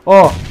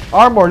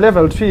armor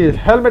level 3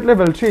 helmet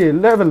level 3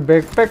 level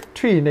backpack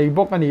 3 nei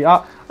bok ani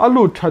a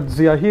lu that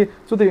zia hi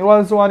chuti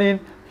wal chuanin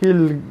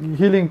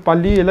healing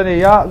pali la ne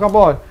ya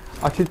gabon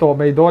a thi to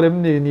mai don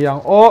em ni niang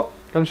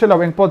kan shela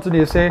eng pot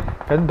ni se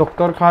kan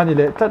doctor kha ni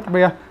le tat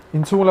mai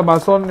in chung la ma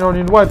son ron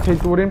in white thei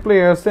turin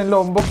players ten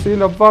lo box si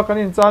lova kan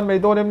in chan mai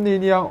don em ni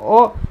niang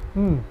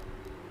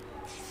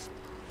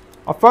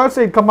a first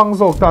aid kamang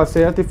zok ta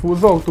se ati fu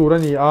zok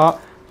turani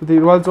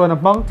chuti wal chuan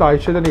a mang tlai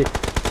shedani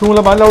chung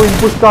la man lo in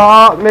push ta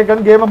le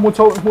kan game mu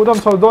dam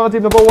chho don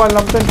team number 1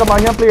 lam ten kama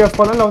hian players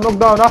palan lo knock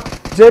down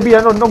JB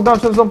an knock down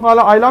chen som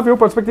hala I love you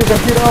perspective kan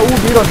thira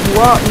ubi ron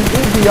huwa in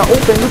ubi a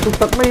open lu tuk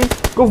tak mai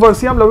ko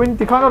versiam lo in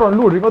tikhana ron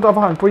lu ringo ta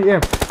han pui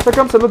em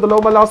second selo the low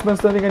last man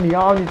standing ani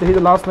ni te hi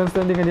the last man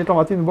standing ani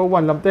tong team number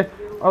 1 lam te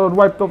aron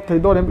wipe top thei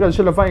don em kan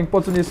shela fa ing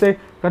potni se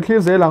kan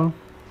thlir zelang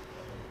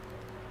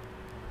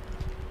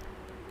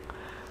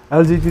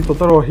LGT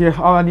totoro hi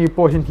ani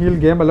po hin heal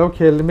game alo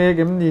khel me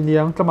game ni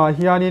niang tlama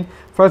hianin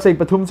first aid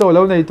pathum chaw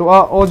lo nei to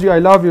OG I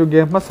love you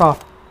game masa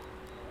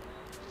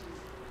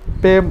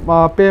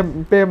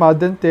pe ma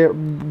den te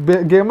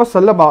game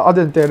masala ba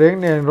aden te reng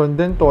nen ron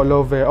den to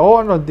lo ve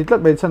ron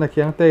ditlat be chana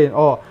khiang te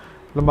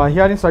lama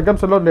hianin sagam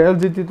salot le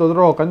LGT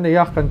totoro kan ne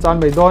ya kan chan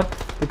mai don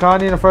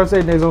tikani na first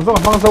aid nei zong zong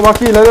hang sawa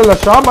ki la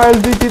shama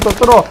LGT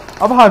totoro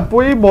abhan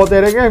pui mo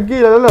te reng em ki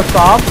la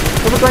sam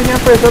so ta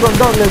hian face ron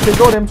down le se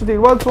don em chuti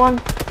wal chuan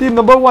team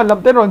number 1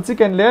 lam ten ron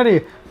chicken le ni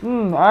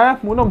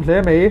munom hle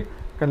mei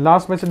kan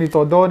last match ni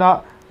to dona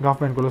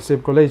Govt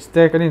Kolasib college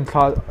te kanin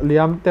thla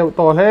liam te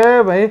to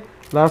hle mei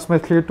last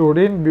match clear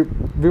turin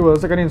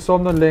viewers kanin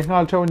som non le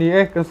ngal thoni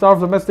kan start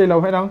the match te lo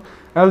henang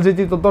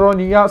LGT totoro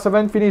ni ya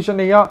 7 finish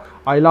ni ya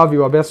I love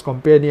you best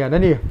companion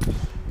ani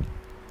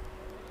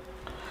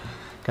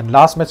kan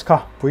last match kha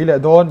puile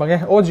don mange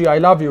OG I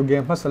love you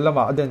game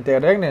masalama aden te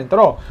reng nen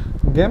tro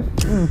game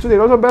chuti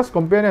ro best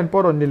companion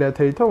poron ni le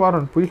thei tho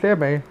waron pui hle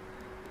mei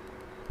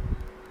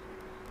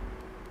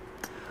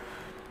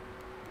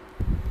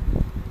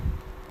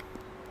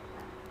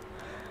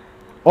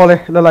ole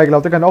la like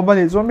lo te kan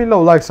obani chuan min lo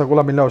like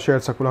sakula min lo share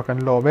sakula kan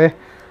lo me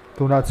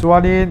tuna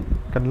chuanin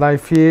kan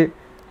live fi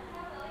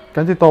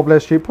kan ti top le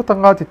shi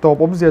photanga ti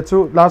top obje chu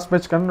last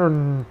match kan ron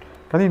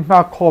kan in na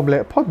khom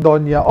le phot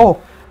don ya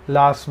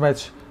last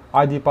match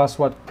ID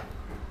password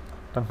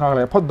kan hak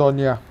le phot don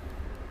ya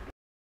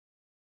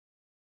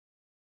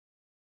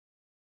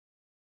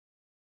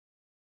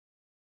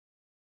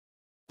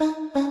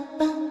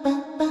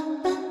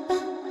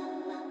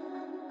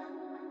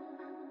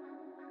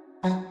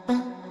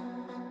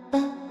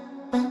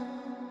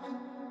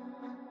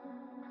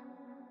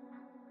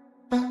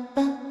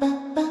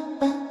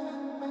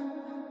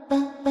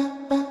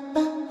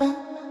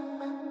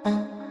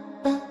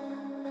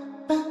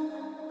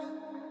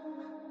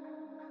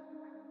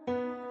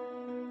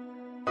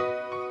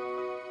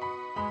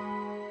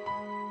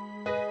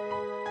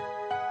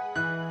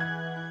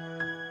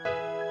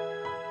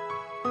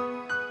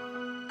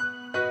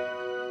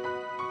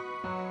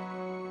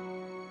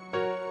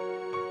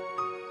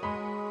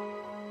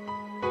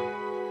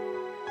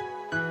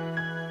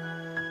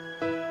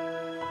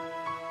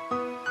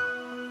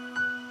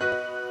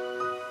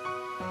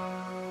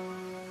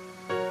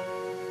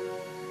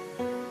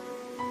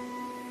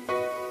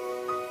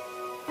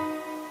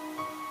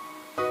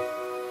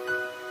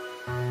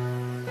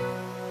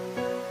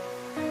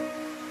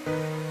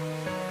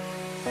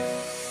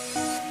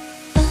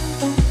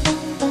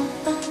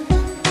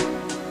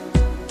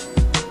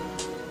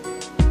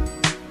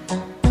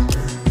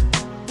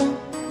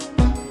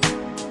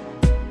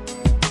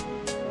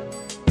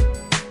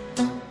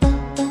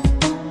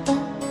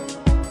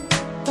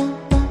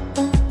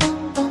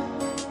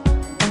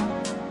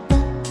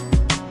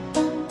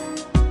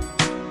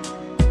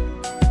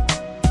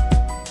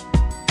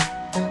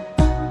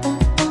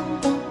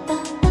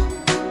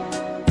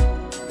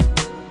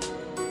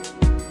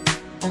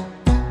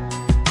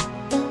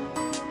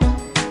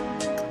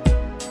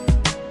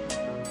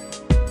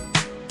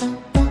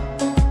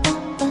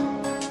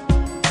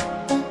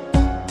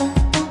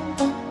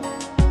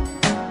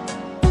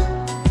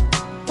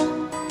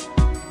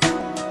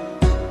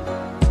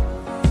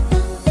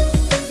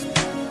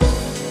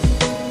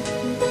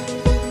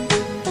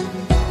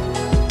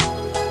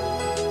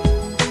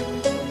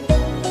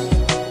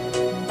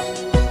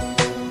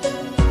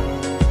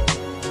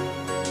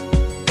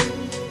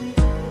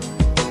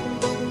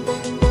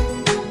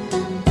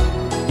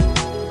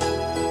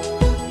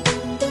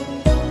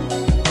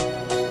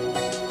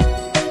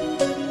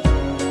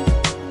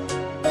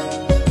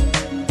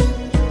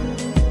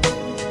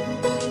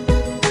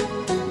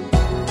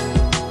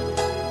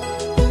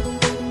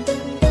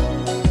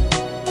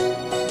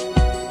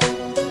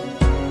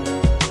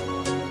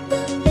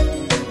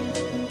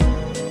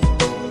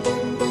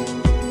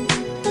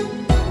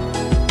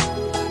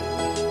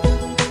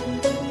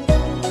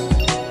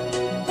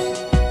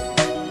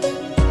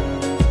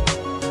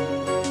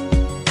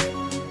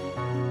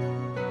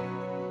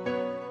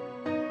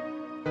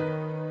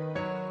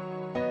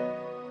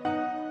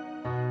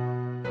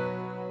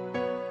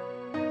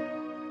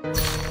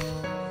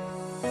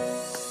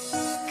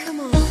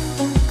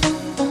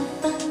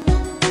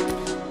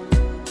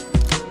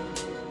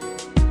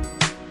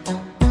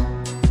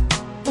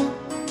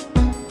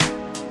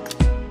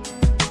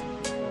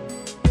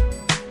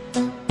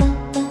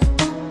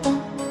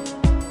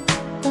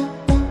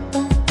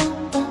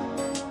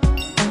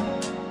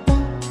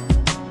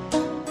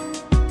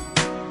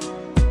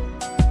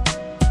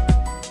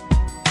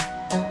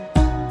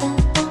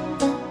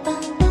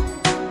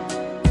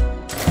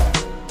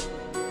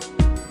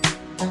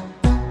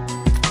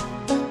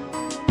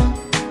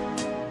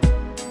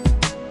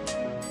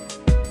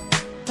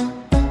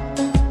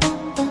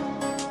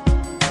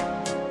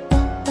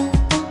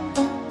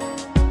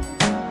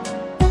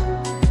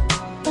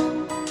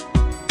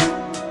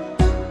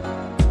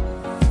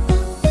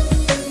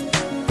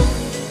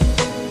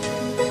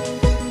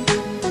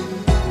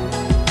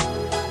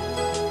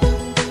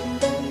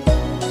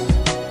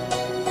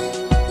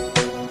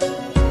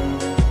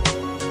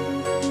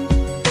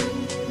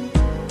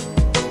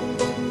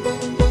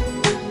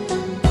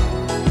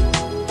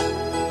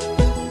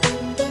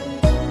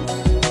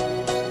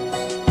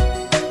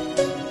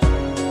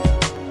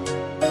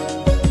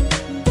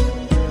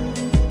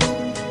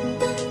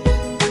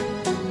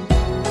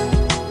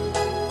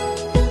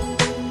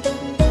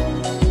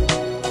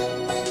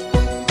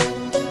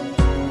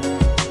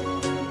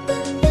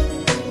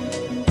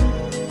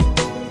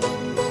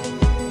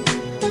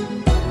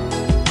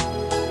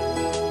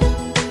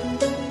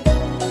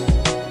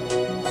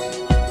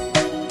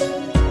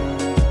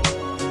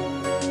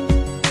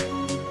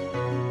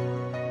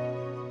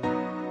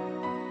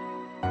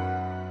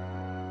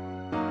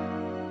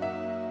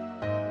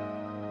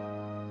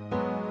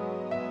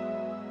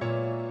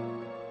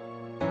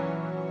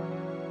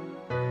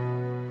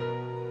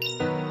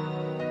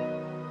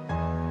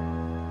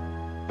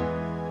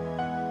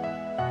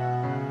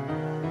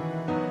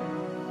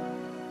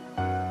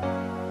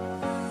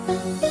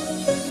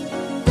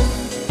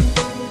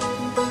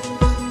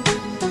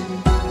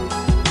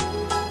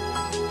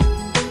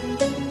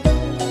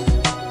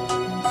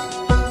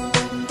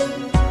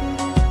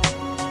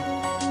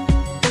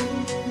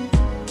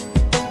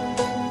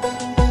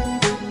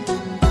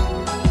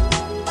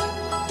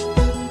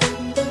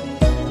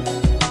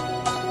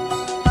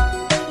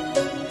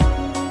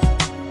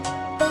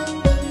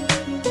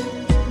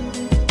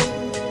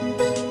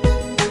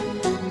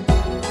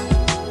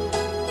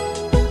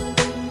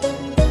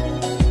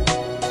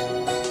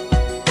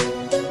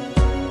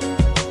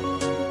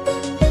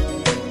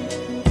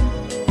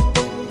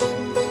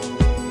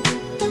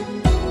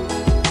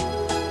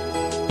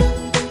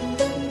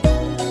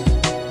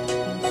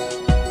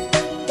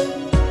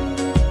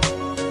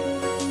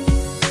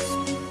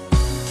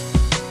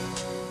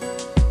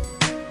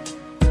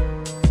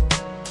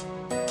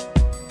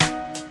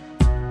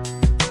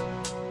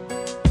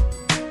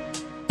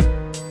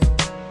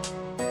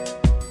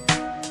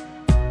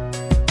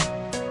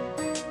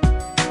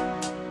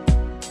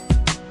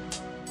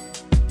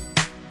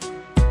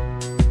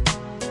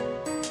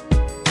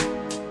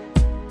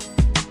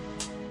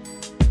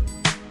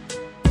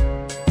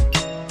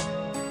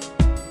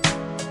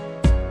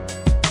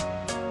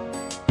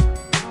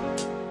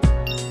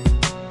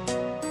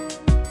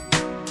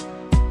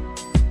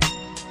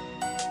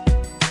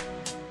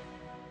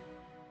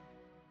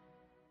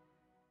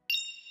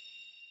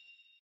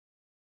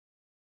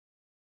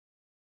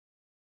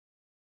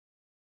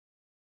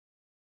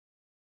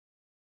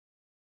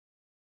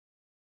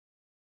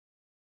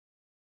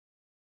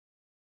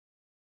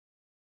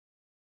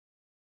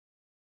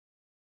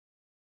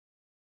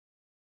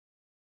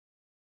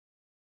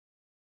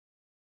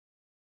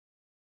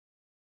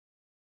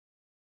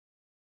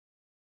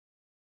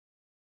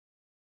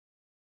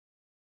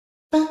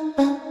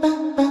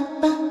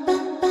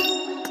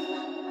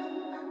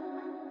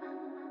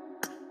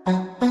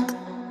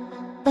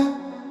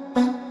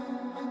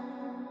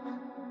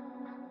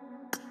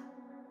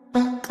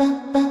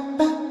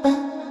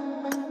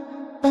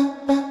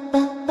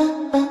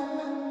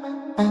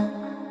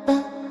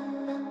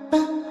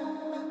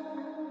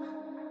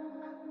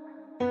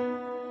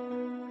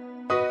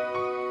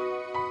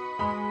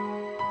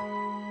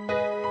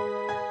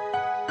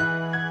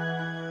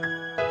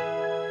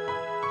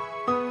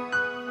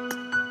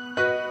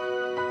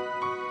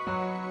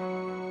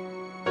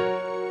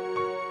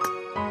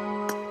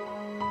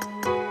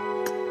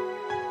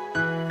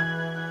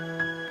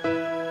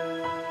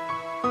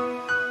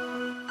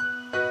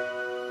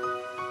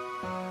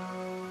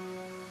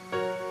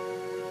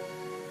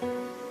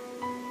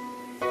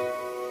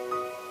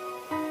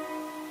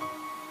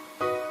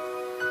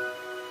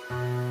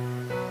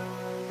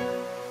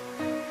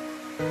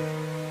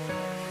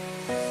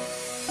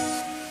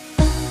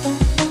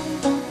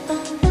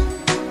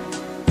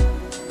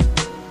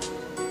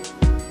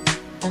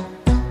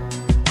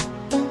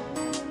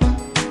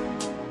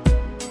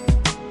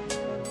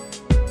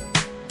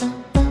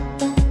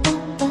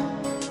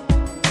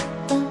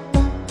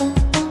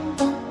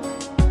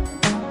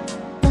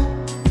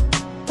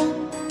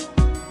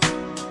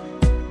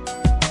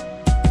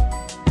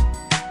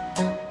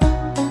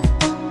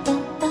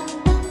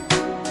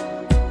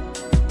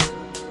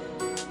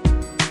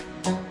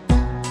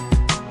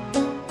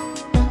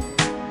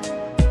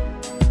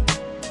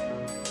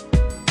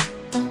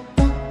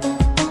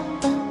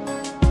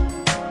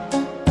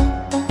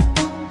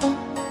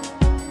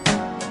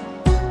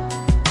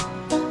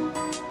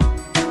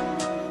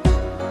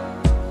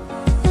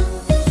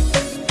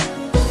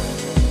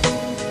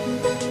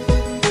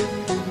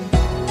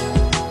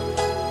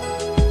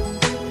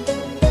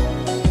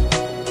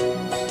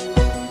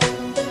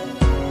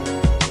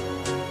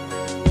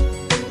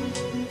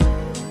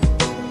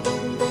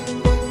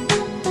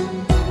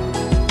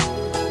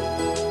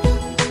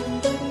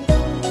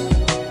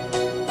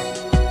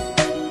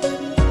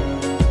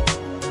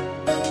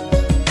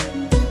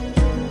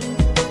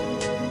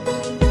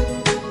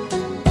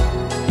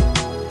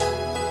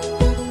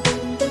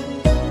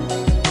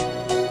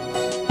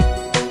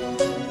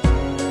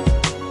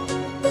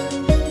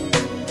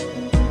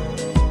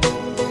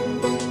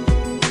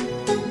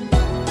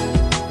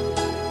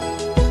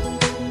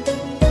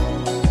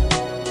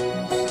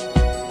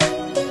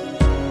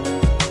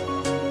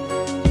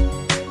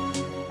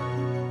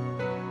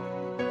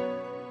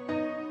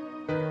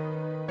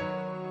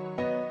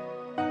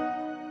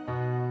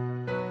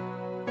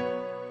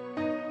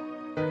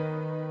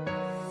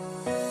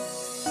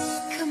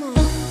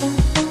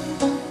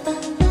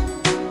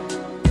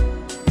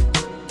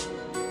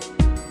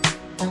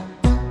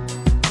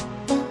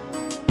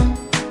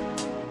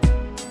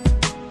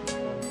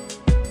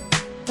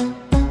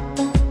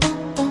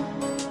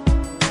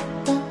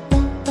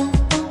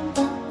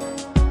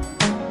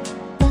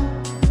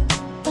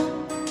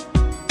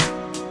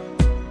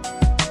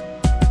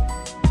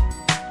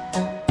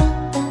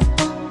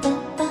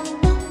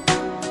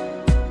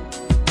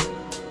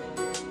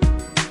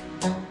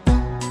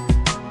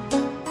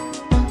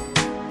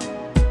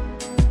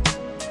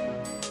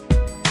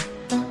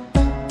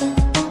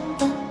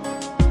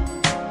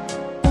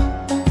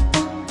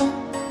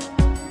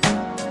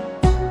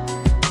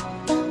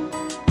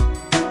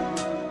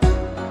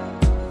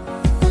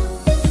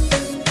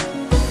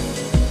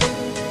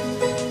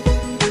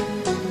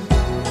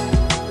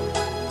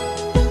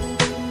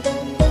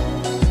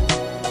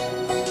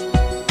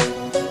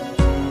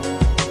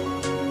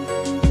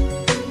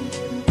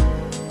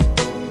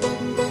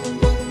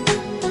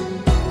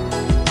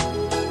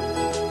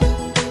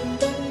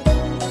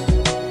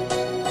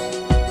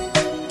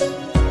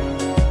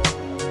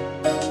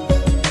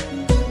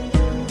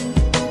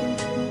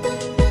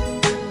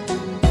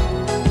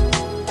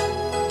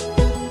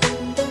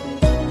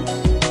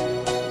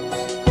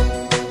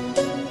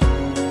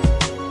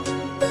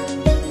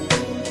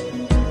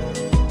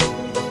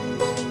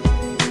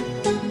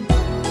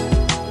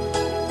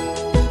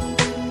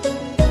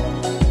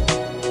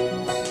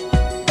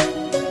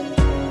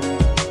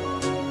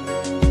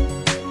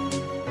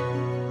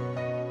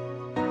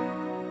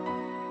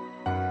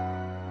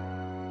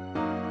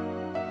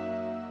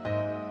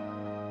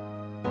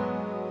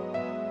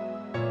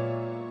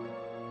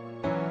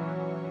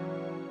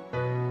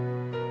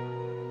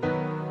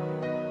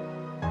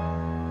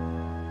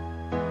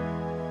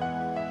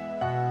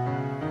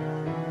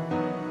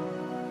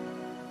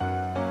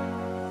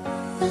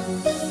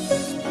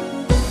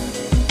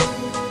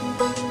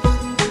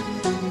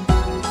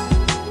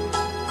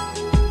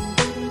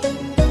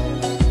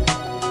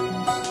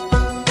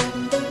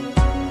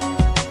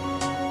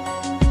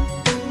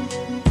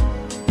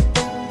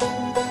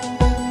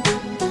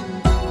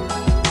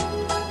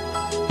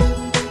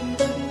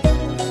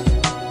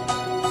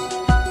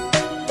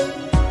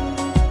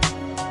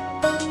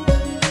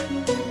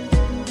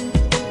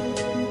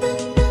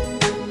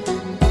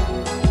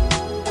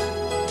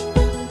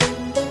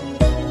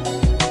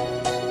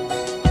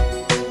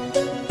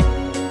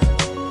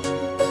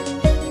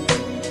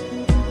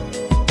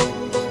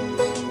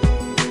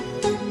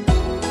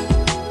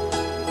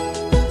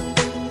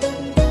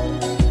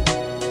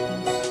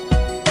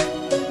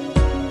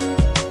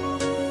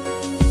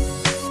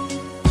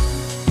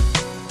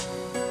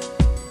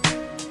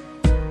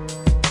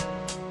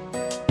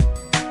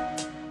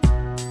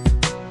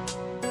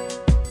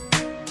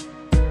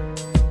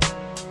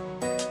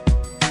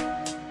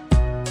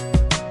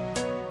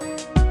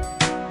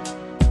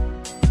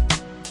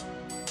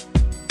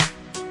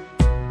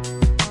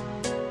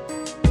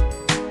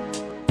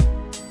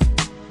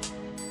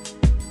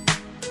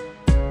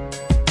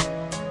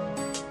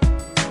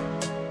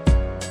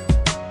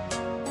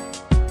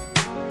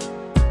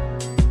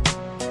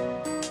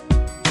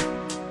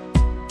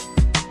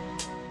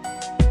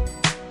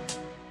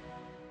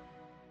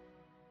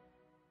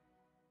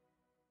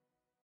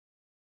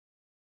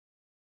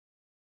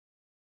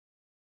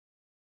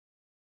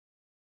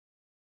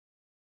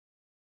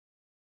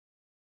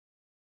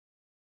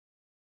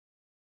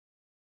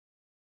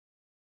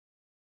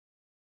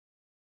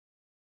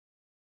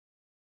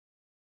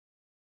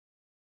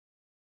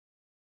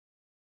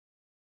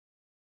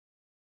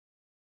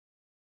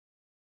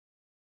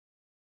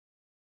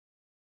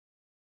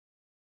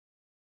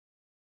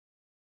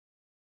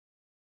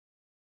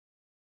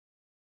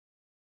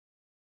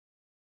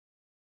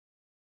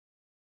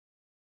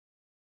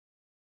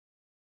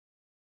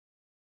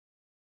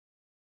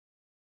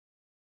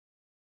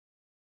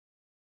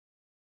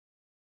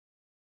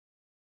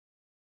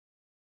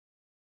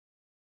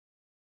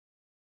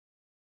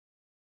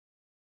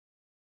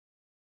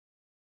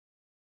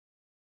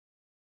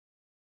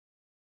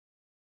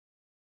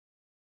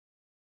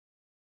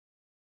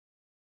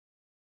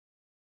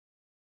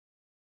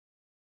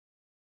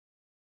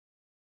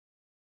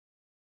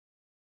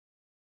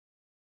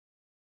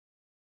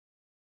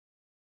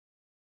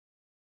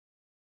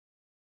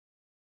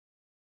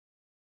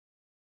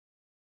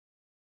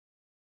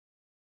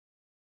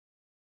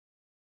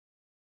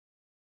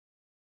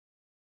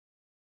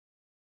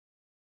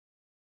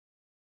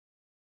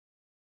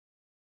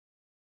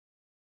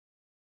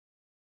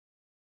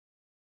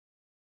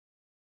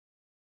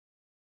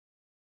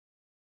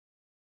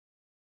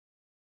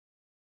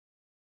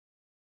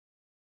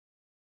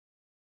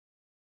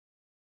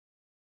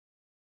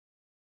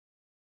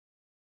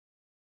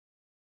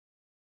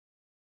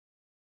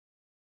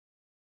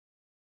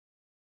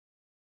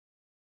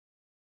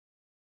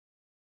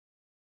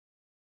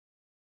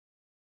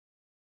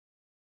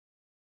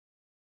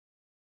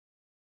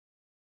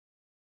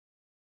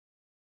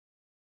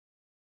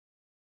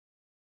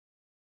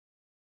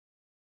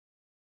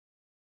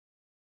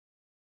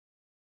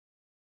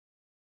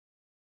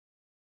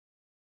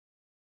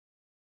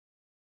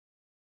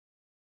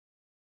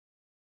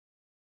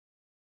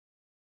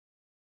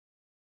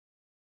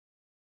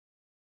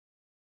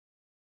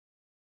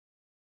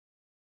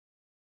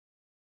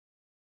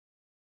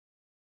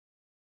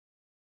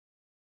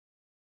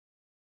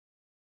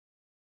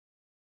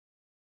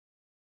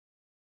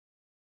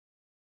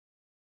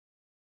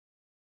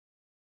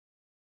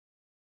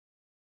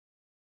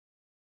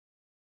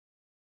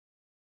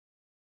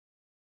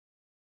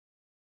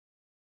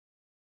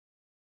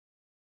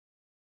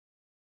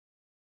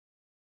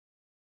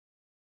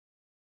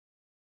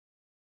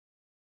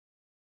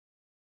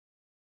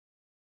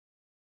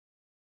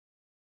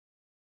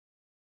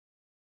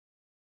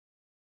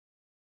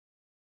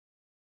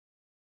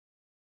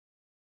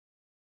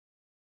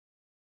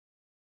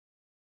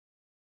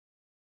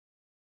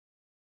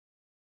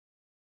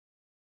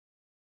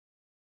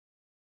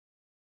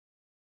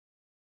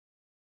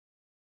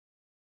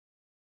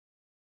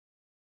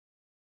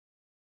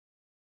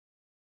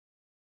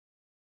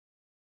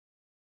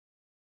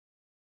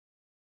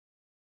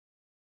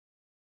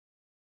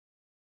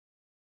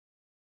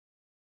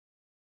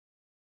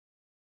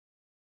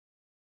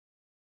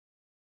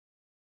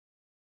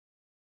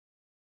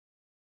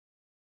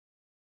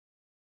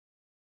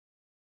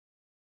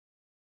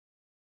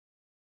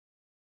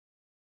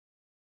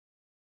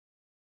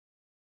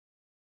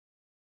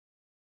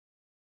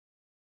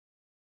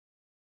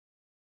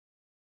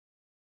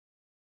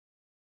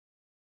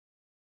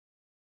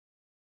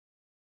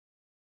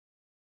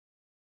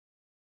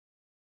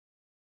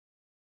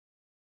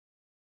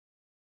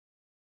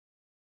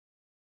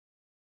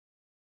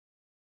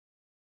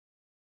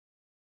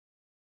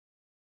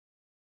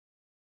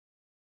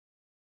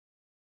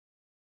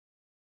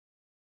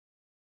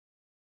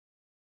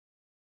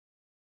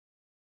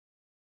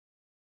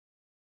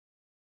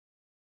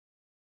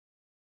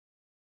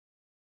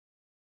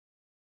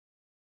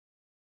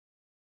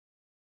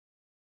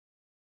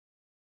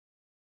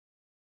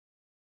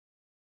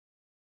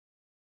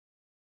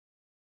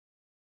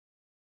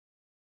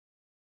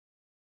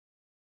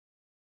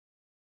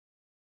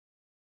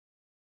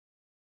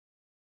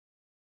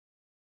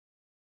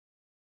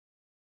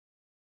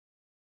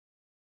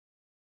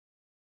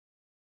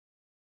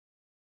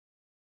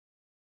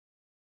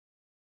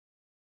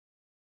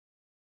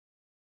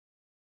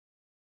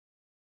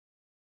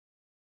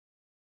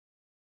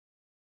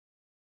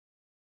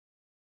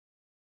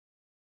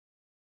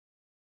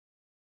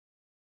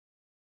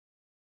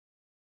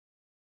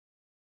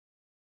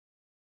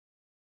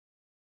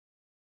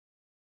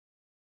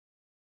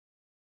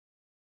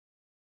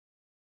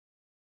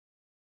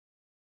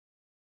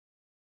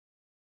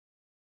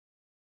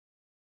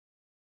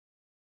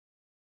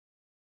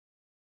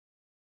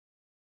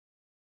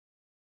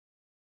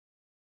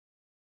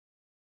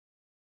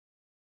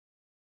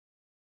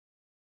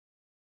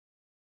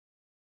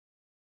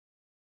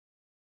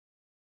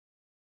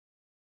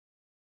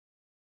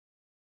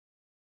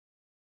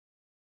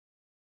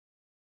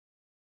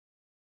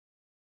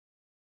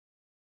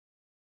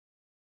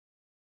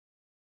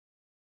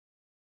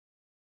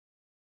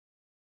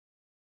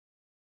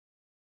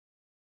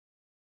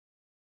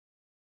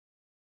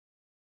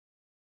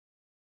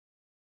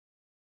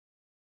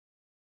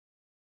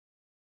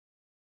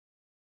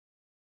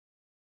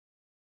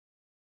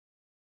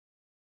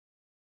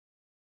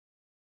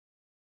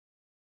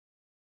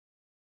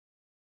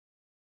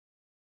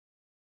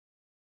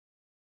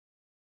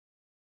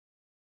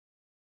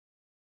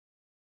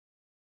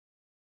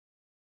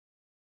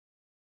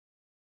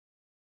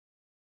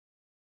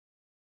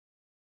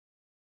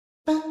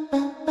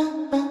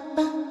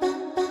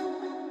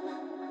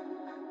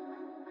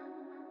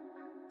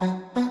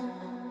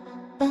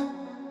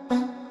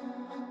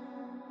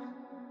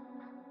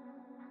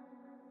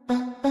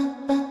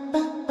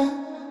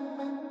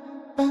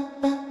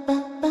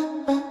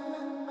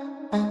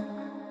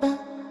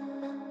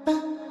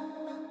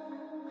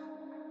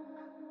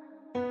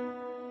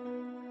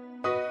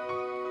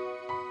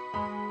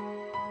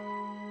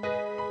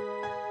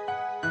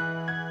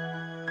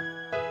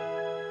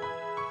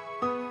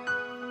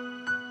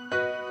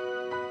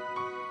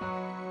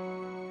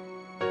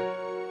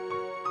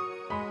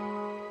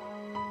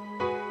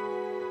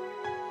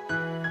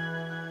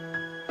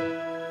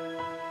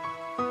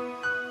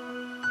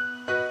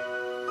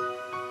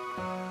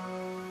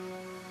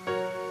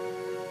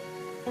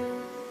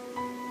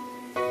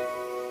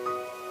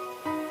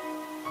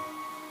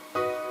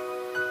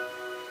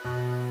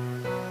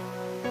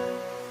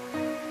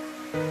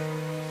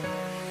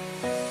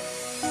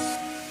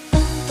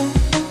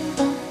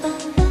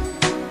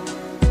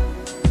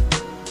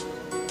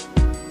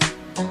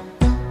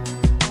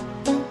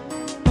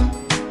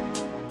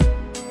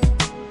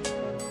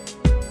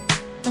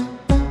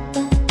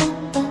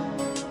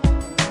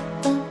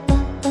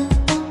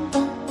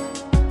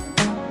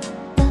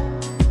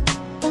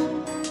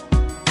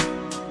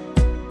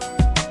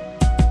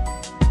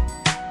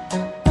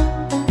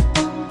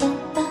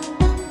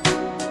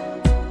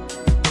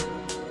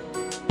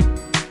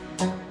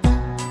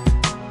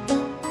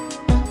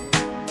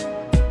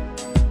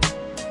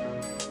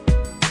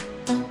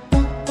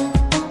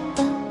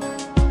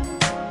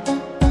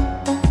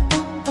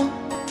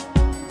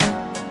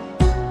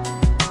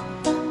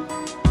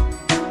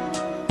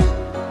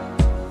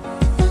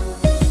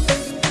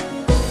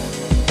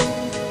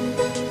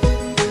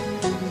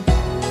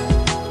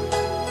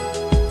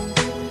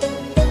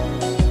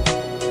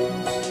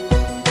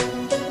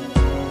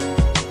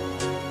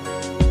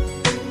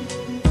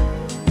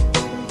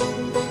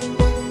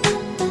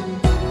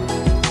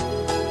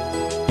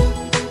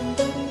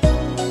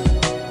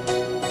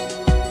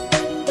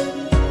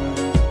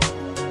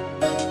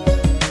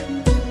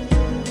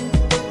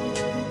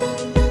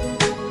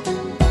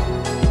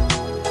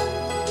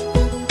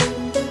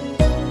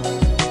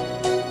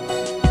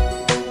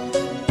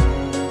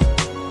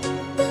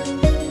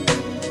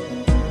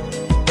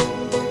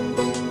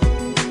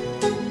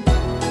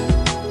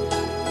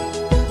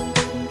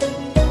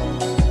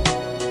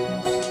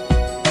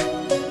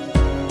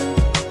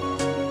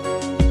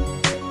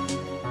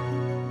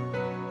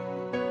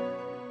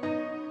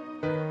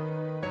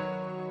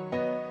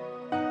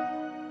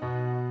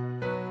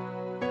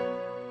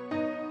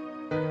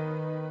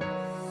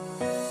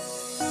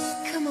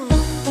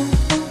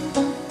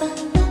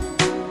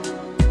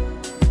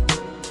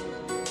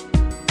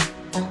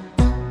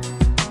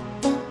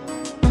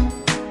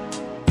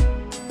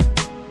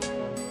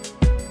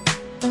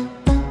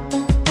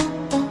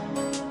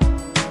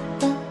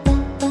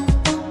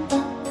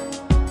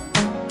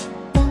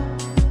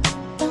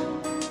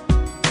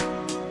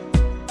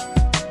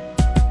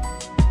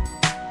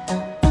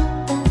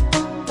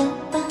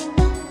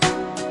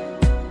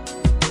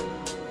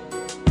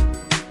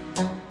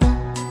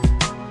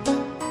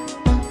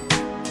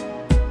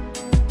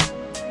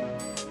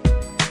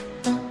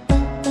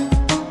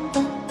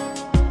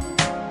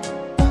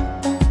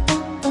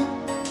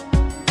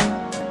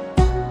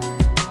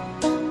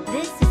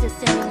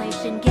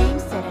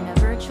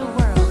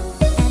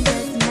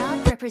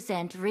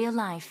represent real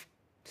life.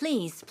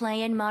 Please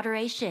play in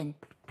moderation,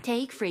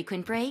 take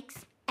frequent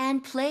breaks,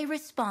 and play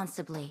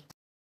responsibly.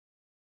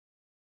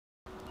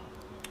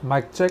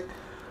 Mic check.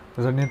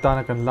 Zanin ta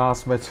na kan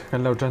last match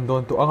kan lo chan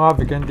don tu anga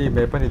weekend di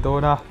be pani to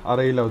na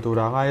arai lo tu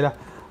ra ngai la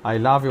I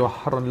love you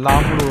ron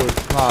lam lu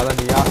nga la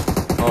nia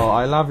oh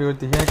I love you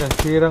ti he kan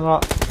chi ranga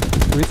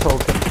wi so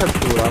kan khat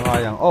tu ra nga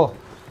yang oh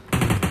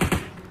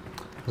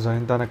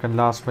zanin ta na kan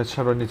last match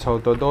ron ni chau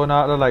to do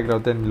na la like lo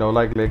ten lo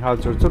like leng hal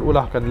chur chur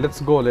ula kan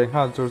let's go leng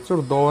hal chur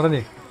chur do na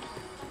ni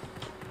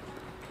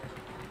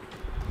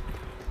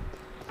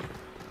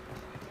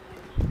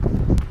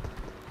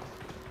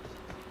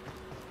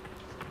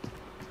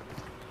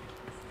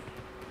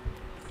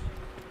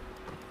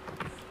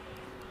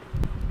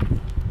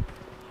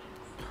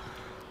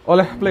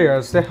Ole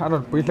players te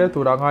anon puile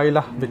tura ngai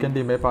la weekend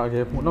di me pa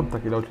ge munom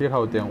takilo clear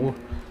hau tiang u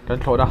kan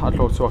thoda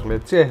atlo chuak le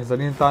che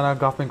zanin ta na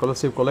Govt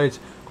Kolasib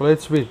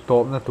college week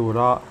top na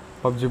tura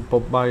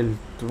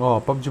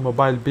Pubg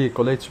mobile b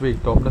college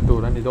week top na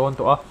tura ni don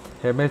to a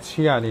he match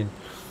hianin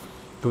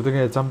tu te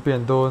nge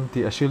champion don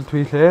ti ashil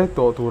thui hle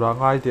to tura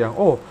ngai tiang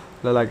o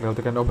la like lo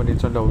te kan omani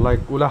chan lo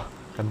like ula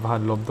kan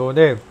ban lom to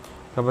ne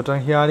kan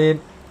batang hianin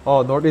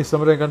oh north east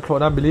samre kan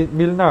thona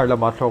milnar la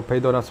ma thlok phei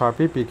dona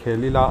sarpi pi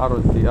kheli la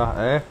aron ti a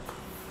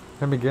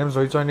hemi game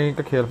zoi chani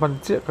ka khel man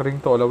che ka ring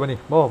to lawani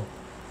mom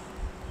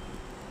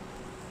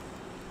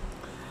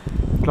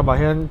klama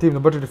hian team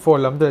number 24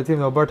 lamde team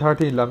number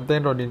 13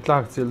 lamten ron in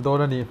tlak chil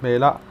dona ni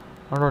mela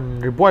aron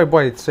riboy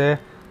boy che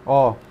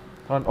oh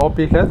on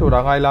op khle tu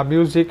rangai la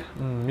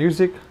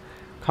music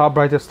kha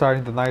brighter star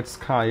in the night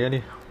sky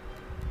yani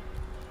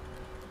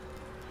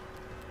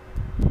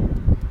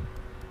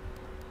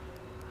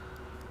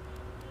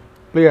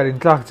player in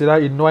tlak chila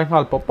in noi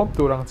ngal pop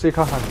turang chi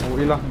kha han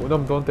mu ila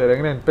mudom don te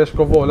reng nen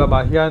Peshkovo la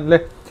ma hian le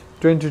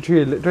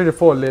 23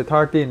 24 le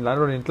 13 lan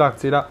ron in tlak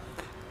chila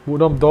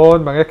mudom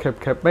don bange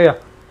khep me ya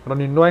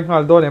ron in noi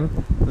ngal don em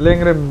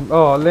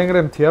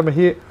lengrem thia me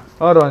hi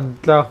ron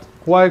tlak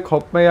wai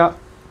khop me ya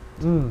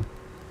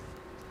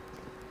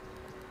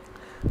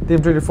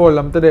team 24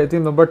 lamte de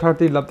team number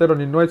 30 lamte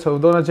ron in noi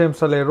chaudona James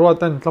sale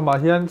rotan tlama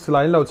hian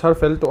silai lo char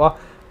fel to a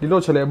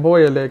dilo chale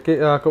boy le ke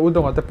ka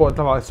udong ate po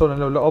tlama son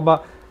lo lo ba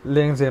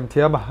leng jem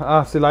thiam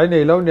silai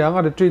nei lo niang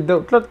a retreat de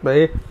tlat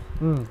be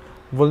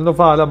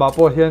Volnova la ba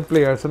po hian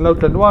players lo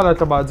tlanwa la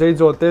tlama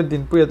Jjo te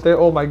din pu te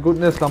oh my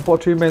goodness lampo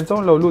 3 men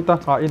chong lo luta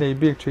ka in a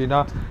big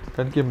trina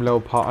kan kim lo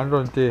pha an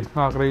ron te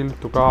ngak reil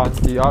tuka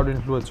ti out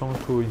in lu chong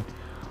thui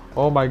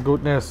oh my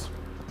goodness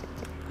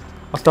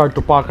start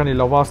to park ani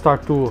lawa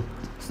start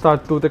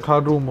to the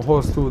car room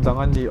host to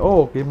dangani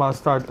oh ke ma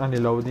start ani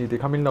lo ni te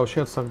khamin lo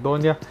share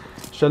sakdonia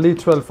shali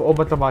 12 o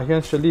matama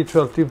hian shali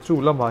 12 team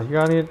 2 lama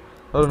hianin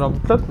ronam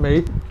tlat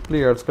mei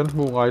players kan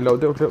bu ngai lo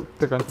de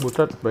te kan bu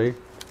tlat mei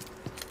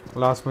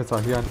last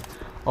match hian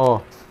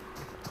oh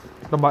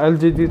lama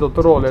LGD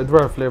to ro le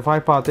draft le 5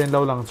 pa ten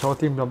lo lang chaw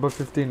team number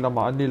 15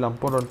 lama ani lam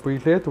poron pui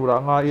hle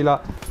tura nga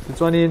ila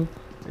chuanin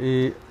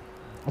e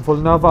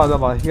Volnava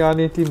lama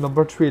hiani team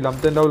number 3 lam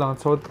ten lo lang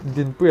chaw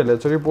din pui le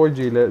chari boy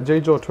ji le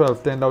Jjo 12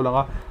 ten lo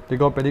langa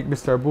digo panic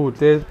Mr Bu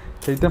te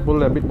theite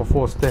pul le bit mo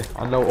force te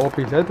an lo op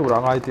hle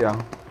tura ngai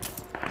tiang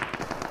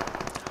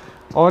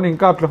on in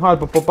kap hal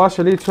pa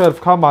shali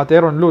 12 kha ma te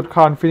ron loot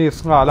khan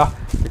finish nga la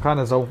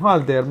khana zo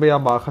hal der me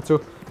ma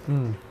khachu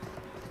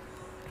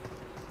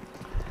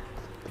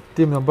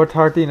team number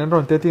 13 and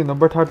ron team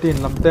number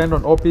 13 lam ten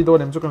ron op do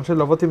nem chu kan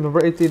shelo team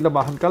number 18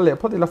 lama han kal le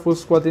phot ila full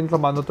squad in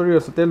lama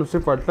notorious te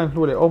Lucifer tlan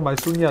hlule oh my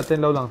sunya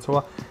ten lo lang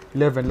chawa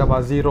 11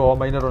 lama 0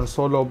 mai na ron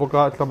solo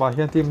boka lama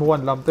hian team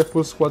 1 lam te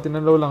full squad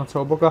in lo lang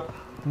chawa boka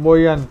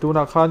moyan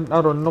tuna khan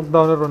aron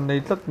knockdown ron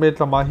nei tlat me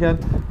lama hian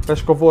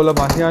Peshkovo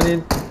lama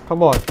hianin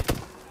come on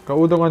ka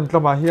udongan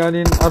lama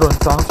hianin aron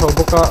Zhang chawa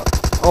boka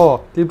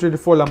oh team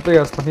 24 lam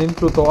players panin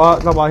pluto a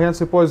lama hian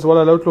sipois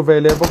wala lo tlu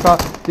vele boka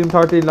team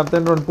 13 lam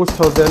ten ron push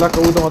chho zela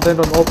ka udong ten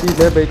ron op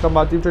le be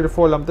lama team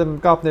 24 lam ten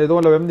kap ne do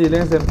lo em ni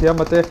leng sem thiam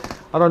mate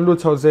aron lu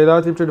chho zela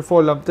team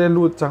 24 lam ten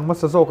lu chang ma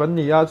sa zo kan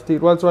ni a ti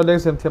rwa chwa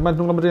leng sem thiam man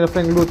hnung lam rin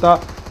fleng luta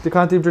ti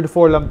khan team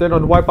 24 lam ten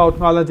ron wipe out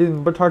ngala team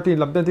number 13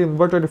 lam ten team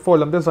number 24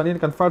 lam ten sanin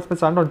kan first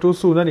match an ron 2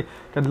 su na ni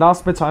kan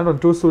last match an ron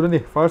 2 su na ni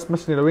first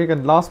match ni lo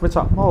kan last match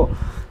mo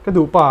ka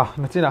du pa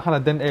na china khana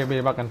den e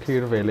be ba kan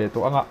clear vele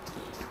to anga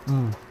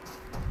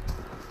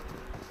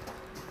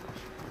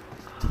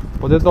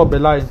Potato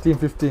Bella in team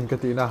 15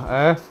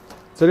 katina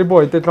Cherry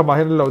Boy te lama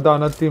hen low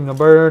down at team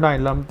number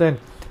 9 lam 10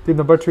 team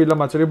number 3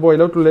 lama Cherry Boy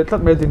lo to let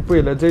lat me din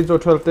pui le Jjo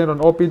 12 ten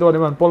on op do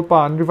man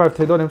polpa an revive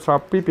the do nem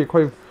sharp pp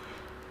khoi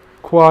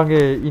khwa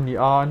nge ini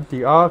an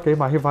ti a ke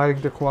ma hi vai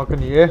te khwa ka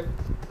ni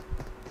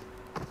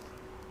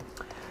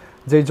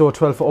Jjo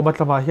 12 o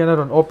matlama hian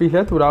ron op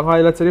hle tura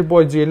ngai la Cherry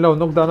Boy jin lo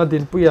knockdown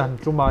din pui an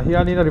tuma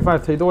hian in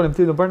revive the do nem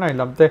team number 9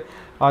 lam te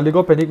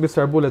Ligo panic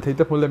Mr. Bu le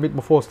theite phul limit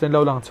mo force ten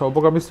lo lang chaw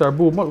boka Mr.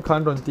 Bu mol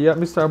khan ron tia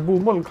Mr. Bu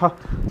mol kha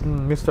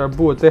Mr.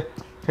 Bu te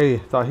hey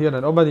ta hian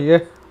an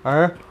omani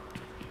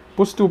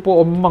push tu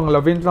po mang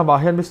lavin lama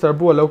hian Mr.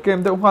 Bu lo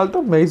kem de ungal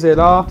to mei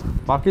zela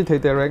maki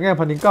theite reng em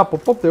hanin ka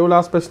pop te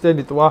last best ten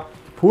itwa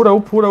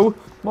phurau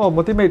mo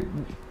motivate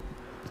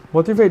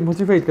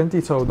kan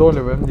ti chaw do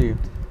le wem ni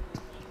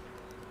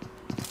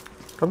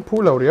kan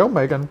phula riau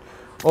mai kan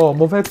oh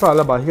motivate pa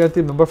la ba hian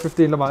team number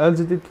 15 lama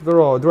LGD to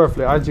ro dwarf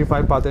le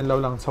IG5 paten lo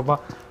lang chawa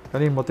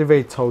kani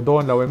motivate chaw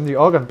don lo em ni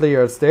organ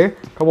players te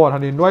come on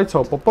hanin noi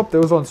chaw pop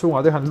te zone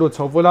sunga de han lut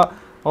chaw vula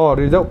oh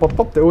result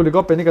pop te uli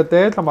go penika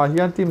te lama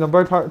hian team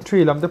number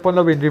 3 lam te pon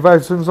la win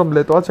revive sun som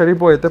le to Cherry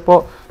Boy te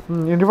po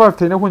in revive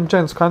thena hun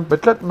chance khan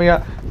betlat me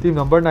team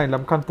number 9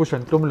 lam khan push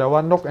and tlum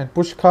lewa knock and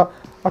push kha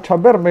a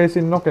thaber me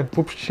sin knock and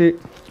push shi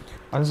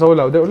an zo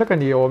lo de ula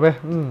kani o me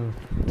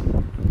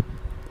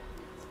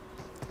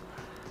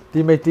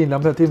team 18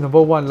 lam team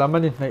number 1 lam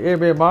ani nei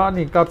ebe ma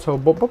ni kap chho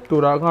bop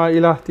tura nga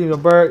ila team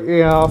number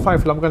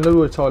 5 lam kan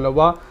lu chho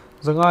lawa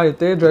zanga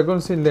te dragon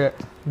sin le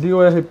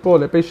dio hippo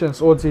le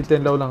patience og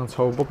ten lo lang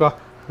chho boka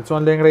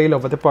chuan lengrei lo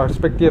bate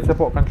perspective te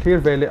po kan clear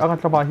vele anga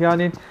tlama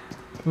hianin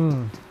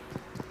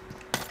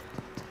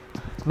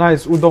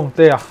nice udong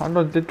te an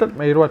ron titlat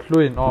mai ruat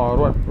luin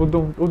ruat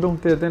udong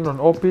te ten ron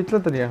opit la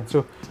taniang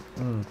chu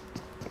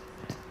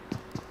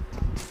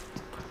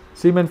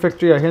Cement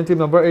Factory hian team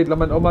number 8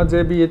 laman oma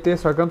JB te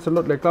sargam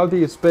salot le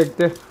cloudy spec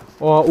te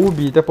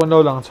ubi te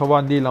ponlo lang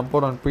chawan di lam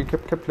poron pui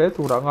khep le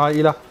tura nga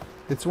ila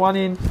it's one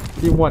in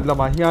team 1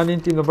 lama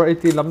hianin team number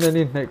 80 lam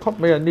nen nei khop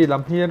me ani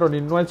lam hian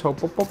ronin noi chho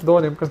pop do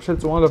nem kan se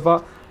chuang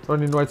lova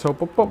ronin noi chho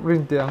pop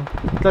rin tiang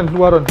tan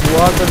huaron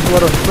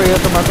spray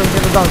ta ma tan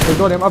hian down se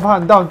do nem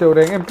aban down te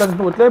reng em tan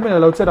hut le me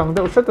lo cherang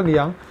de usat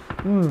aniang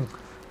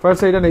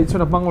first aid nei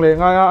chuna mang le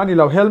nga ani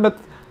lo helmet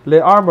le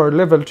armor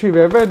level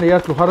 3 ve ne ya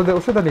tu har de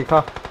usat ani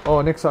kha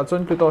next a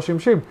chon to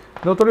shim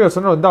notorious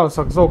ron down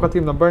sakzo ka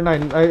team number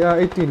 9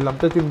 18 lam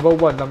te team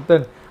 1 lam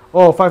 10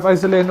 oh 5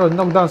 isolate ron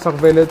knockdown sak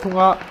vele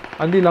thunga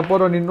ani la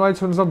poron in noi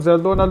chun som zel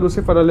dona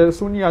Lucifer le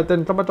sunia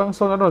ten kamatang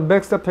son ron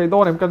backstep thai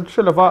don em kan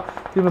shilava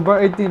team number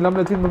 18 lam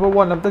le team number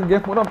 1 lam ten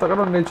game munam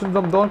takaron ne chun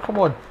som don come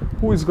on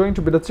who is going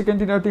to be the chicken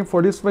dinner team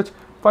for this match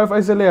 5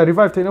 isolate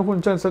revive thaina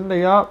hun chan san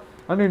neya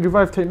ani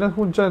revive thaina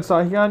hun chan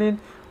sa hianin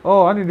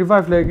oh ani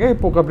revive le nge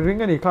pokap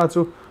ring ani kha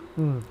chu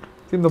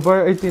team number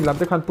 18 lam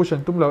te khan push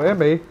and tum lo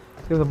em ei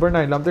team number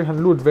 9 lam te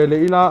khan loot vele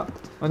ila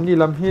ani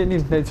lam hi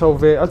nin nei chau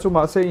ve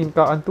achuma se in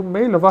ka antum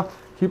mei lova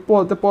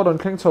hipol te podon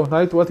khleng chau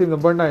nai tu team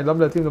number 9 lam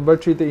le team number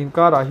 3 te in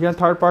ka ra hian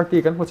third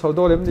party kan mu chau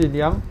do lem ni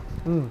niang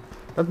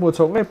kan mu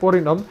chau ngai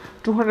porin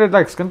 200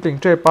 likes kan tling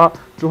tre pa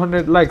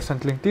 200 likes an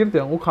tling tir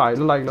tiang u khai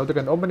la like lo te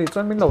kan omani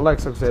chan min lo like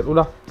success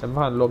ula kan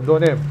man lom do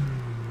ne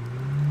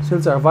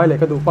silchar vai le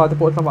ka du pa te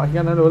pot lama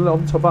hian an lo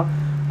lom chopa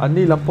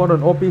ani lam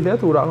podon op le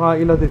tu ra nga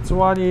ila te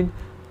chuanin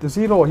the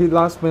zero hit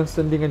last man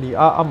standing ani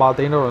ama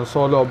te ron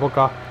solo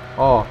boka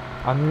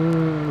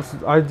and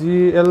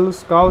IGL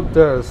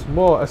scouters,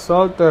 more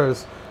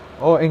assaulters,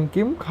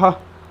 engkim kha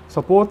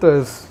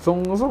supporters,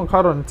 song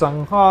karon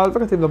Zhang ha,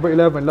 team number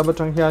 11, lama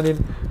Zhang hianin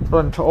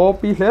ron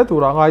OP le tu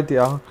ra ngai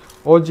tiang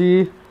OG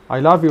I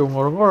love you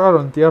ngor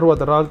aron tiar wa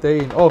daral te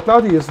in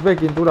Cloudy is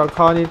back in tu ra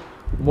khanin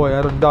moy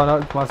aron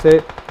down ma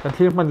se kan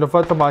thir man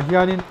lova tama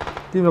hianin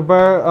team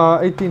number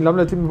 18 lam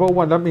le team number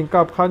 1 lam in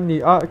kap khan ni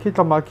khit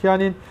tama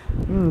khianin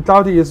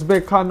Cloudy is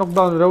back khan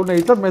knockdown ro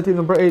nei tat me team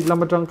number 8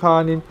 lam Zhang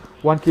khanin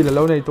 1 kill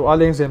lo nei to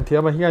aleng zem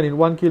thia ma hian in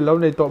 1 kill lo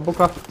nei to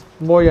boka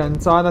moyan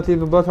chana team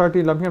number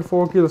 13 lam hian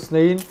 4 kills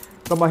nein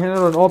kama hian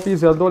ron op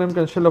zel donem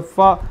kan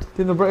shelafa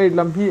team number 8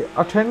 lam hi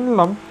a 10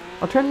 lam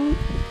a 10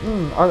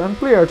 an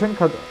player 10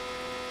 khat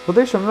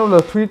rotation lo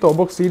 3 to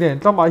box inen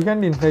tama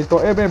hian nin nei to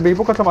ebe be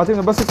boka tama team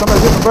number 6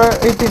 lam team number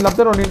 18 lam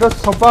teron in rush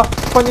sopa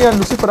fanian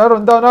Lucifer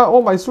ron dana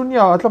my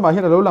sunya tama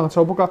hian lo lang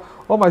chau boka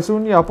my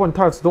sunya pon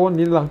thars don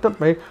ni lang tat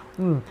mai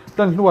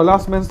tlan hlua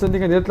last man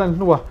standing and tlan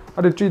hlua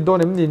ade treat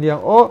don em ni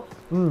niang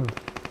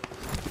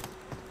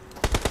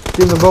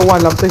team number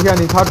 1 lam te hian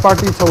in third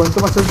party chawan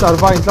tuma sen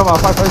charwa in tama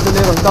 5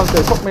 isolate ron down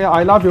te thok me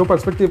I love you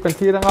perspective kan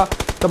thiranga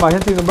tama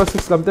hian team number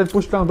 6 lam ten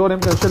push lang don em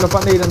kan shela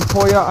pa nei dan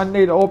thoya an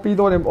nei op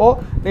don em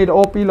nei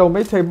op lo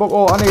mai thei bok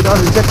anei da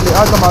reject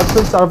le tama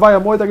sen charwa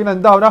moi takin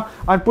an down na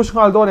an push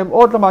ngal don em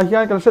tama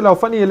hian kan shela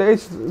fani le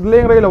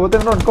lengrei lo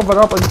ten ron cover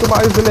up an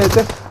tuma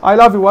isolate I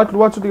love you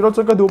what chu ti ro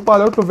chu ka du pa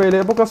lo tu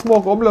vele boka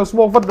smoke lo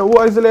smoke vat do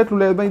isolate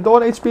le mai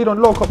don HP ron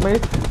lo khop mai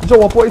jo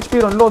po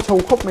HP ron lo chou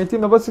khop mai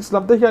team number 6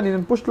 lam te hian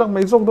in push lang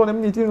mai zong don em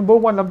ni team number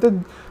 1 lam te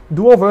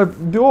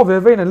duo ve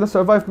vein and la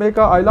survive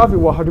maker I love you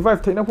wa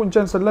revive theina hun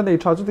chen san la nei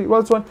tha chu ti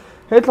wal chuan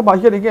he thlama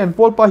hian again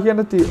pol pa hian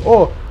ati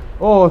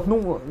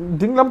nu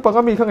dinglam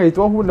pangami khangai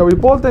to hun lo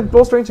ball ten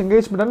close range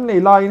engagement an nei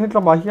line he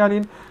thlama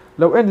hianin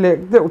lo en le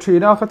deu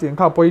thina kha tiang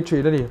kha poi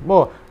thina ni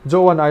mo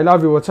Joan I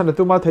love you chan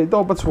tu ma thei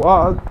to pa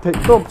chua thei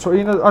to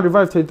choin a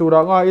revive thei tu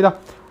ra nga ila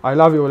I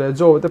love you le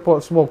jo te po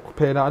smoke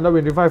phena an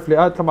win revive le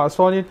a thlama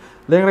sonin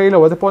lengrei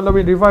lo te pon lo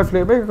win revive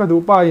le me ka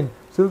du pa in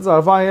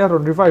silchar vai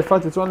ron revive fa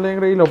ti chuan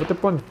lengrei lo te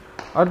pon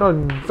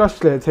adon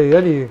crash le thei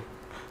ani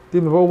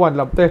team number 1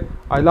 lam te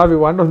I love you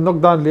one ron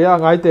knockdown le a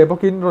ngai te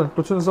bokin ron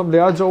puchun som le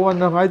a jo one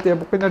ngai te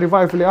bokin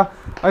revive le a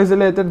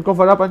isolate and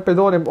cover up an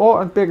pedon em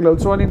an pek lo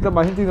chuan in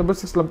tama hin team number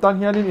 6 lam tan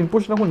hian in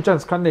push na hun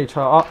chance khan nei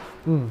tha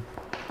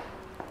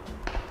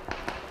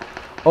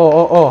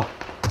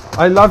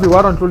I love you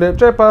aron tule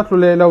trepa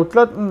tule lo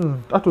tlat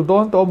atu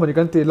don to mani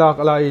kan ti lak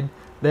ala in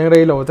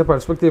lengrei lo te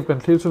perspective kan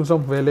thil chun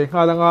som vele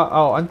khalanga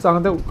an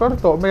chang de kar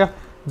to me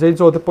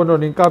jaijo te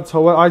ponon in kap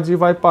chawa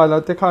IG5 pa la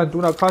te khan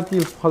tuna kha ti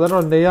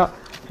phadaron neya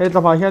he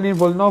tama hian in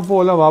vol no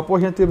vola wa po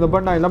hian team number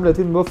 9 lam le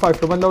team number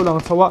 5 to man lo lang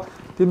chawa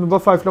team number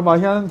 5 lama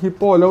hian hi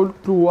po lo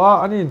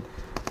tua anin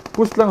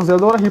push lang zel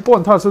dona hi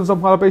pon thar sun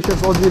som hala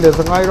patience OG le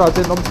zangai ra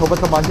ten om thoba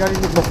tama hian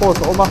in mo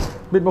force oma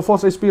bit mo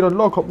force speed on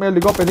lock me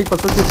ligo panic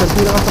perspective kan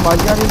tira tama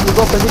hian in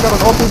ligo panic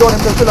on op don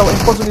em kan chelo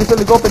unfortunately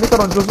ligo panic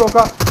on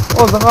jozoka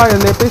zangai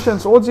le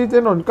patience OG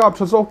ten on kap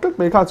chazok tek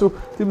me kha chu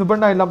team number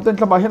 9 lam ten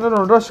tama hian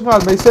on rush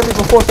ngal me semi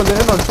ko force le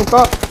on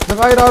chuka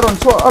zangai ra ron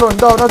so aron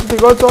down na ti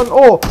gol ton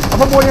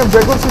ama monium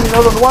dragon sin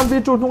on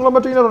 1v2 thung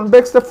lama train on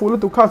back step full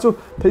to kha chu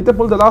theite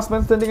pull the last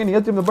man standing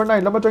in team number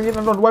 9 lama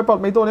train on wipe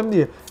out me don em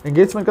ni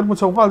engagement kan mu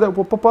chong hal de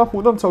papa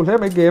hu dom chau le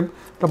me game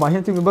tama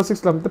hian team number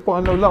 6 lam te po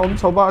an lo la om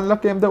choba an la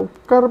game de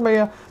kar me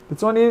the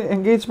Johnny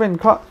engagement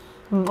kha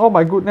oh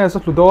my goodness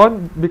to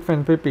don big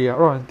fan pp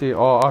ron ti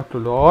to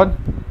don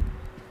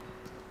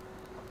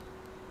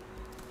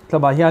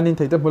tama hian in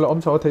theite mula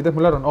om chau theite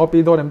mula ron op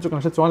don em chu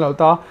kan se chuan lo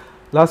ta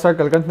last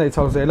circle kan nei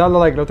chau zela la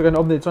like lo to kan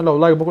om nei chuan lo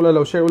like bokula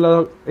lo share ula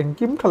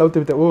engkim khalo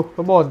ti te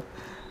come on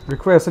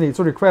request ani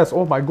so request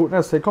oh my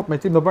goodness take up my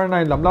team number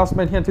 9 lam last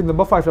man here team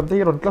number 5 lam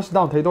te ron clash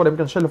down thei do dem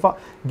kan shelfa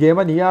game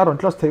ani ron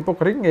clash thei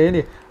pok ring nge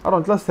ni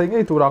ron clash thei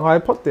nge tu ra ngai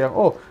phot te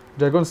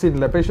dragon sin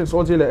le patience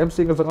OG le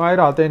MC ka zangai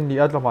ra ten ni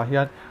atlama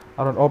hian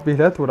ron op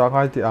le tu ra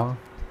ngai ti ang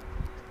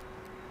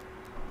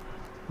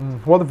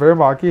what very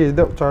marky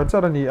the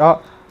charger ani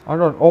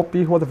ron op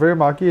what very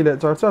marky le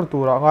charger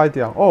tu ra ngai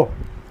ti ang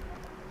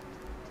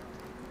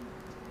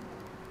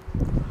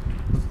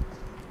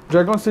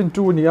Dragon Sin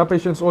 2 ni a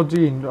Patience OG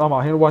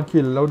ama hian 1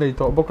 kill lo nei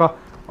to boka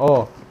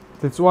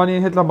ti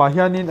chuanin hetlama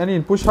hianin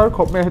anin push har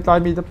khop me hetlai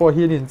mi te po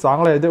hianin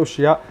chang le deuh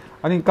hria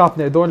anin kap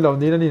ne don lo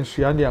ni anin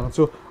hria niang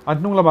chu an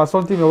hnung lama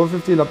son team over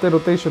 50 lapte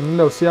rotation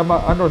lo siama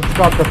anon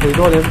kap ka thei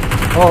don em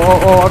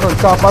anon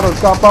kap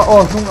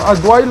hnung a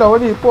duai lo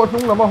ani po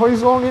hnung lama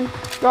hoizong in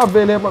ka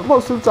vele mo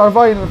sul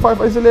charvai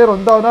 5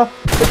 isolate down na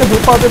ka du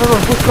pa den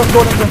anon push kan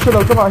don kan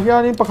chelo tama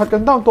hianin pakhat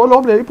kan down to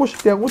lom le push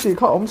tiang uti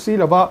kha om si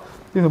laba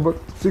team number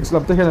 6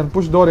 lapte hian an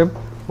push dorem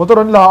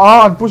motoron la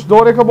an push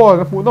dore ka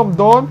bol pu nom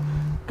don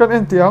kan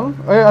en tiang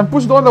an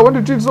push don la 1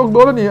 retreat zong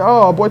don ani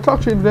boy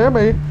thak chin re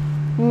mai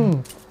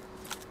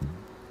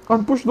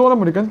an push don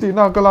amani kan ti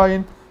na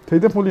kalain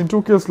theite pulin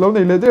 2 kills lo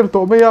nei le der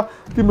to meya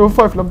team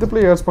number 5 lamte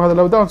players pa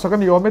lo down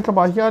sakani o me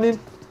thama hianin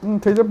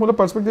theite pula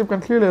perspective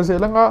kan clear le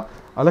zelanga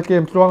ala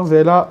game tluang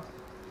zela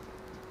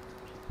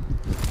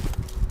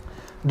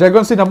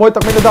Dragon Sin amoi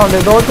tak me down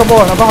le don ka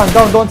bon aba han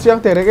down don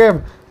chiang te re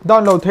game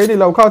download thei ni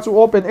lo kha chu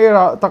open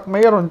era tak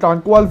mai ron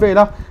tlan kwal ve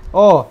la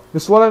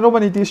this one no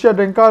mani ti share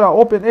den kara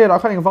open era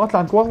khan ing wang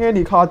tlan kwang nge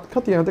ni kha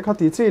tiang te kha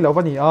ti chi lo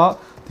wani a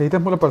thei te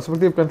mula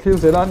perspective kan clear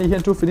zela ni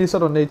hian chu finish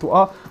ron nei tu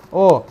a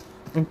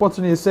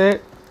important ni se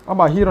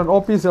ama hiron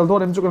op zel do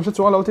em chu kan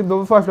chu lo team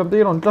do 5 lam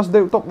te ron plus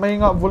de top mai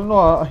nga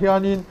vulno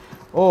hianin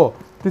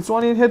ti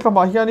chuanin het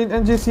lama hianin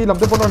NGC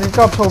lamte ponon in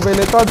kap chho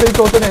vele ta jei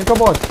to ten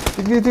come on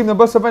team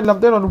number 7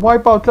 lamte on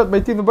wipe out lat by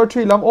team number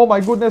 3 lam oh my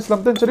goodness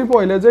lamten chari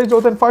boy le jei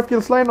to ten 5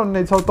 kills line on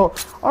nei chho to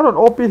aron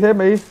op le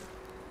mai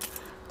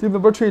team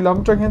number 3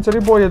 lam chang hen chari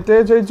boy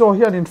te jei jo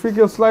hianin 3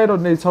 kills line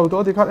on nei chho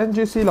to ti khan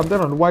NGC lamte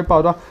on wipe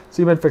out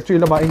cement factory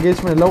lama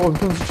engagement low on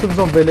chun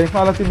zom vele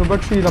khala team number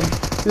 3 lam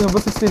team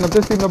number 16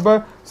 lamte team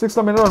number 6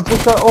 lam on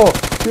push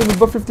team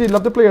number 15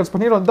 love the players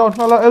panir on down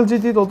hala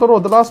LGT to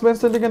the last man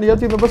standing and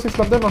team number 6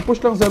 lam on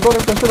push lang zel don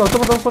kan sel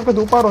tama tang ka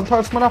du par on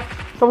thars mana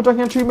tama tang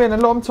hian 3 men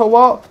an lom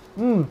chawa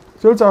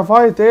sil char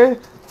vai te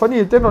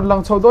fani te non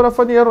lang chho don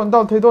fani on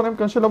down thei don em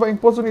kan sel ing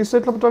position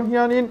set tama tang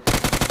hian in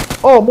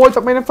moi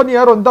tak men fani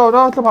on down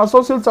na tama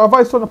social char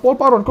vai son pol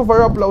par on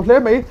cover up lo hle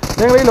mai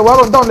leng rei lo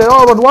on down le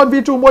on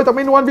 1v2 moi tak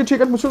men 1v3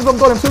 kan musun zom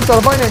don em sil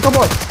char vai ne come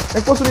on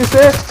ing position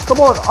set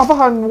come on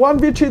abahan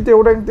 1v3 te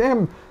reng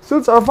tem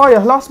Since our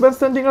last man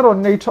standing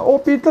around nature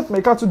OP that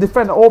make us to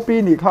defend OP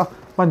ni kha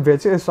man ve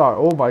che SR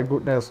oh my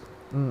goodness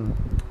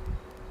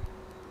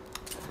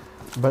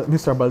but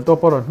Mr. Balto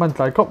poron man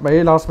tlai khop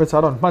mai last match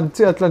aron man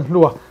che atlan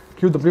lua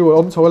QW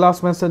om chaw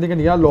last man standing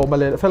ani ya lo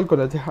male fel ko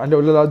ati an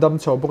lo la dam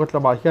chaw bokat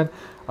lama hian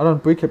aron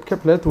pui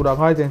khep le tura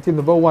ngai ten team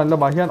number 1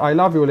 lama hian I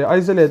love you le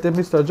isolate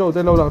Mr. Joe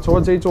te lo lang chaw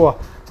jei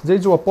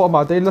chaw po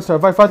ma te la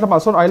survive fight lama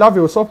son I love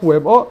you so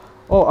web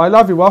I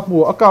love you wa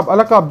mu akap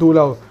alakap du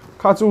lo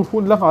kha chu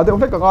hun la ha de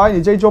ole ka ngai ni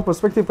jei job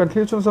perspective kan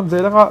thil chun sam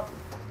je langa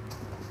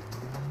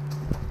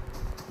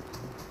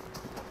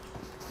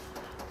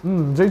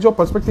jei job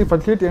perspective kan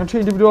thil tiang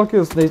 3 individual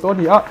kills nei to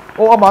ni a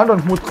aman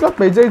ron mut klat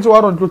bei jei jo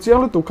aron tu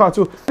chiang lu tu kha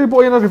chu ri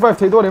boy na revive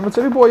thei do le ma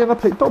cheri boy na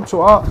phei top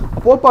chu a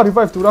pol pa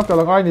revive tu ra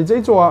ka langai ni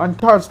jei jo an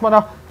thars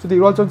mana chu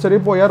ti rol chon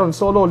cheri boy aron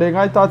solo le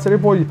ngai ta cheri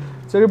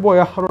boy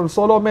aron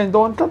solo men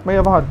don klat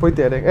mai va han poi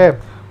te reng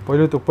poi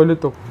lu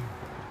tu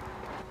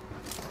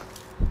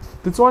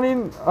This one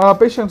in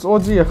Patience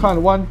OG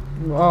khan one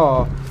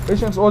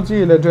Patience OG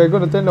le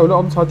Dragon ten lo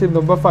om cha team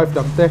number 5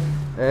 damte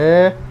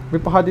mi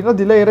pakhat in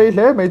delay rei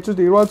hle mai chu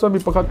ti ro chu mi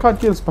pakhat khan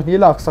kills pani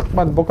lak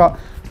sakman boka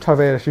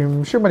thaver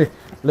shimani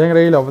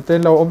lengrei lo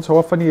ten lo om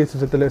chawa fani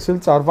chu tele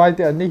sil char vai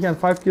te ani hian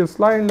 5 kills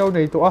line lo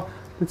nei to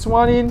this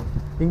one in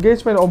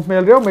engagement of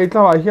mel reo mai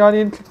tla hian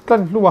in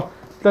tlan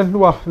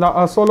lua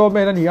la solo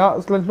man ani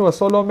tlan lua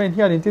solo man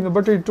hian in team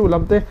number 2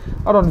 lamte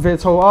aron ve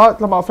chawa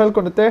lama fel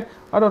kon te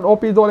aron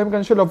OP dolem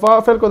kan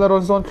shilova fel kon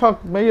aron zone thak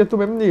mai tu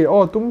mem ni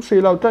tum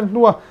shri lo tlan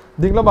lua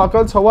ding lama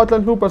kal chawa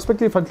tlan lu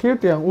perspective an clear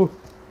tiang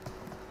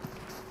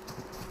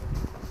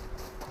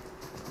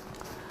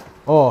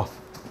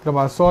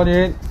lama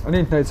sonin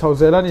ani nei chau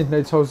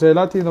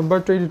zela team number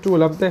 22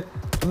 lamte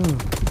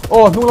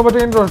nu lama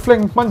train ron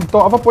flank man to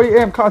ava poi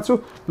em kha chu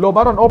lo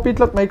baron OP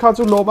tlat mai kha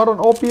chu lo baron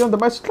OP on the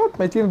match tlat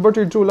mai team number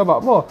 22 lama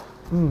mo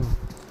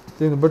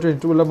team number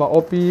 22 lama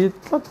OP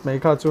tlat mai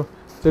kha chu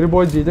cheri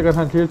boy ji te kan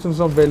han thil chun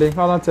som vele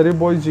khala cheri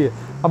boy ji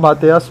ama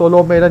te a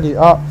solo mai ani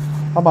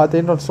ama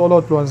te non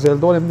solo tuan zel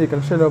do lem ni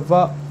kan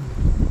shelova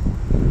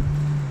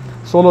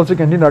solo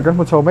chicken dinner kan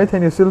mu chau mai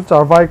theni sil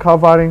char vai kha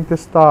waring te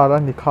star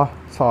ani kha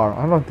sar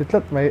anon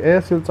titlat mai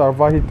sil char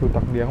vai hi tu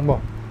tak liang mo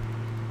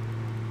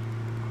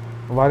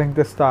waring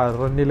te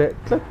star ni le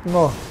tlat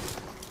no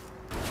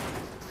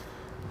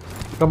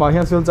kama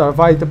hian sil char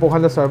vai te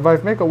pokhan la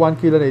survive make a 1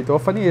 kill nei to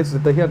funny is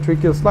the here 3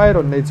 kill slide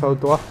on nei chau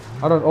to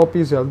aron OP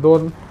zel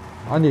don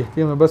ani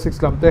team number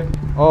 6 lamte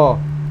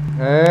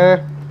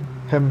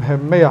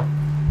hem meya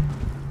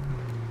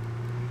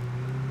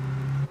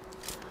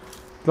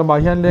lama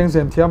hian leng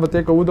zem thiam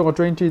te ko udong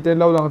 20 ten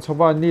lo lang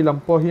chawa ni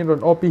lampo hin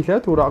ron OP hle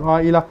thura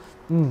nga ila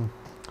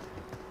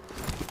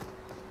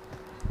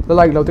the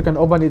like lo te kan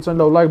oban it chon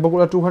lo like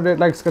bokula 200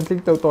 likes kan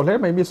click to hle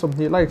mai mi som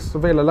ni likes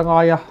vela la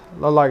nga ya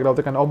la like lo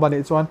te kan oban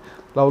it chon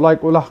lo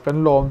like ula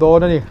kan lom do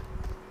na ni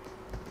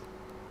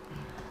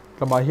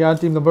lama hian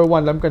team number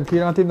 1 lam kan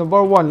thirang team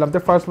number 1 lam te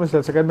first match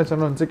second match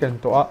ron chicken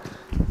to a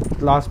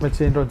last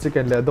match in ron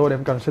chicken le do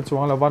dem kan se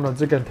chuang la wan ron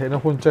chicken theina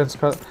hun chance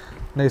kha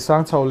nei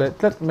sang chho le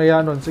tlet meya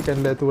ron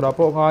chicken le tura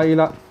po ngai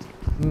la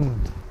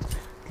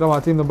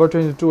lama team number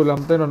 22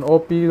 lam te ron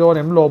op do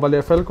nem lo ba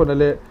le fel ko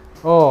le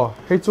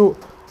hei chu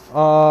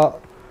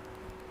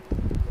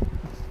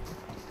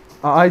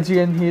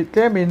IGN hi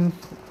temin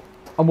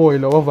amoi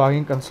lo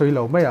awangin kan soi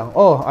lo mai ang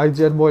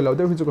IGN moi lo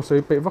de hi chu ko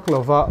soi pe vak lo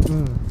wa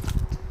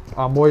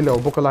moi lo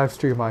book live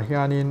stream a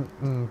hianin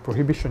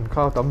prohibition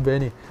kha tam ve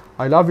ni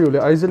I love you le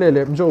aizele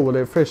le mjo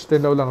le fresh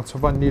ten lo lang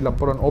chawan ni lam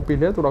poron op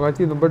le tu rangai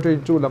team number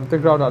 22 lam te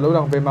ground lo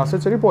lang ve ma se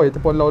cheri boy te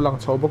pon lo lang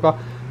chho boka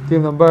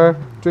team number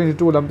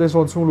 22 lam te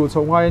zone chung lu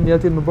chho ngai ni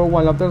team number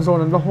 1 lam te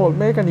zone an lo hol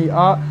me kan ni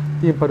a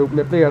team paruk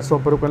le player so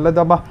paruk kan la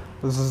dama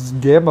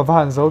game ma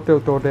van zo te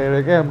to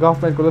de game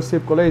Govt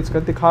Kolasib college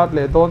kan ti khat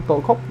le don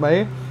to khop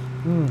mai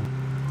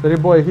Jadi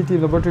boy hi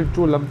team number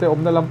 22 lamte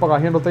omna lampa ka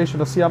hian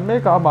rotation siam me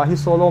ka ama hi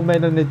solo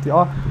man ani ti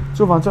a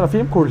chu van chana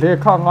film khur le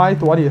kha ngai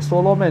to ani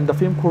solo man the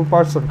film khur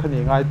person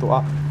khani ngai to a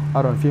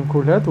aron film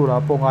khur le tu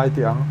ra po ngai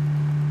ti ang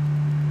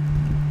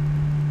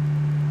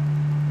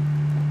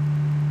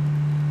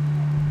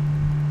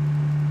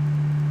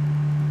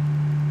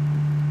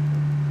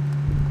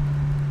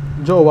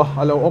Jo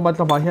alo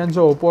omat lama hian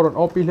jo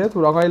poron opi le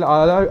tu ra ngai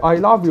I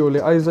love you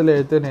le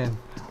isolate nen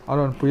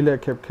aron puile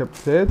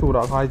khep le tu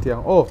ra ngai ti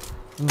ang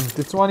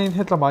ti chuanin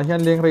hetlama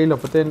hian lengrei lo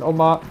paten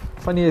oma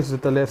fani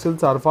zutale sil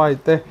charwai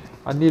te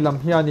ani lam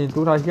hianin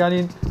tura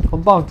hianin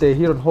compound te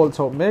hiron hol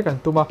chho me kan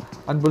tuma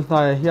anbul na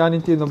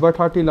hianin team number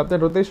 30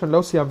 lapten rotation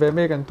lo siam ve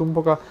me kan tum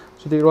boka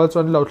chuti rol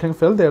chon lo thleng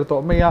fel der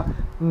to me ya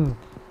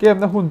game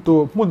na hun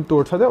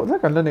tur thadeu le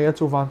kan la nei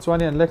chu wan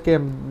chuanin le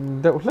game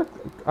deuh hlek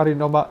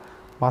arinoma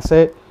ma se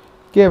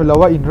game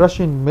lawa in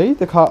russian me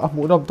te kha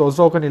amu nom to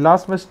zo kan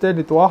last match te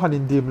ni to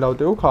hanin dim lo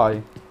teu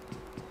khai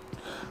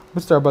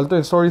Mr.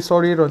 Balton,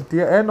 sorry, Ron.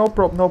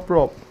 No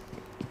prop.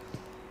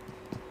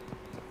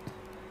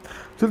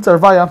 Sil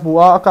survive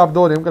mua akap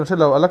do nim kan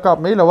selo alakap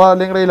mai lawa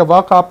lengrei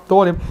lawa kap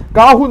do nim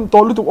ka hun to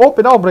lu tu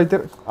open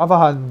operator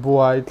avahan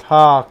buai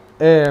thak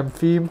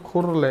film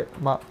khurle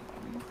ma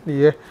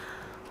ni e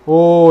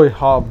oi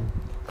ham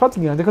khat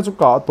ngiang de ka chu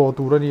ka to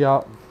tu ra ni ya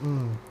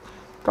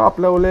kap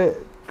lo le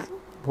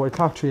buai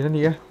thak thri na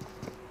ni e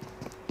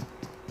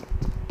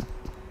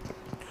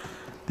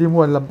team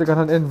 1 lam te kan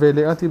han en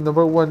vele a team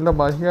number 1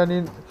 lama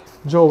hianin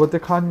jo wate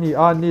khan ni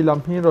a ni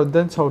lam hi ron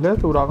den chho le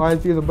tu ra ngai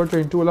team number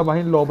 22 lama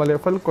hin lo ba le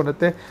fal kon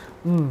te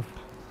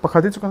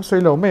pakhati chu kan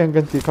soi lo me ang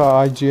kan ti kha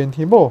IGN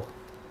hi mo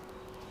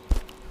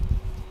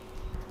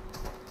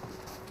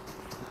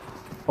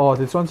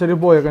ti chon cheri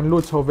boy kan lu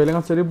chho vele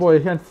nga cheri boy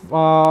hian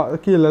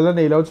ki la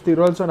nei lo ti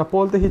rol chon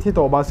apol te hi thi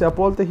to ba se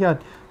apol te hian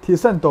thi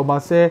san to ma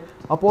se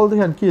apol te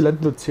hian ki lan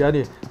lut chia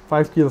ni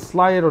 5 kill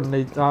slide on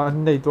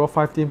nei to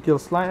 5 team kill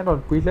slide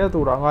on pui le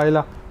tu ra ngai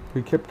la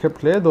pui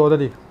khep le do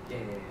da ni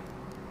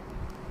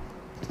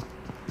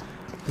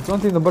chon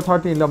team number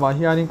 13 lama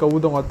hianin ka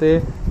udong ate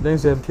leng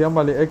zem thiam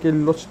ba le ekil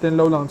loch ten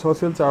lo lang chho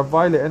sil char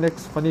vai le nx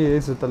fani e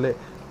zu tale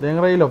leng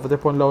rei lo te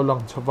pon lo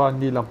lang chawa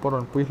ni lam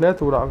poron pui le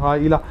tu ra ngai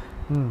ila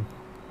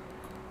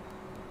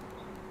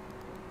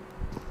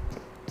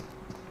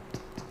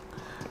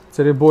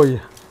Cherry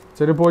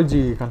boy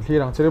G kan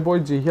thirang Cherry boy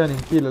G hian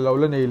in ki lo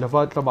la nei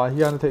lawat lama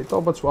hian thei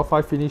to ba chua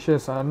 5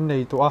 finishes an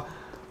nei to a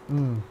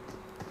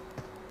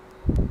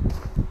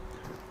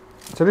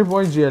Cherry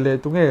boy G le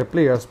tunge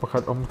players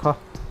pakhat om kha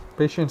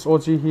patience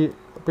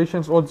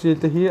OG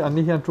te hi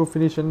ani hian true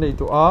finish an nei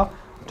to a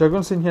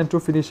dragon sin hian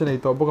true finish nei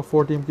to boka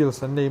 4 team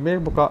kills an nei me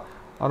boka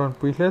aron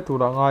puile tu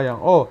ra nga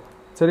yang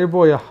Cherry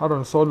boy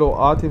aron solo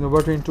a team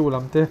number 22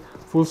 lamte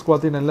full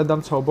squad in an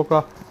ladam chho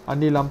boka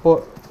ani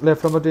lampo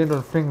left lam ten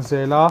ron fling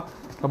zela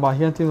lama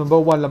hian team number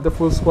 1 lam the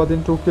full squad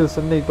in 2 kills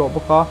an nei to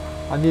boka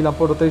ani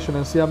lampo rotation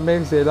an siam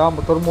mek zela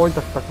motor moi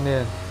tak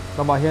nen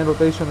lama hian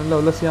rotation an lo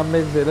la siam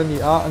mek zela ni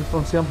a an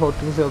ton siam hlo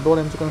ting zel do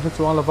lem chukan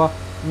chuang lova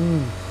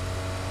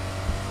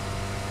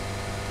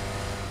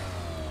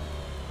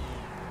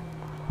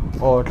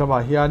lama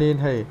hian in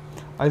hey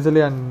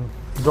Island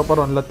drop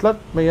aron latlat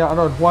meya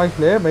aron white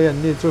le meya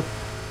ni chu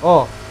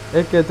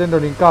ek ten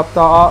ron kap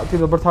ta team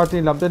number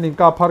 13 lam ten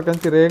kap har kan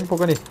tireng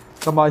pokani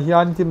lama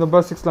hian team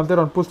number 6 lam ten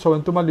ron push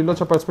chawin tuma lilo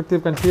cha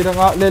perspective kan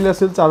thiranga le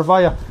sil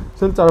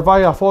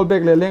charvaya fall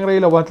back le lengrei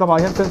lawan lama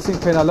hian fencing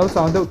phena lo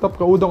sang deuh top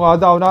ka udonga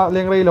dauna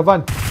lengrei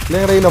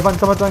lawan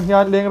kama tang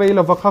hian lengrei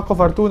lawa kha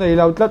cover tu nei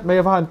lautlat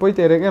me van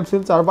poite rek em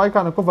sil charvai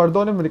kan cover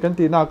don em kan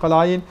ti na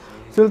kalain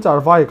sil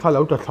charvai kha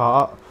lo ta tha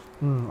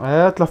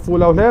tla fu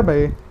lo le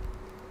mai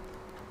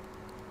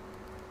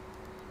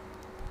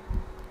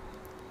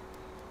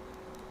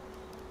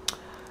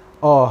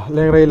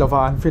lengrei lawa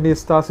an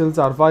finish ta sil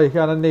charvai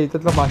hian an nei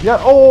tat lama hian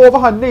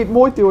van nei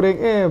moi tiu reng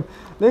em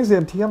leng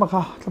zem thiam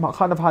kha lama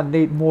kha na van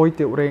nei moi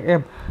tiu reng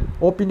em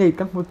opinate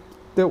kan mu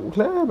teu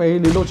hle mai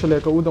lilo chale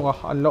ka udonga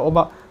an la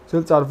oma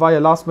sil charvai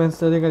last man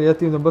standing an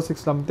team number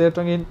 6 lam te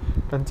tangin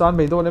kan chan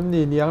mai don em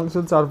ni niang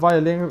sil charvai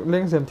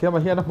leng zem thiam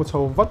hian a mu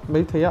chho wat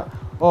mai theya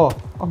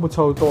a mu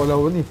chho to lo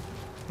ni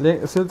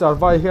sil char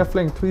vai here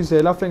flank 3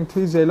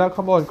 zela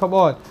come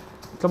on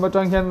tama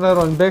tang hian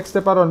ron back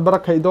step ron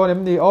barak khai don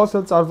em ni all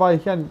sil char vai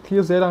hian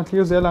clear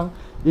zelang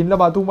in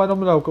lama tu ma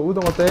nom lo ka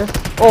udong ate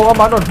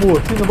ama non hu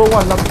team number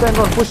 1 lam ten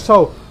ron push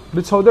chau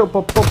bi chau de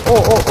pop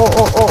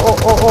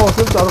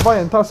sil char vai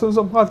and ta sun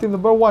som ha team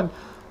number 1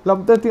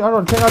 lam te ting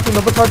aron thenga team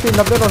number 13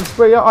 lam te ron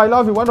spray I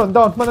love you one on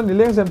down man ni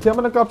leng zem thiam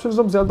man caption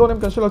som zel don em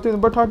kan shelo team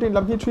number 13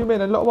 lam hi 3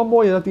 men and lo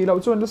mo ya ti lo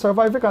chun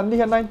survive kan ni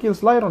 9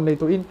 kills lai ron nei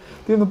to in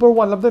team number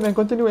 1 lam te men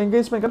continue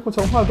engagement kan pu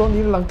chong ha don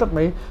ni lang tat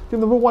mai team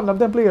number 1 lam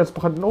te players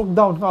pakhat knock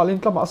down ha lin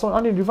klama son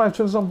ani revive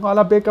chun som ha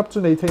la backup chu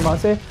nei thei ma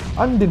se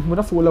an din mu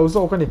na fu lo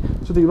zo kan ni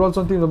chu ti roll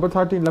team number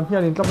 13 lam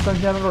hian in klama kan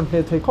hian ron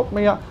he thei khop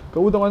mai ya ka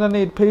u dong an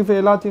nei pay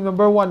vela team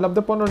number 1 lam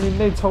te pon ron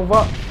nei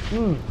chawwa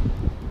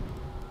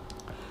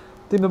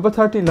team number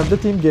 13 lam the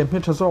team game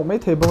hit chasok mai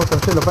thei bang kan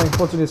chela bang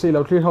fortune sei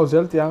lo clear house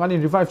zel tiang ani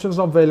revive chun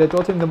som vele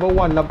to team number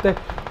 1 lam te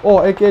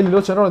ak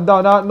lo channel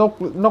down na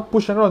knock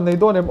push ron nei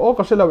don em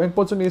ka chela eng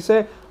fortune se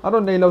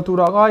aron nei lo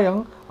tura nga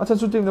yang acha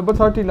chu team number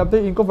 13 lam te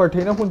in cover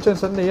theina hun chen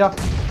san nei ya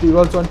ti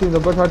roll chon team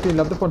number 13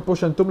 lam te pon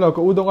push tum lo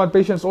ka udong an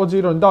patience og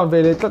ron down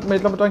vele tat mai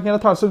lam tang hian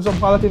thar sun som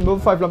hala team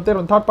number 5 lam te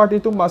ron third party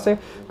tum ma se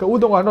ka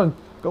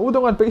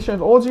udong an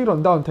patience og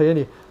ron down thei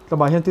ani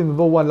tama hian team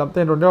number 1 lam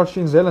ten ron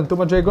rushing zealand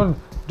tuma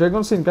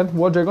dragon sin kan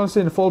mo dragon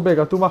sin fallback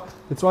atuma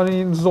it's one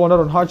in zone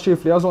ron hard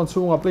shift le zone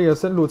chunga player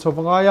sen lu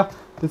chawanga ya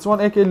it's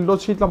one ak lo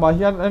chit lama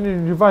hian ani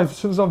revive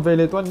chun zom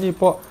vele to ni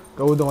po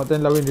ka udong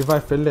aten lawin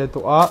revive fel le to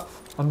a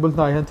anbul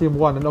na hian team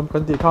 1 anom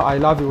kan ti kha I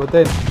love you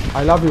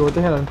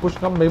aten hian an push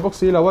ngam mai box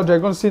si lawa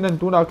dragon sin an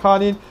tuna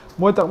khanin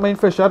moi tak main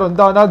fresh ron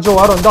down na jo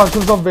ron down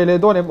chun zom vele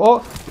don em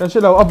kan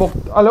shelo abok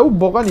alo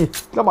bok ani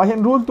lama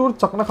hian rule tur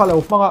chakna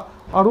khalo manga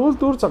arul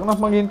tur chakna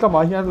mangin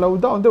kama hian lo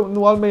down de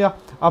nual meya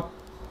up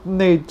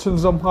nei chun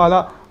zom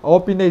hala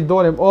opi nei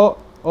don em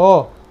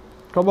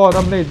come on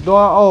am nei do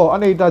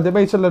anei da de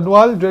mai chela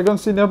nual dragon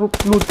sin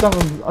lut tang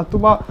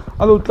atuma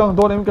alut tang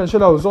don em kan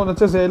shelo zone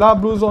che zela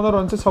blue zone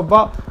ron che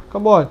chawwa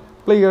come on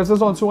players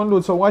zone chuan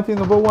lut so white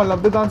number 1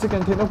 lam de dan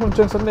chicken thina hun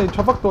chen san nei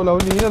thapak to lo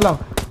ni na lang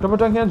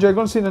ramatang hian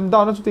dragon sin an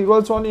down chu ti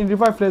gol chuan in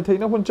revive le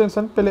theina hun chen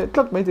san pele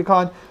tlat mai ti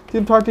khan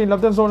team 13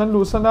 lam den zone an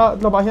lu sana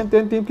laba hian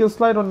 10 team kill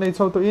slide on nei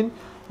chau to in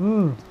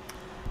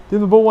team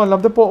number 1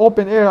 lam te po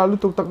open air alu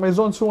tuk tak mai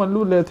zone chuan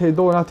lu le thei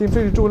do na team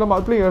 32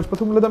 lama players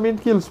pathum ladamin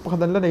kills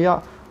pakhadan la nei ya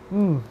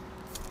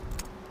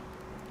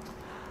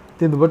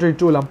team number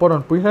 32 lam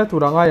poron pui he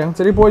turanga yang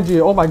cheri boy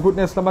ji oh my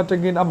goodness lama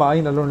tagin ama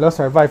in alon la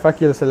survive fa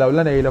kill se lo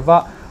la nei lawa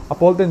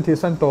apol ten thi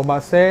san to ma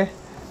se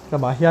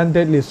lama hian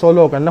deadly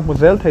solo kan la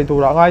muzel thei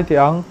turanga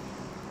tiang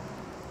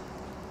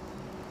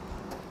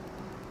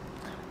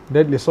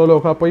deadly solo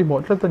kha poi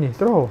mo tlatani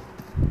tro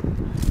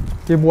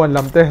team 1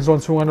 lam te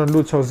zone chunga non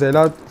lut chho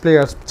zela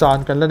players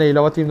chan kan la nei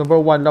lawa team number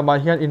 1 lama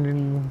hian in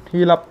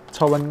hilap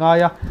chhawan nga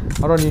ya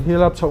aron in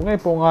hilap chho ngai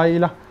po ngai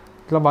la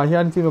lama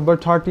hian team number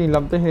 13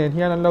 lam te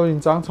hian an lo in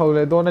chang chho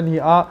le don ani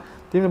a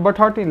team number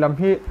 13 lam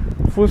hi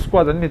full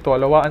squad an ni to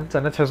lawa an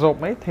chana chazok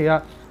mai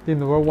theya team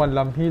number 1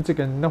 lam hi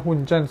chicken na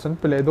hun chan san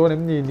pele don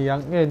em ni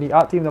niang nge ni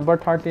a team number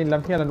 13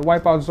 lam hian an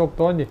wipe out zok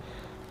to ni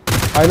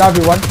I love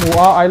you one mu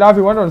I love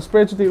you one on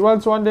spray to the well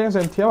chuan deng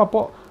sem thiam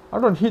apo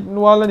aron hit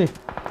nual ani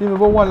team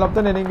number 1 lam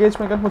ten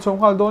engagement kan pu chong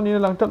hal don ni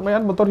lang tat mai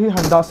an motor hi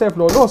handa save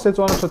lo se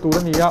chuan sa tur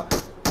ani ya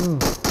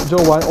jo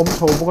wan om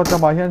tho bu ka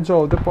tama hian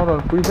jo te pon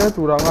ron pui he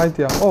tura ngai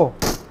tiang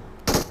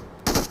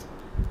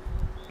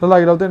la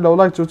like lo ten lo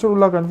like chu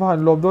la kan fa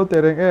han lob do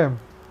te reng em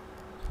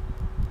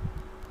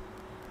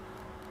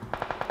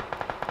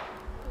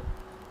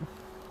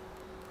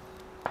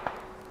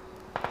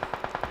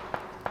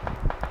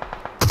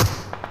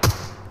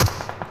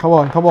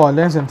come on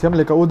leng sem thiam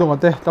le ka udong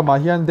ate tama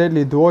hian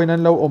deadly duo in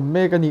an lo om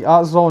me ka ni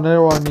a zone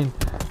ron in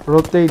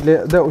rotate le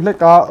de le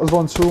ka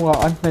zone chunga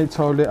an nei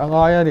chho le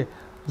anga ya ni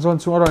zone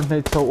chunga ron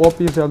nei chho op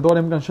zel don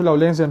em kan shilo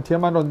leng sem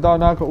thiam an ron down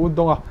na ka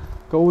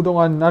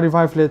udong an na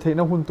revive le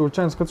theina hun tur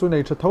chance ka chu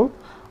nei tha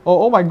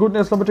oh my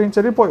goodness la batring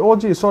cheri poi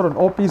og soron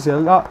op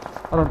zel a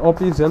aron op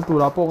zel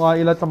tura po nga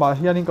ila tama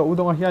hian in ka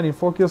udong hian in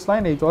 4 kills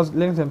line nei to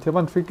leng sem thiam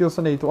an 3 kills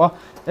nei to a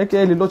ek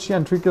eli lo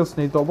chian 3 kills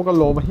nei to boka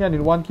lo ma hian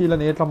in 1 kill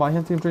nei tama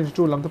hian team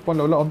 22 lam te pon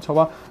lo la om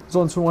chawa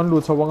zone chungan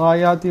lu chawa nga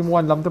ya team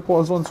 1 lam te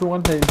po zone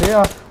chungan nei de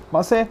a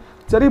ma se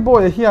cheri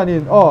boy hian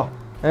in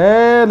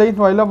lei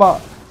noi lama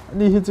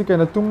ni hi chi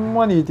kana tum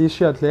mani ti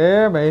shiat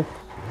le mai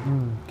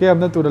game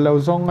na tu da lo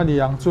zong ani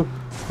yang chu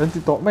kan ti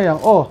to mai yang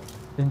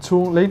in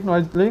chung late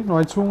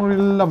noi chung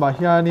ril lama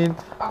hianin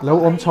lo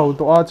om chho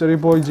to a cherry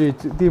boy ji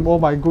team oh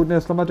my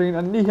goodness lama train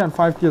an ni hian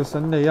 5 kills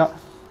an nei ya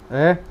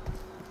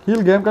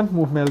hill game kan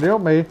move mel reu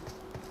mai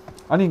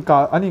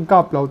anin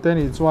ka plo te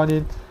ni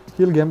chuanin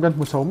hill game kan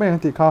mu chho mai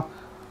ti kha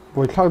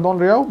boy thak don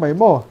reu mai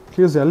mo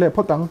clear zel le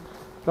photang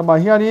lama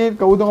hianin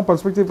ka udong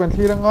perspective kan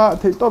thiranga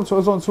thei top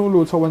cho zone chung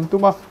lu chowan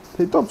tuma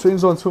thei top chu in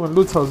zone chung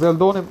lu chho zel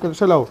don em kan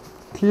shelo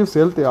clear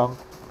zel te ang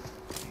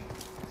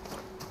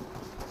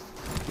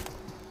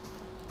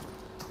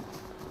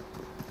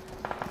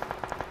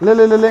le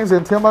leng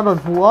sem thiam an ron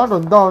hu an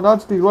ron down na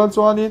ti ron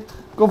chuanin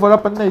cover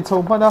up an nei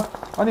chho mana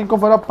anh in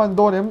cover up pan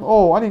don em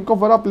anh in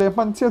cover up le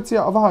man chia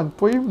chia awan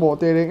pui mo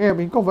te reng em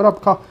in cover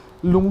up kha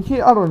lung hi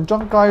aron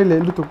changkai le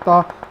lutuk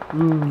ta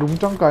lung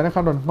changkai na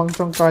khan ron mang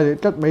changkai le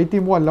tat mai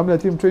team 1 lam le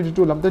team 3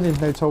 2 lam ten in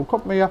nei chho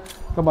khop meya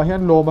kama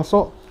hian lo ma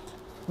so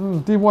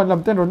team 1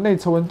 lam ten ron nei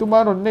chho an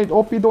tuma ron nei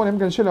op don em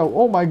kan shela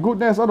oh my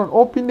goodness aron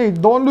op nei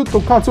don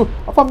lutuk kha chu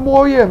apa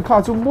moyem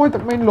kha chu moi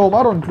tak main lo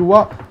ma ron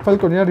tluwa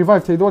falcon ya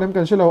revive thei don em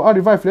kan shela a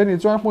revive le ni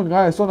chuan hun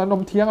ngai so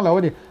anom thiang lo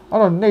ni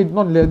aron nei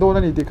non le don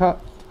ani ti kha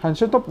han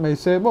se top mai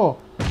se bo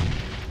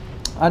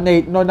an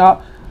nei nona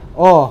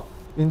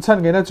in chan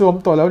nge na chum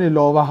to lo ni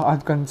lo wa an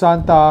kan chan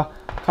ta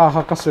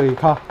kha ka soi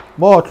kha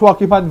mo thua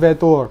ki man ve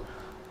tur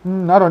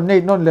aron nei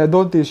non le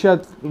don ti sha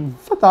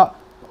fata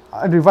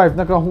revive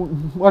na ka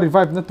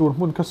revive na tur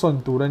mun ka son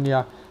tur ania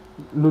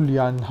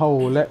lulian ho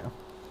le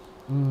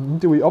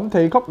ti wi om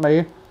thei khop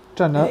mai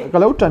chan ka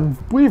lo chan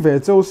pui ve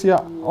châu sia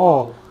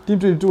team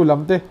 2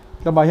 lam te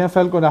la ba hian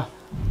falcon na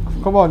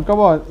come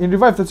on in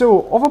revive the chu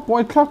over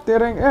point clock te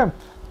reng em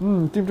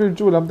team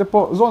 2 lam te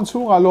po zone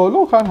chunga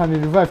lo khan han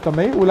in revive ta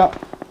mai ula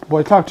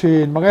boy clock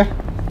thin mange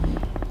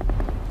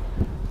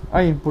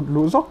ai put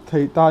lu zok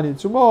thei ta ni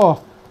chumo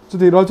chu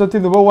ti ro cho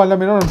team number 1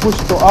 lam ron push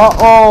to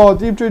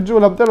team 2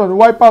 lam te ron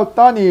wipe out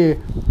ta ni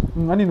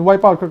anin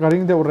wipe out ka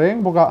ring de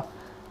reng boka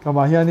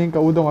kama hianin ka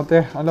udong ate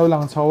anlo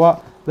lang chawa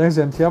leng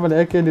zem thiam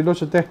le ke li lo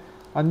chute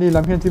ani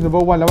lam hian team number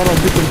 1 lam ron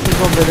bikin chun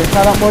zom be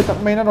khala moi tak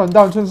mai na ron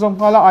down chun zom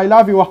khala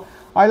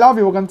I love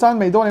you kan chan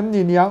mai don em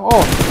ni niang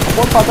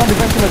bon patan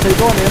defense la thei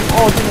don em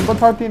team number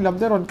 13 lam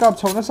te ron kap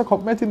chhona sa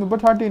khop me team number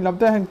 13 lam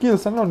te han kill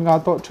san ron nga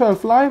to 12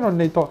 fly ron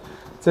nei to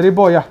cheri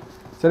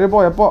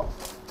boy po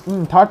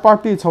third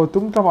party chho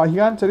tum kama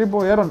hian cheri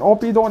boy ron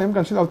op don em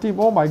kan sil team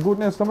oh my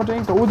goodness kama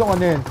teng ka udong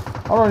anen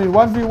aron in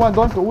 1v1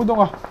 don ka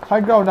udong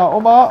high ground na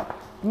oma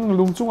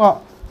lungchunga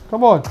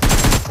come on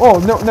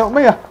no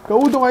mai ka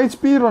udong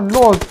hp ron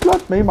low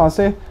flat mai ma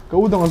se ka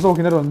udong zo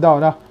kin ron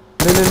down na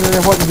le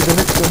what is the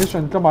next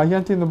condition kama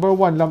hian team number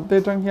 1 lam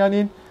te chang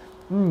hianin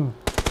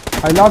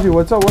I love you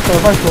what's up what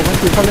survive so kan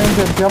ti khalen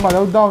jem tia ma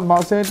lo down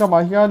ma se kama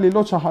hian li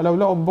lo cha halo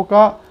la om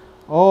boka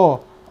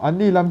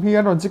ani lam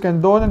hian ron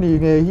chicken don ani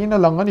nge hi na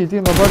lang ani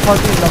team number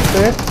 13 lam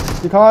te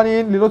ti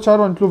khanin li lo cha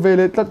ron tlu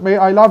vele tlat mai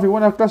I love you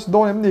one class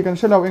don em ni kan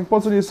shelo eng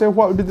possibly say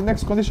what will be the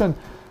next condition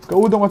ka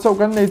udong achau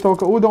kan nei to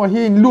ka udong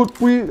hi in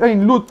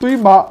loot tui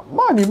ma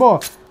ni mo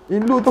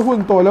in loot to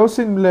hun to lo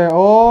sin le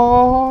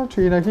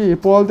thina ki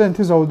pol ten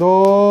thi zo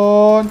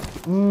don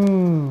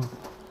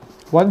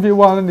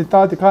 1v1 ni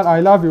ta ti khan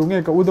I love you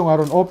nge ka udong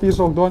aron op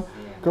sok don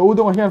ka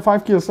udong hian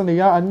 5 kills ani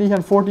ya ani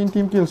hian 14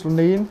 team kills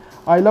nein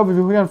I love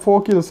you hian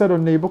 4 kills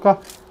ron nei boka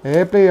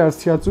players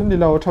sia chun ni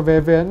lo tha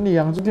ve ni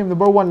yang team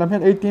number 1 lam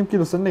hian 18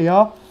 kills ani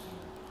ya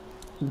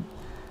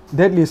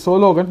deadly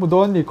solo kan mu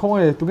don ni khong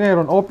e tu nge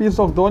ron op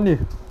sok don ni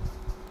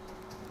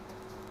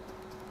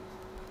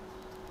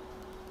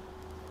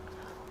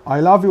I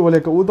love you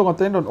le ka udong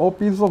aten ron op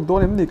sok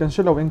don em ni kan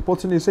shelo eng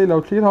pot ni sei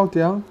lo clear how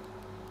tiang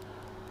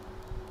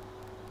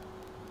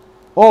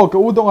ka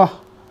udong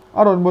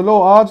aron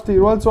bolo ti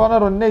rol chuan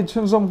aron nei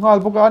chun zom ngal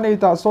boka nei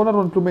ta son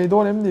aron plumei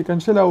don em ni kan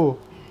shelo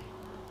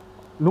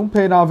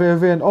lungpe na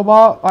ven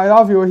oma I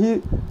love you hi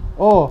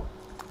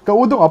ka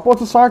udong apot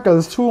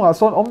circles chunga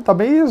son om ta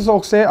mei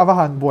zok se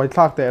awahan boy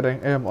thlak te reng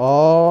em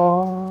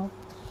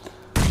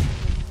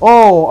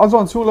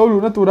azon chung lo lu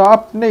na tura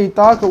up nei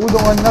ta ka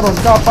udong an naron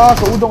ka pa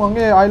ka udong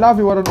ange I love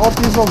you aron op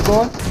zok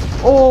don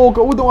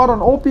ka udong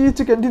aron op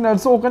chicken dinner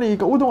zok ani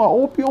ka udong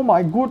op oh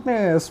my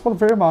goodness what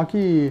very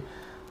maki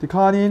ti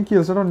khanin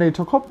kills aron nei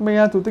thokop me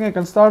tu tinge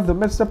kan start the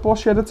match step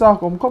share the cha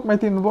kom kop me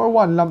team number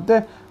 1 lamte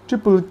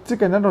triple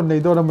chicken aron nei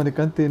do man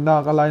kan tin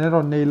na ka line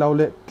aron nei lo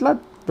le tlat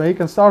be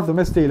kan start the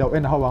match te lo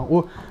en hawang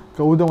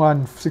ka udong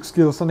an 6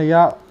 kills ani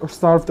ya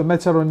start the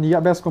match aron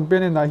ya best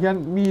companion na hian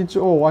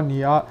Mizo ani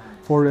ya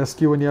for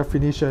rescue and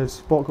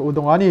finishes po ka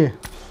udong ani.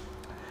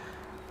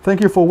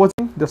 Thank you for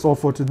watching. That's all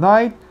for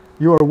tonight.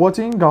 You are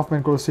watching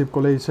Govt Kolasib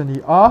College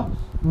ani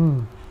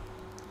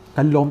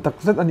kan lom tak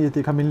zet ani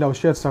ti khamin lo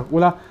share sak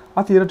ula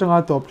atira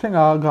tanga top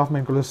thlenga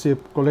Govt Kolasib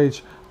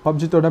College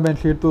Pubg tournament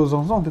clear to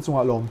zong te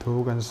chunga lom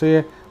thu kan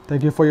se.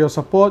 Thank you for your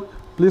support.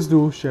 Please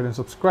do share and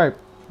subscribe.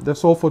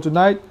 That's all for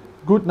tonight.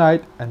 Good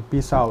night and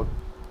peace out.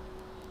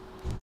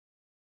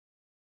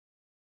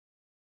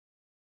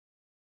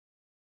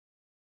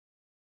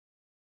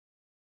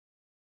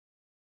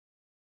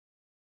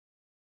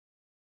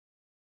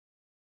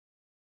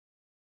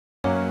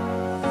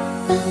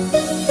 Thank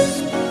you.